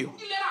leave you,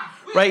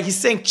 right? He's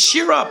saying,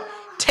 cheer up,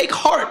 take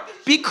heart,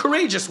 be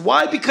courageous.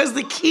 Why? Because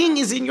the King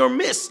is in your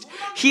midst.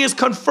 He is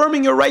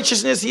confirming your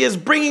righteousness. He is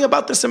bringing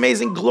about this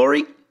amazing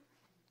glory.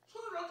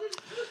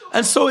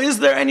 And so is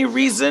there any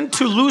reason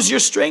to lose your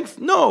strength?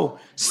 No.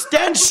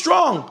 Stand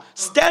strong,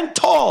 stand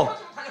tall,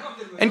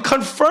 and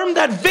confirm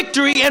that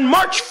victory and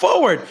march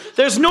forward.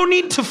 There's no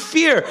need to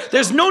fear.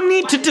 There's no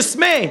need to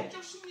dismay.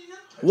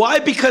 Why?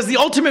 Because the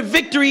ultimate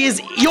victory is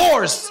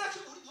yours.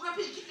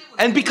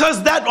 And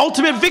because that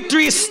ultimate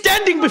victory is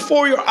standing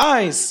before your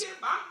eyes.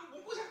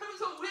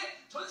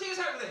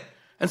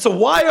 And so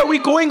why are we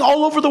going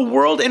all over the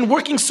world and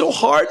working so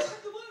hard?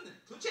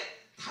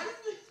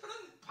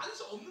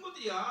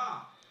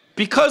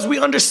 Because we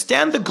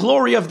understand the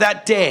glory of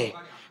that day.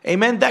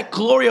 Amen. That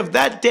glory of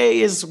that day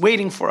is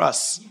waiting for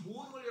us.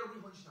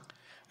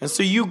 And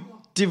so you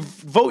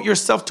devote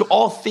yourself to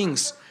all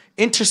things,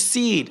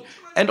 intercede,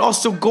 and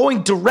also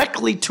going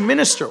directly to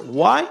minister.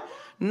 Why?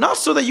 Not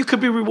so that you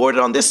could be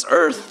rewarded on this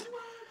earth,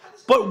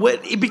 but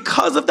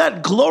because of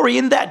that glory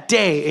in that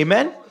day.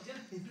 Amen.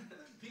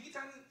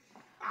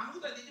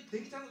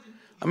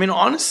 I mean,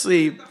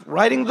 honestly,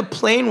 riding the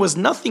plane was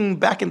nothing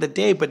back in the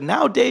day, but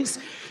nowadays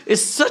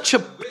it's such a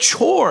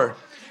chore.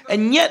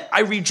 And yet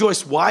I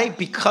rejoice. Why?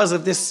 Because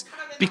of this,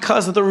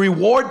 because of the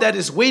reward that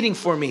is waiting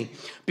for me.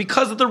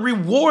 Because of the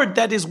reward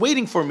that is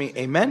waiting for me.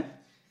 Amen?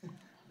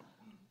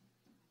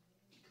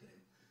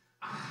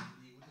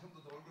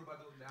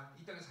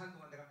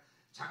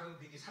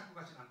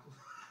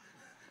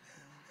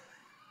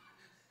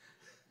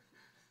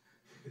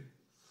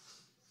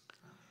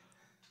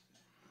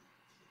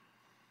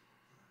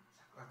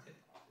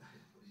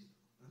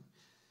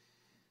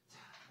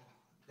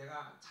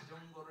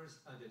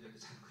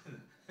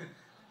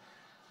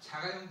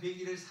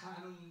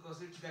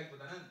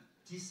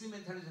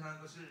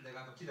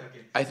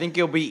 I think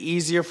it'll be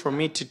easier for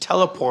me to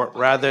teleport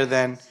rather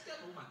than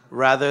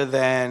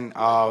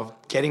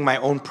getting my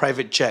own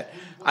private jet.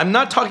 I'm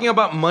not talking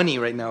about money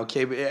right now,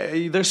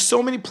 okay? There's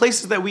so many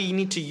places that we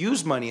need to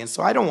use money, and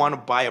so I don't want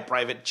to buy a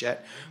private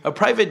jet. A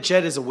private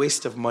jet is a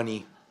waste of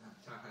money.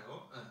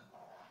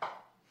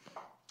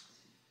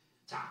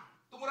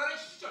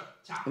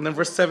 And then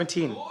verse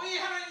 17.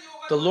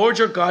 The Lord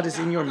your God is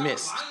in your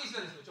midst.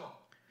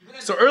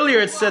 So earlier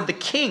it said the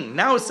king.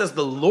 Now it says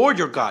the Lord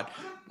your God,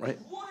 right?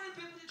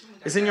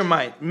 Is in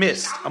your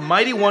midst, a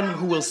mighty one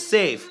who will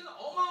save.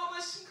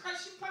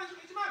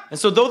 And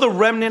so though the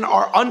remnant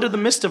are under the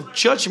midst of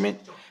judgment,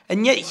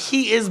 and yet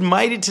he is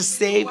mighty to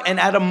save, and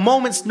at a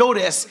moment's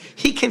notice,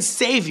 he can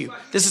save you.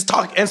 This is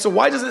talk. And so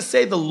why does it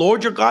say the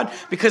Lord your God?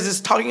 Because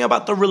it's talking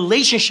about the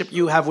relationship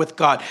you have with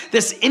God,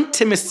 this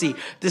intimacy,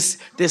 this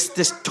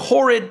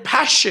torrid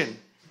passion.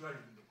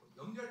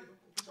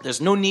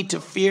 There's no need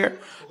to fear,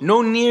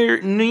 no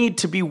need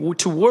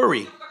to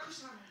worry.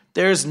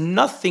 There's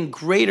nothing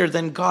greater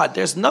than God.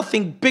 There's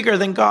nothing bigger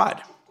than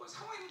God.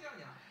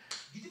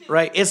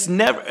 Right? It's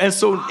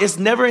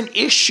never an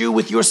issue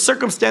with your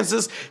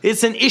circumstances.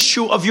 It's an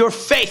issue of your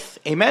faith.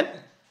 Amen?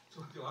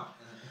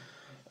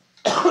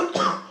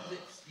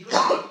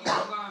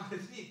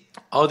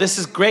 Oh, this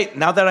is great.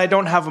 Now that I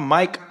don't have a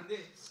mic,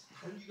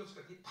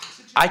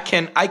 I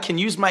can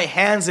use my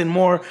hands in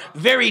more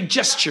varied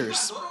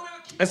gestures.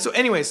 And so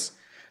anyways,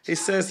 he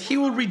says, he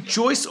will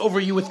rejoice over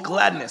you with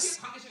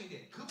gladness.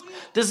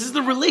 This is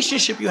the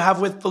relationship you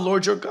have with the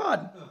Lord your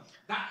God.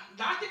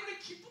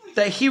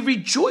 That he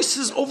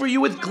rejoices over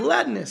you with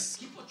gladness.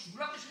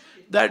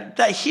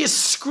 That he is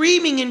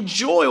screaming in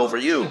joy over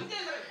you.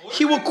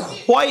 He will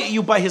quiet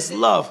you by his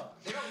love.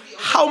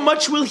 How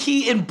much will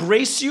he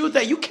embrace you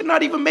that you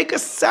cannot even make a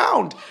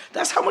sound?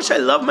 That's how much I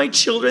love my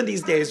children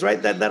these days,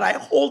 right? That I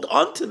hold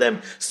on to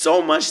them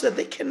so much that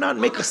they cannot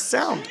make a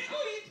sound.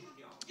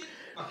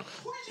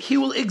 He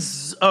will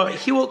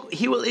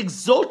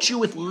exalt you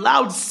with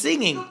loud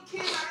singing.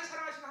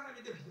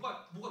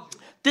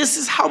 This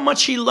is how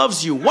much he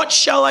loves you. What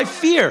shall I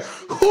fear?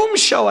 Whom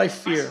shall I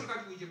fear?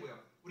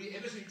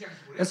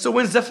 And so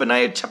when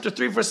Zephaniah chapter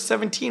 3 verse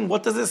 17,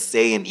 what does it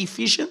say in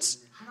Ephesians?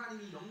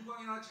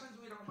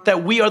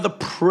 That we are the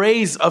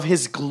praise of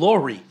his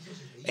glory.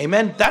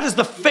 Amen. That is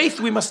the faith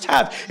we must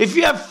have. If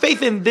you have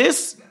faith in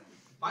this,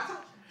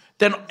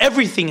 then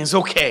everything is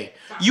okay.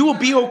 You will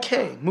be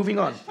okay. Moving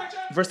on.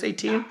 Verse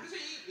 18.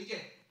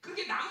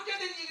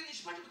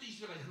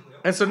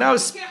 And so now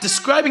it's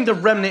describing the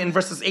remnant in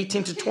verses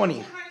 18 to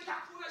 20.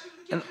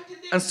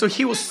 And so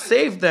he will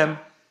save them,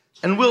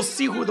 and we'll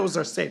see who those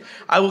are saved.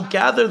 I will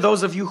gather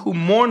those of you who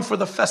mourn for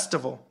the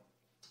festival.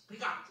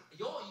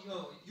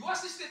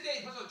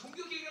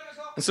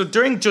 And so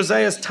during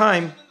Josiah's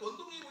time,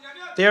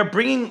 they're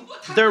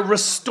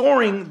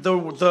restoring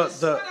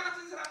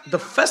the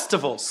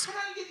festivals.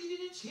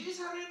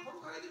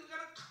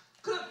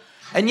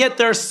 And yet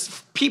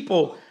there's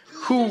people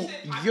who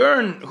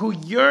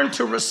yearn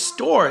to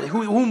restore,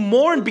 who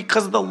mourn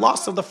because of the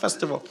loss of the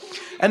festival.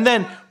 And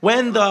then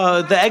when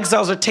the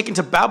exiles are taken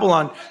to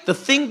Babylon, the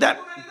thing that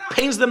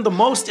pains them the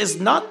most is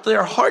not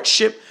their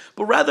hardship,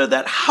 but rather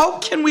that how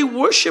can we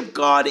worship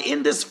God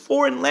in this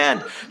foreign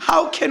land?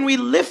 How can we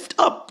lift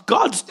up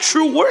God's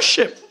true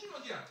worship?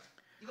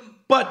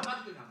 But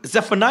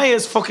Zephaniah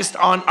is focused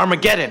on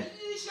Armageddon.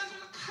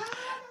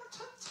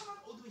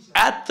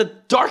 At the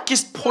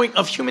darkest point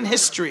of human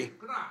history.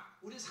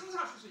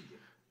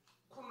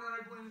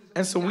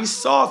 And so we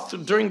saw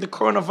during the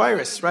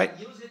coronavirus, right?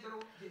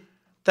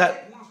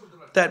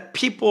 That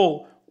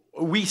people,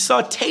 we saw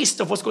a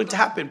taste of what's going to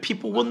happen.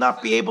 People will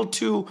not be able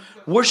to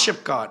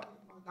worship God.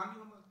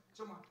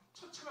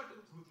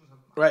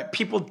 Right?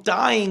 People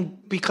dying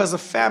because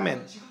of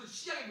famine.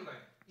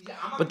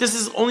 But this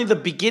is only the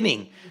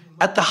beginning.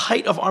 At the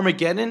height of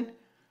Armageddon,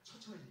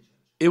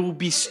 it will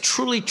be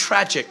truly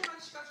tragic.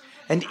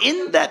 And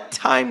in that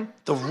time,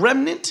 the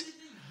remnant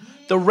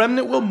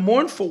will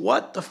mourn for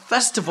what? The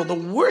festival, the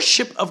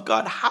worship of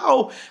God.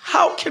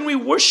 How can we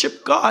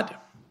worship God?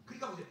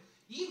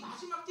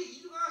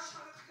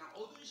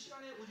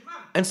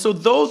 And so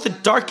though the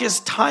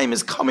darkest time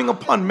is coming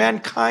upon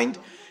mankind,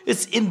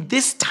 it's in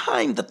this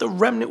time that the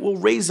remnant will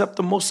raise up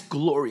the most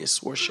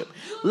glorious worship.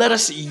 Let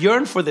us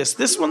yearn for this.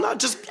 This will not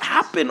just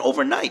happen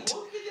overnight.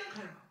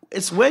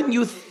 It's when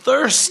you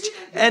thirst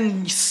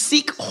and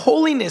seek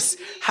holiness,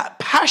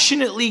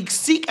 passionately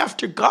seek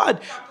after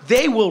God,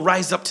 they will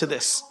rise up to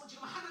this.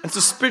 And so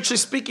spiritually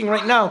speaking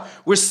right now,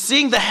 we're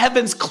seeing the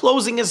heavens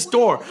closing its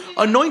door.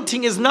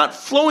 Anointing is not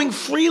flowing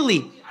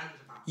freely.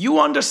 You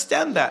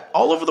understand that.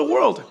 All over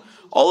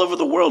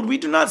the world, we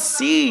do not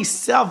see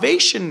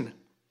salvation.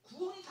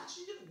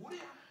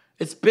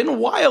 It's been a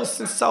while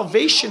since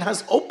salvation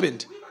has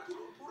opened.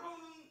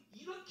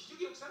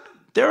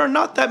 There are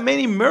not that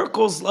many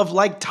miracles of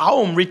like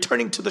Taum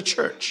returning to the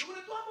church.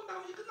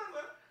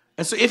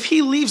 And so if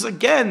he leaves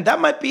again, that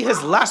might be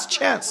his last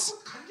chance.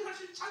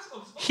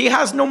 He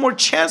has no more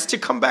chance to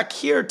come back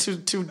here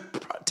to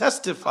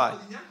testify.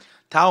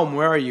 Taum,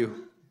 where are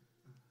you?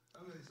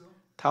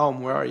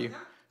 Taum, where are you?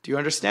 Do you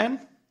understand?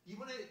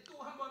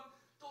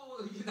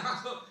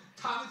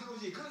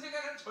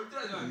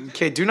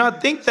 Okay, do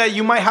not think that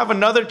you might have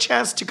another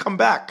chance to come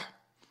back.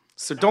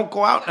 So don't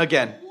go out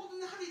again.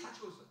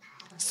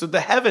 So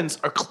the heavens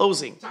are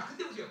closing.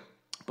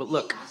 But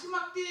look,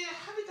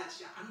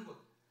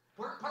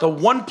 the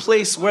one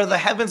place where the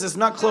heavens is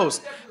not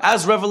closed,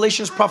 as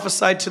Revelations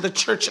prophesied to the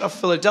church of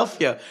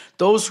Philadelphia,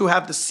 those who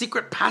have the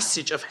secret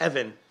passage of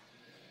heaven.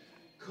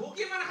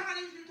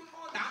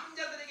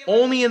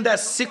 Only in that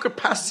secret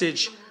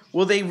passage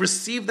will they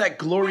receive that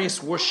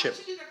glorious worship.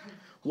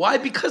 Why?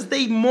 Because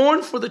they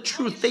mourn for the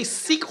truth. They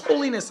seek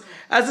holiness.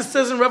 As it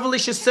says in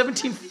Revelation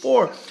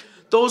 17:4,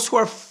 those who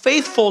are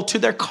faithful to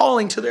their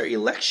calling, to their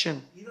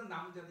election.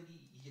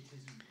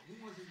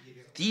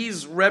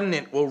 These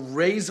remnant will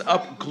raise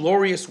up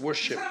glorious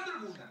worship.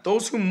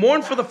 Those who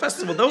mourn for the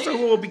festival, those are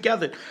who will be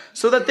gathered,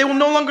 so that they will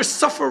no longer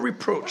suffer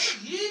reproach.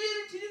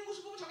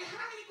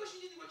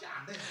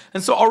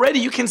 And so already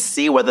you can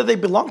see whether they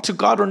belong to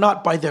God or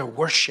not by their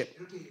worship.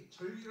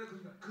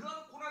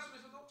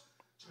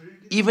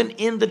 Even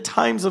in the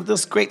times of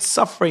this great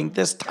suffering,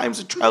 this times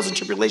of trials and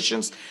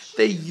tribulations,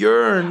 they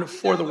yearn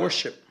for the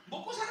worship.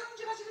 먹고 사는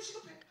문제가 지금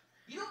시급해.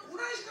 이런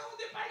고난의 시간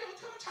가운데 빨리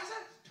어떻게 하면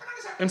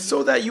편하게 살까? And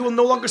so that you will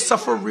no longer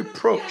suffer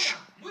reproach.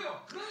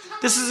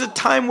 This is a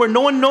time where no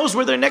one knows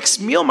where their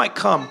next meal might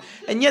come.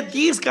 And yet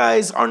these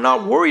guys are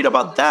not worried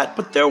about that,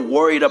 but they're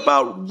worried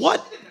about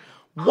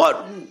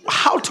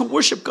how to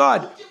worship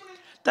God.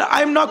 That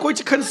I'm not going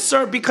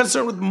to be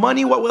concerned with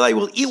money, what I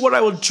will eat, what I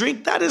will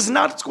drink. That is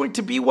not going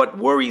to be what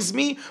worries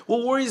me.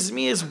 What worries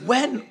me is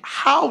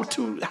how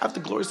to have the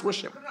glorious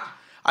worship.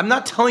 I'm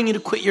not telling you to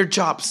quit your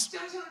jobs.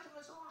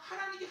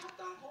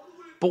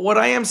 But what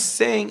I am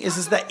saying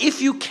is that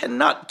if you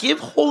cannot give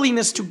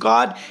holiness to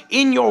God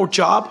in your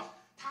job,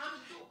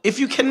 if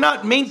you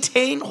cannot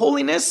maintain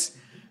holiness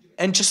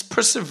and just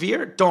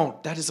persevere,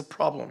 don't. That is a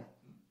problem.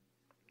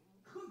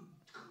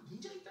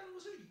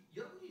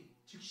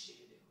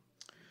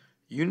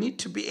 You need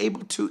to be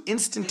able to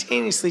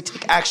instantaneously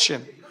take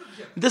action.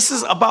 This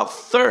is about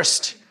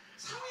thirst.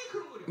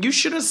 You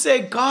shouldn't say,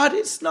 God,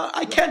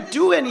 I can't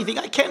do anything.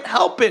 I can't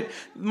help it.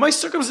 My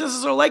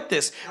circumstances are like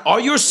this.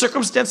 Are your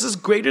circumstances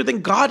greater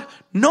than God?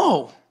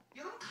 No.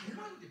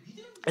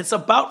 It's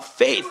about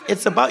faith.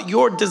 It's about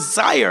your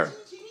desire.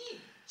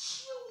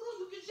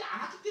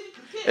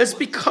 It's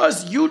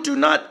because you do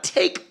not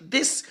take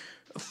this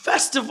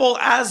festival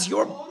as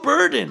your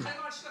burden.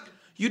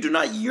 You do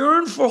not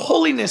yearn for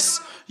holiness.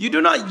 You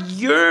do not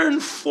yearn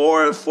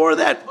for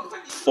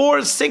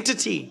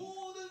sanctity.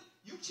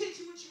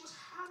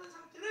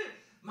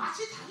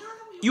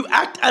 You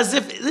act as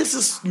if this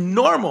is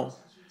normal.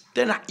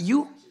 Then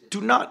you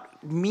do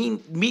not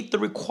meet the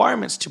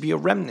requirements to be a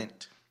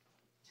remnant.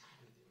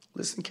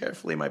 Listen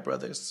carefully, my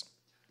brothers.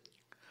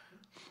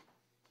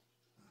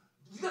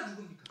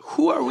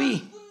 Who are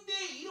we?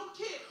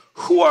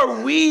 Who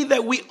are we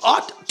that we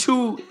ought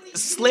to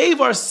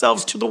slave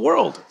ourselves to the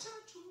world?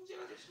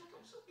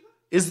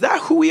 Is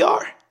that who we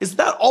are? Is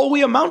that all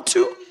we amount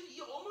to?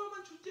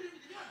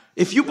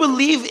 If you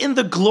believe in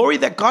the glory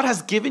that God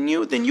has given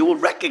you, then you will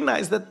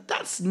recognize that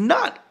that's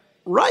not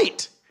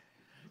right.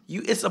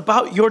 It's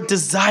about your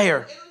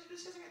desire.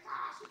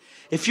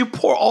 If you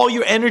pour all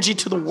your energy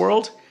to the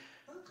world,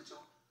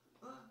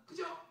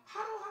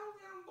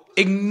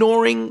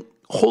 ignoring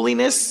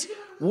holiness,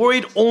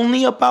 worried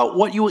only about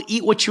what you will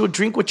eat, what you will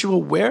drink, what you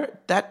will wear,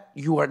 that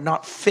you are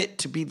not fit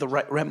to be the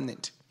right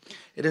remnant.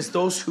 It is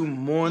those who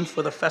mourn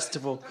for the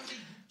festival,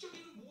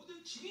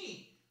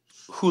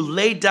 who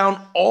lay down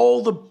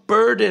all the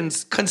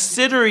burdens,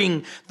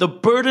 considering the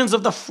burdens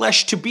of the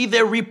flesh to be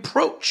their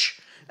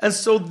reproach. And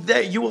so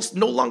that you will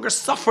no longer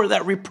suffer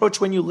that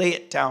reproach when you lay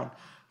it down.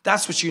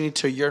 That's what you need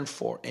to yearn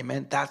for.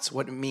 Amen. That's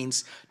what it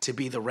means to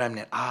be the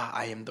remnant.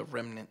 I am the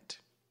remnant.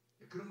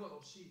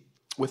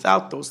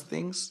 Without those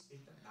things,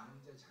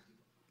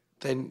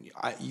 then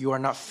you are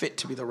not fit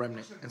to be the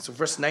remnant. And so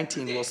verse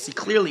 19, we'll see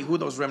clearly who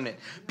those remnant.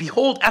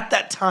 Behold, at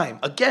that time,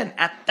 again,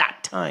 at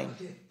that time,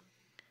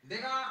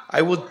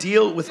 I will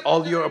deal with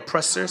all your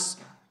oppressors.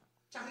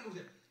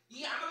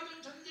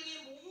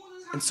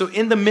 And so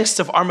in the midst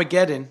of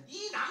Armageddon,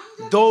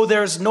 though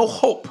there's no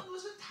hope,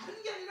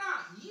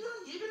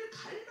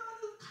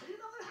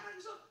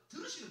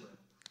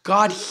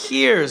 God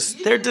hears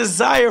their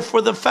desire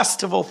for the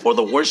festival, for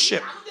the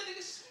worship.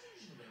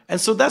 And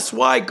so that's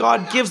why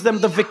God gives them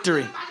the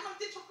victory.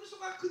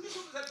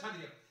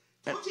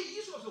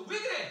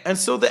 And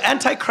so the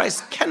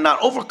Antichrist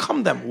cannot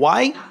overcome them.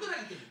 Why?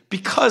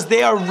 Because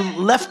they are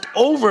left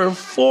over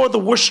for the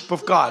worship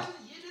of God.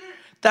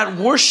 That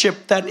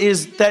worship that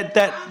is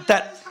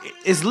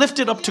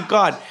lifted up to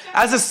God.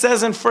 As it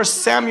says in 1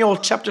 Samuel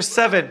chapter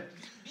 7,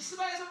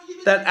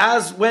 that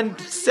as when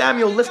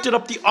Samuel lifted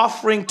up the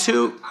offering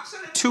to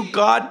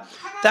God,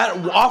 that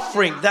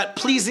offering, that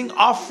pleasing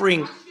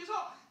offering,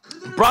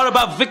 brought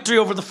about victory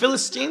over the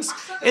Philistines.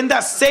 In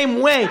that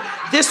same way,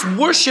 this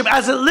worship,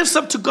 as it lifts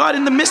up to God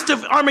in the midst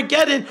of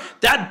Armageddon,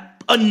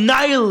 that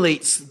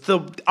annihilates the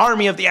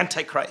army of the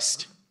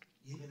Antichrist.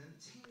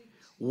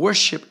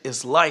 Worship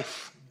is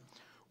life.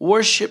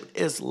 Worship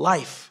is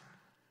life.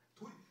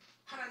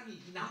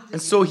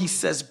 And so he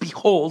says,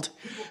 behold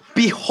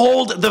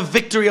the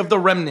victory of the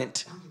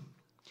remnant.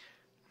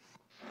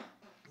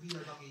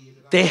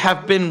 They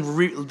have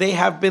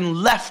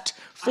been left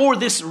for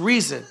this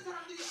reason.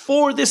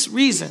 For this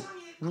reason,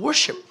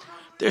 worship.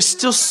 There's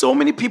still so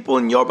many people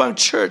in Yeobang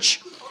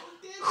Church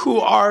who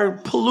are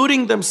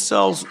polluting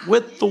themselves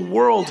with the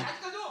world.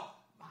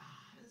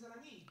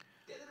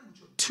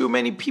 Too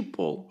many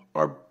people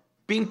are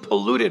being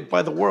polluted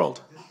by the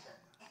world.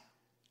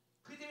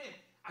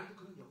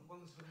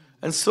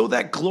 And so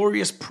that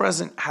glorious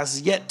present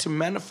has yet to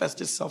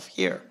manifest itself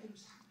here.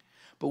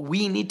 But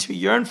we need to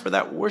yearn for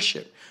that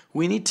worship.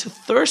 We need to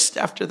thirst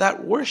after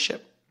that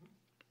worship.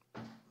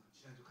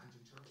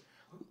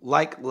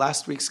 Like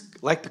last week's,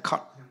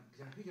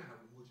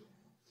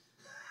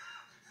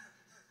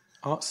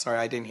 oh, sorry,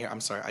 I didn't hear. I'm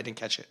sorry, I didn't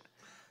catch it.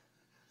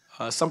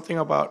 Something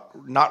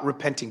about not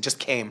repenting just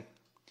came.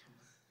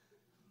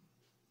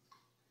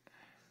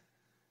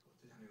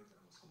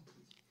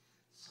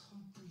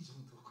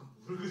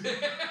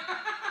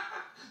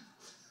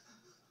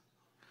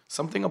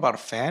 Something about a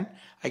fan?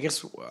 I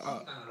guess. 라고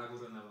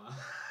그러나 봐.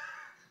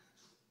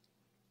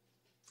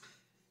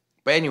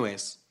 But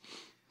anyways.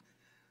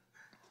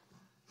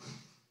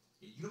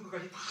 이런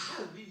것까지 다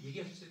우리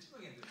얘기할 수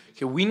있어요.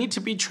 Okay, we need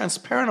to be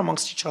transparent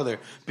amongst each other,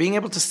 being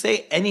able to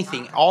say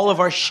anything, all of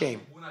our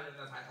shame.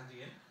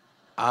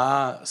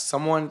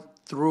 Someone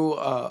threw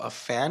a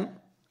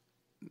fan.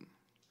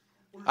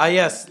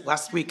 Yes,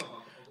 last week,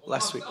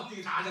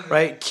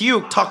 right?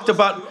 Kyuk talked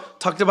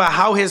about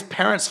how his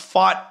parents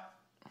fought.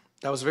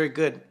 That was very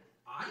good.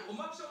 아니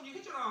엄마 아빠 싸움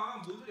얘기했잖아.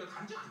 뭔 소리야?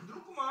 간지 안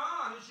들었구만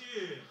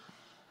아저씨.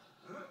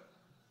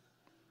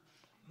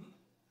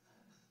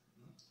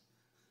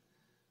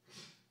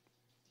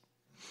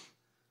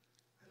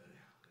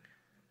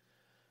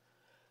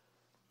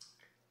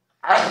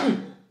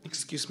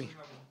 Excuse me.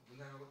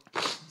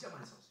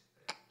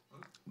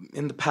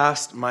 In the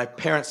past, my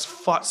parents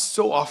fought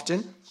so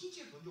often.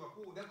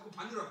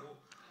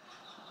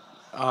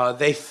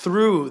 They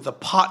threw the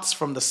pots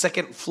from the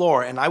second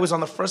floor, and I was on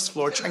the first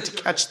floor trying to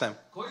catch them.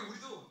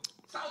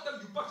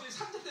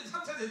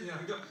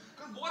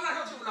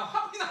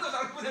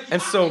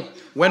 And so,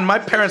 when my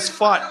parents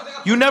fought,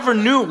 you never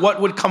knew what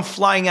would come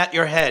flying at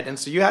your head, and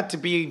so you had to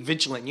be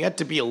vigilant, you had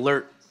to be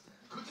alert.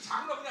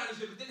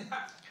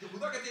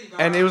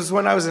 And it was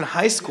when I was in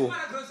high school,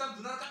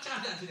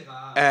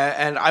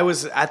 and I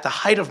was at the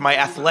height of my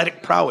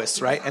athletic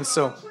prowess, right? And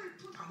so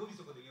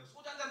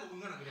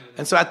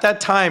at that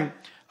time,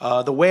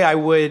 the way I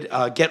would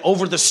get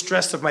over the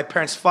stress of my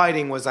parents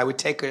fighting was I would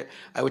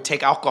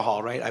take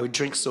alcohol, right? I would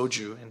drink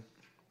soju, and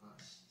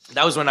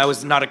that was when I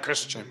was not a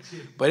Christian.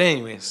 But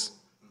anyways.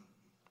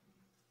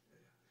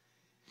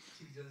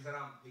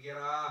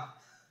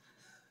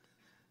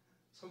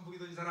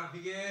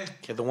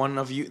 Okay,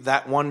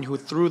 that one who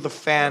threw the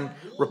fan,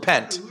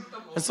 repent.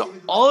 And so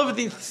all of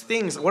these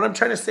things, what I'm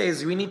trying to say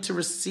is we need to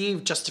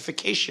receive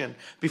justification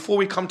before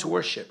we come to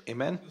worship.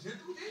 Amen?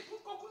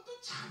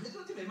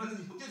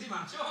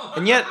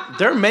 And yet,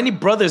 there are many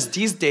brothers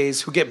these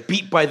days who get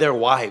beat by their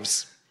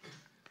wives.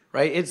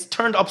 Right? It's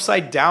turned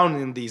upside down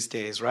in these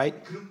days, right?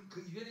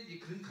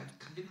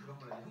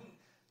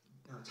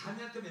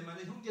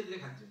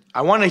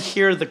 I want to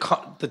hear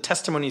the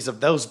testimonies of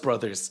those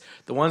brothers,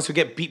 the ones who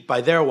get beat by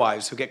their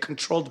wives, who get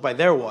controlled by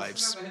their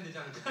wives.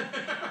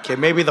 Okay,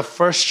 maybe the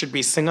first should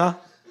be Singa.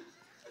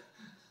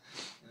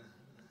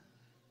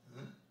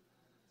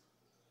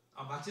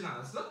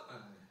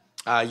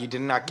 You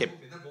did not get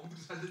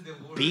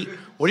beat?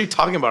 What are you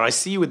talking about? I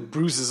see you with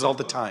bruises all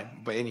the time.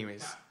 But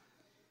anyways.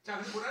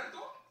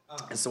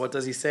 And so what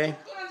does he say?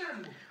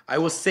 I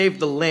will save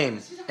the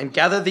lame and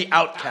gather the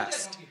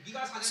outcast.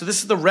 So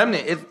this is the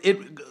remnant.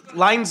 It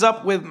lines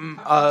up with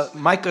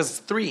Micah's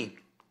 3.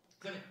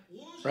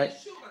 Right?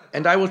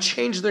 And I will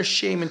change their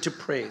shame into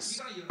praise.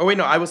 Oh wait,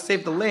 no, I will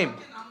save the lame.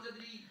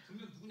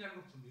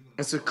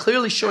 And so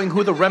clearly showing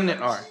who the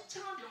remnant are.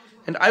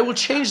 And I will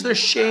change their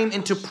shame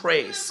into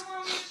praise.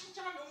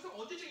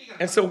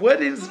 And so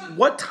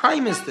what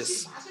time is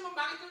this?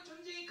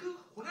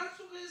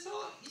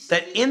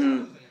 That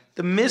in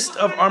the midst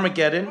of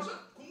Armageddon,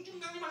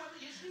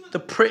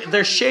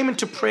 their shame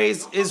into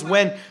praise is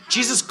when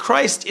Jesus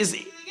Christ is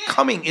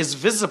coming, is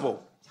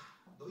visible.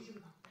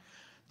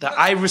 That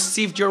I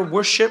received your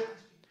worship,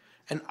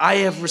 and I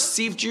have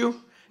received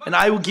you, and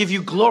I will give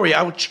you glory.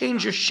 I will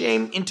change your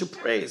shame into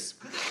praise.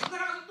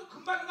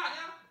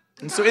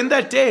 And so in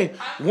that day,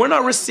 we're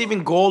not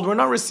receiving gold, we're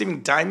not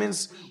receiving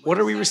diamonds. What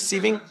are we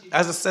receiving?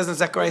 As it says in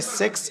Zephaniah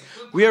 6,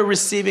 we are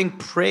receiving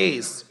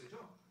praise.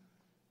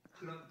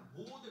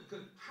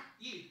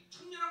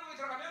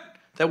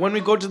 That when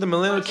we go to the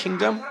millennial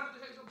kingdom,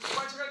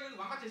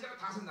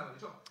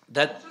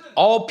 that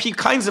all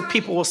kinds of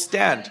people will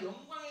stand.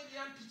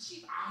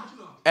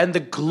 And the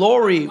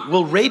glory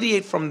will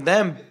radiate from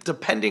them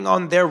depending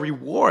on their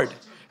reward.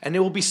 And it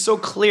will be so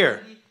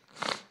clear.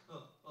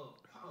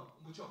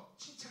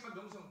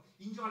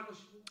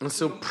 And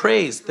so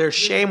praise, their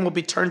shame will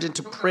be turned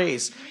into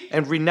praise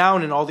and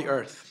renown in all the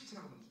earth.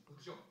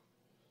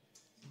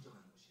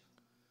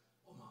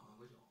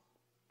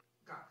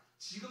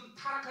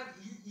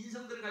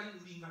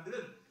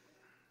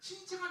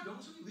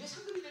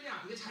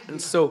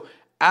 And so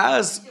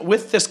as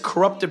with this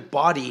corrupted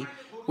body,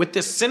 with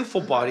this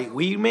sinful body,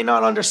 we may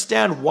not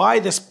understand why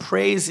this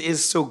praise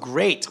is so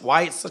great,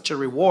 why it's such a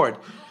reward.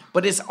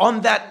 But it's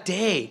on that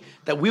day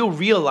that we'll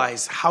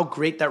realize how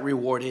great that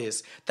reward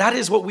is. That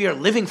is what we are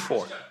living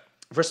for.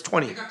 Verse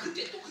 20.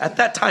 At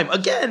that time,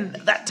 again,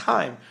 that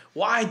time.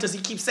 Why does he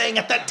keep saying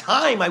at that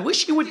time? I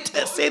wish he would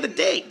say the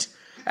date.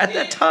 At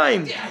that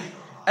time,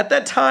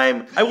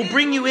 I will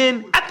bring you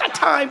in. At that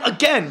time,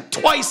 again,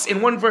 twice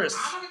in one verse.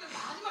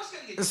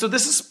 And so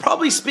this is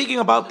probably speaking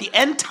about the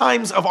end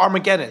times of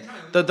Armageddon,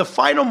 the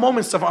final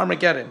moments of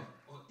Armageddon.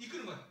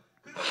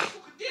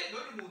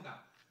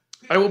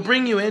 I will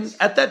bring you in.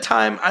 At that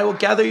time, I will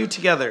gather you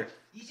together.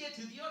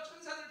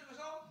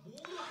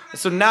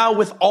 So now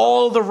with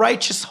all the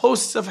righteous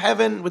hosts of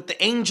heaven, with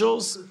the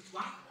angels,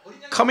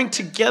 coming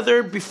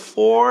together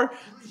before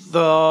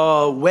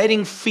the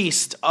wedding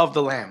feast of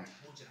the Lamb.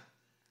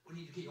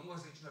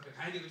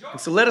 And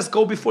so let us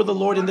go before the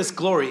Lord in this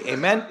glory.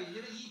 Amen.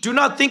 Do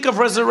not think of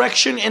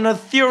resurrection in a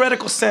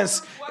theoretical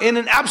sense, in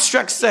an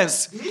abstract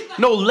sense.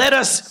 No, let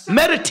us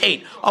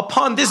meditate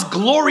upon this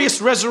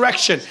glorious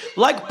resurrection.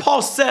 Like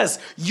Paul says,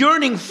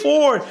 yearning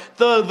for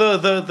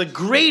the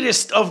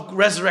greatest of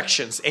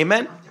resurrections.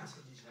 Amen.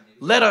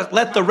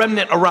 Let the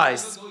remnant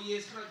arise.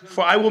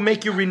 For I will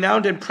make you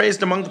renowned and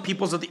praised among the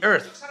peoples of the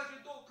earth.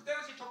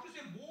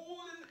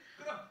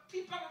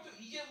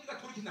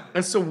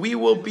 And so we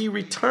will be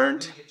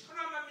returned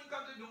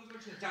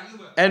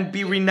and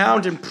be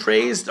renowned and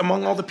praised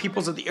among all the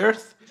peoples of the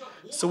earth.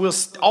 So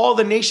all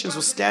the nations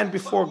will stand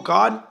before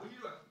God.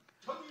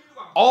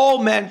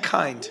 All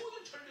mankind.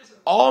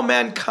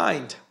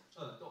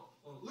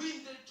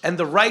 And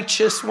the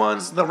righteous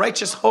ones, the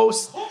righteous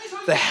hosts,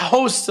 the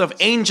hosts of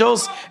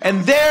angels.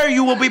 And there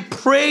you will be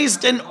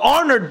praised and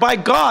honored by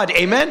God.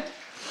 Amen.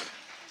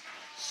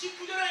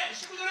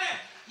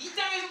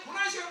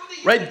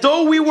 Right?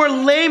 Though we were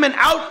lame and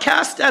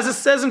outcast, as it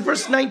says in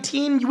verse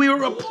 19, we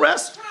were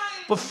oppressed.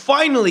 But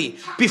finally,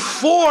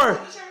 before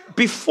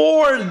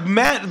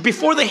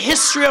the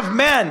history of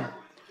man,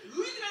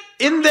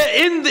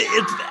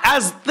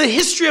 as the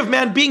history of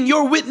man being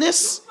your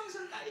witness,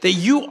 that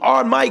you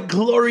are my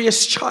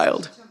glorious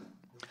child,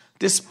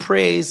 this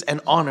praise and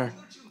honor.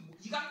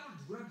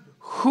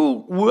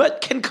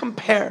 What can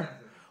compare?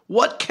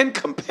 What can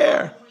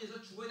compare?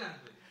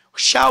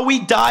 Shall we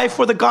die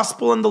for the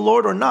gospel and the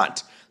Lord or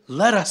not?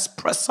 Let us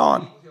press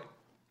on.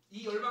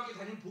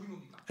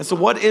 And so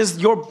what is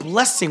your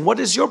blessing? What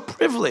is your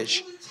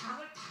privilege?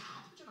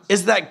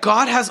 Is that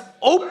God has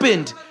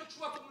opened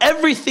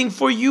everything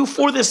for you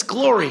for this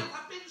glory.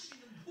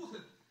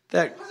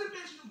 That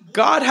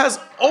God has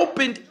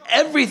opened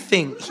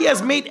everything. He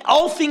has made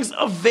all things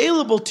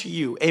available to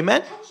you.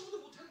 Amen?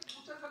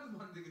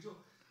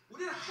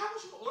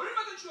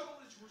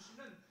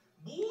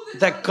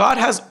 That God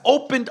has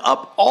opened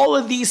up all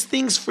of these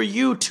things for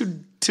you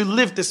to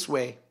live this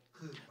way.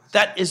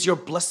 That is your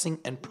blessing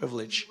and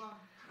privilege.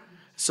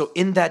 So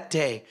in that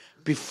day,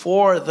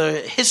 before the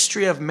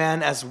history of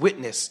man as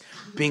witness,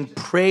 being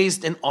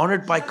praised and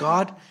honored by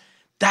God,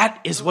 that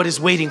is what is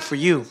waiting for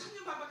you.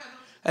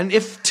 And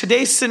if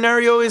today's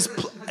scenario is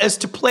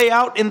to play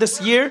out in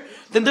this year,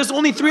 then there's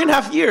only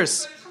 3.5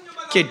 years.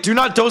 Okay, do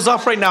not doze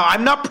off right now.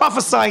 I'm not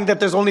prophesying that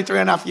there's only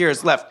 3.5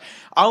 years left.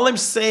 All I'm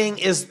saying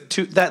is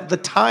that the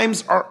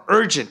times are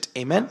urgent.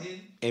 Amen?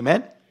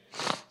 Amen?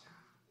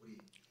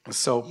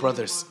 So,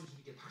 brothers,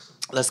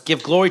 let's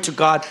give glory to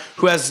God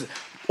who has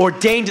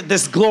ordained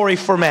this glory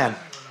for man.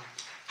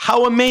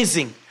 How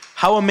amazing.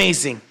 How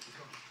amazing.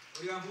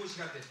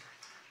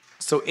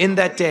 So in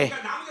that day,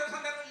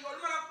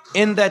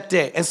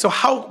 and so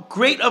how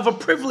great of a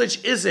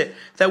privilege is it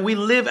that we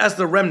live as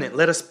the remnant?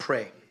 Let us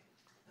pray.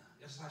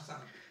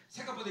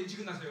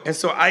 And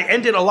so I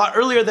ended a lot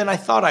earlier than I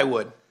thought I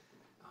would.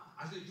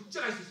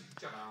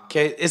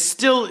 Okay, it's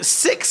still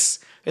 6.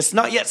 It's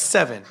not yet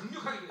 7.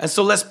 And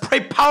so let's pray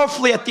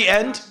powerfully at the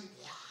end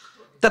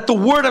that the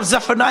word of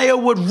Zephaniah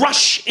would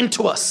rush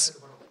into us.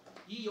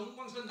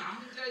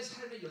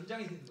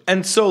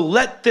 And so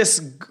let this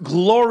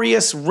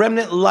glorious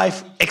remnant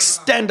life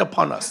extend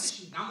upon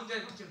us.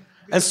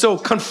 And so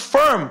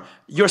confirm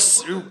your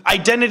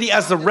identity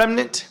as the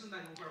remnant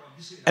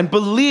and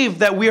believe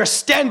that we are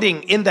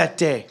standing in that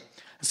day.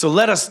 So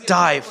let us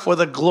die for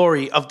the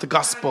glory of the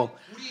gospel,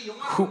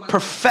 who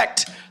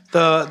perfect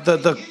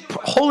the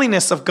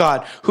holiness of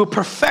God, who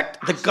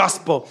perfect the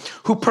gospel,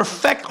 who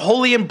perfect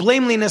holy and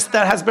blamelessness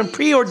that has been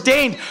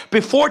preordained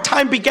before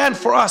time began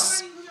for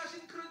us.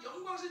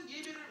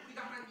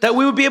 That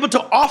we would be able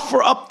to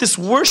offer up this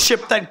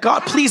worship that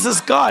God pleases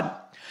God.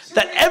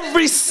 That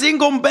every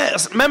single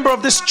member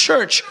of this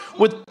church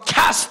would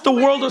cast the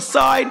world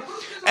aside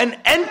and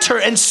enter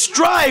and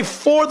strive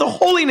for the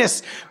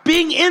holiness,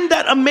 being in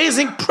that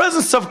amazing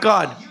presence of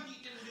God.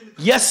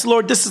 Yes,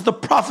 Lord, this is the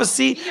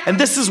prophecy, and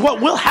this is what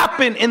will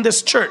happen in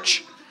this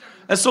church.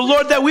 And so,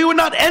 Lord, that we would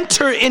not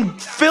enter in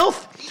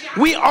filth.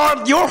 We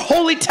are your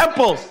holy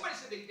temple.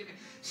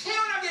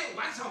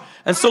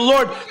 And so,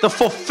 Lord, the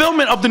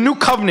fulfillment of the new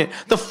covenant,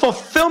 the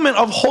fulfillment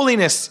of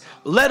holiness,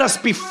 let us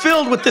be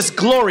filled with this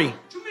glory.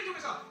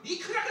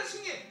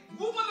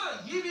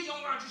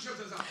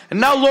 And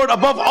now, Lord,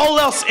 above all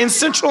else in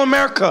Central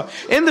America,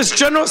 in this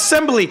General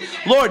Assembly,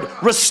 Lord,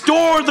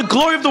 restore the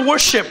glory of the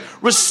worship.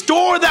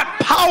 Restore that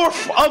power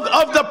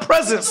of the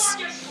presence.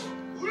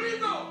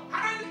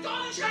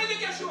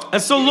 And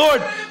so,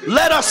 Lord,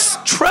 let us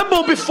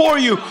tremble before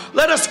you.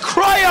 Let us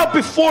cry out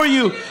before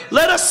you.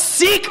 Let us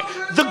seek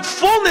the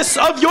fullness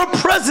of your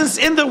presence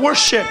in the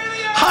worship.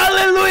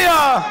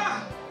 Hallelujah.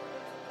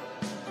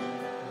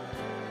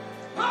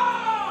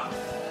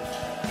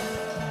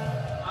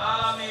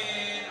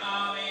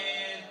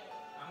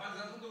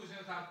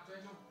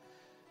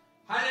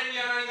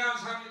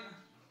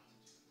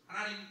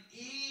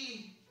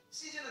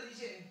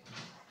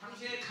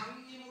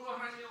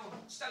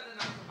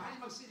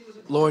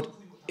 Lord,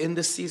 in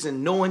this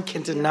season, no one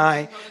can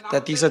deny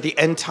that these are the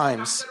end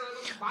times.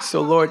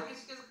 So, Lord,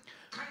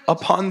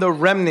 upon the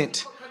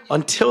remnant,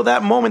 Until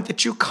that moment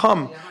that you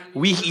come,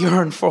 we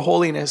yearn for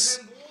holiness.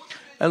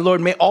 And Lord,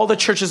 may all the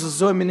churches of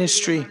Zoe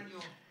Ministry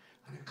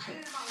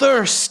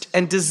thirst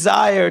and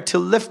desire to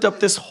lift up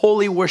this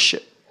holy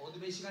worship.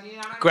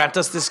 Grant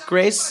us this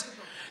grace,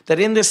 that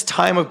in this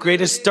time of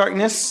greatest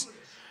darkness,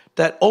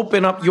 that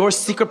open up your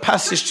secret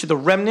passage to the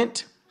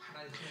remnant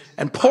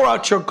and pour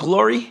out your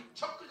glory.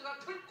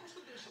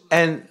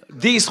 And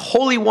these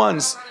holy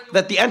ones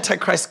that the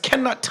Antichrist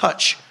cannot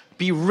touch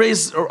be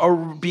raised or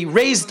be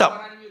raised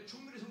up.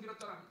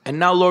 And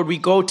now, Lord, we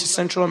go to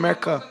Central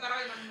America,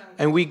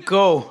 and we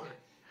go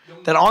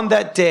that on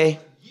that day,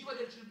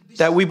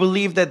 that we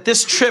believe that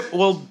this trip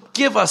will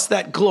give us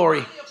that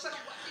glory.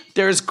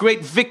 There is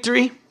great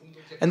victory,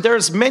 and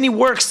there's many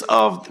works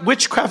of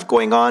witchcraft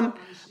going on,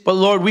 but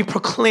Lord, we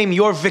proclaim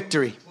your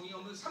victory.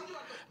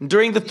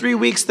 During the 3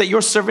 weeks that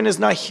your servant is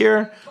not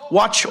here,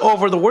 watch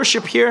over the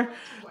worship here.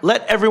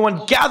 Let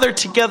everyone gather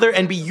together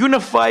and be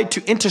unified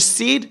to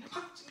intercede,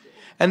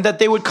 and that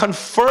they would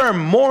confirm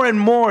more and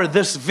more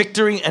this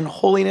victory and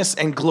holiness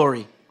and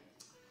glory.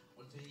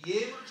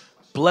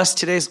 Bless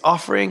today's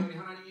offering,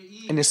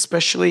 and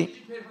especially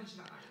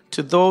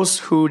to those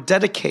who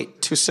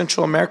dedicate to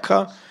Central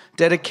America,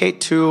 dedicate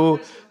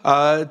to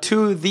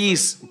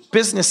these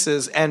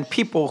businesses and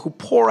people who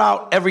pour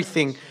out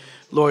everything.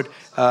 Lord,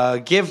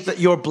 give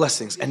your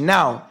blessings. And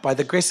now, by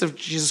the grace of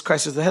Jesus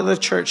Christ as the head of the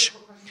church,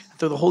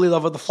 through the holy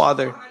love of the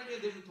Father,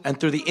 and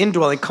through the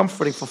indwelling,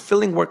 comforting,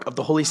 fulfilling work of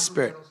the Holy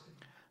Spirit,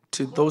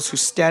 to those who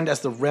stand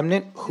as the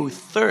remnant, who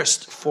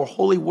thirst for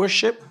holy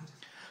worship,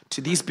 to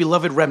these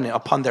beloved remnant,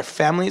 upon their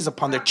families,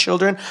 upon their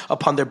children,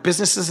 upon their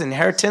businesses,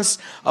 inheritance,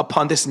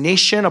 upon this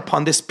nation,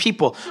 upon this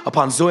people,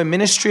 upon Zoe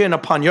Ministry, and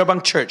upon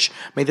Yerbang Church,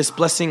 may this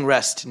blessing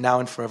rest now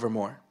and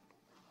forevermore.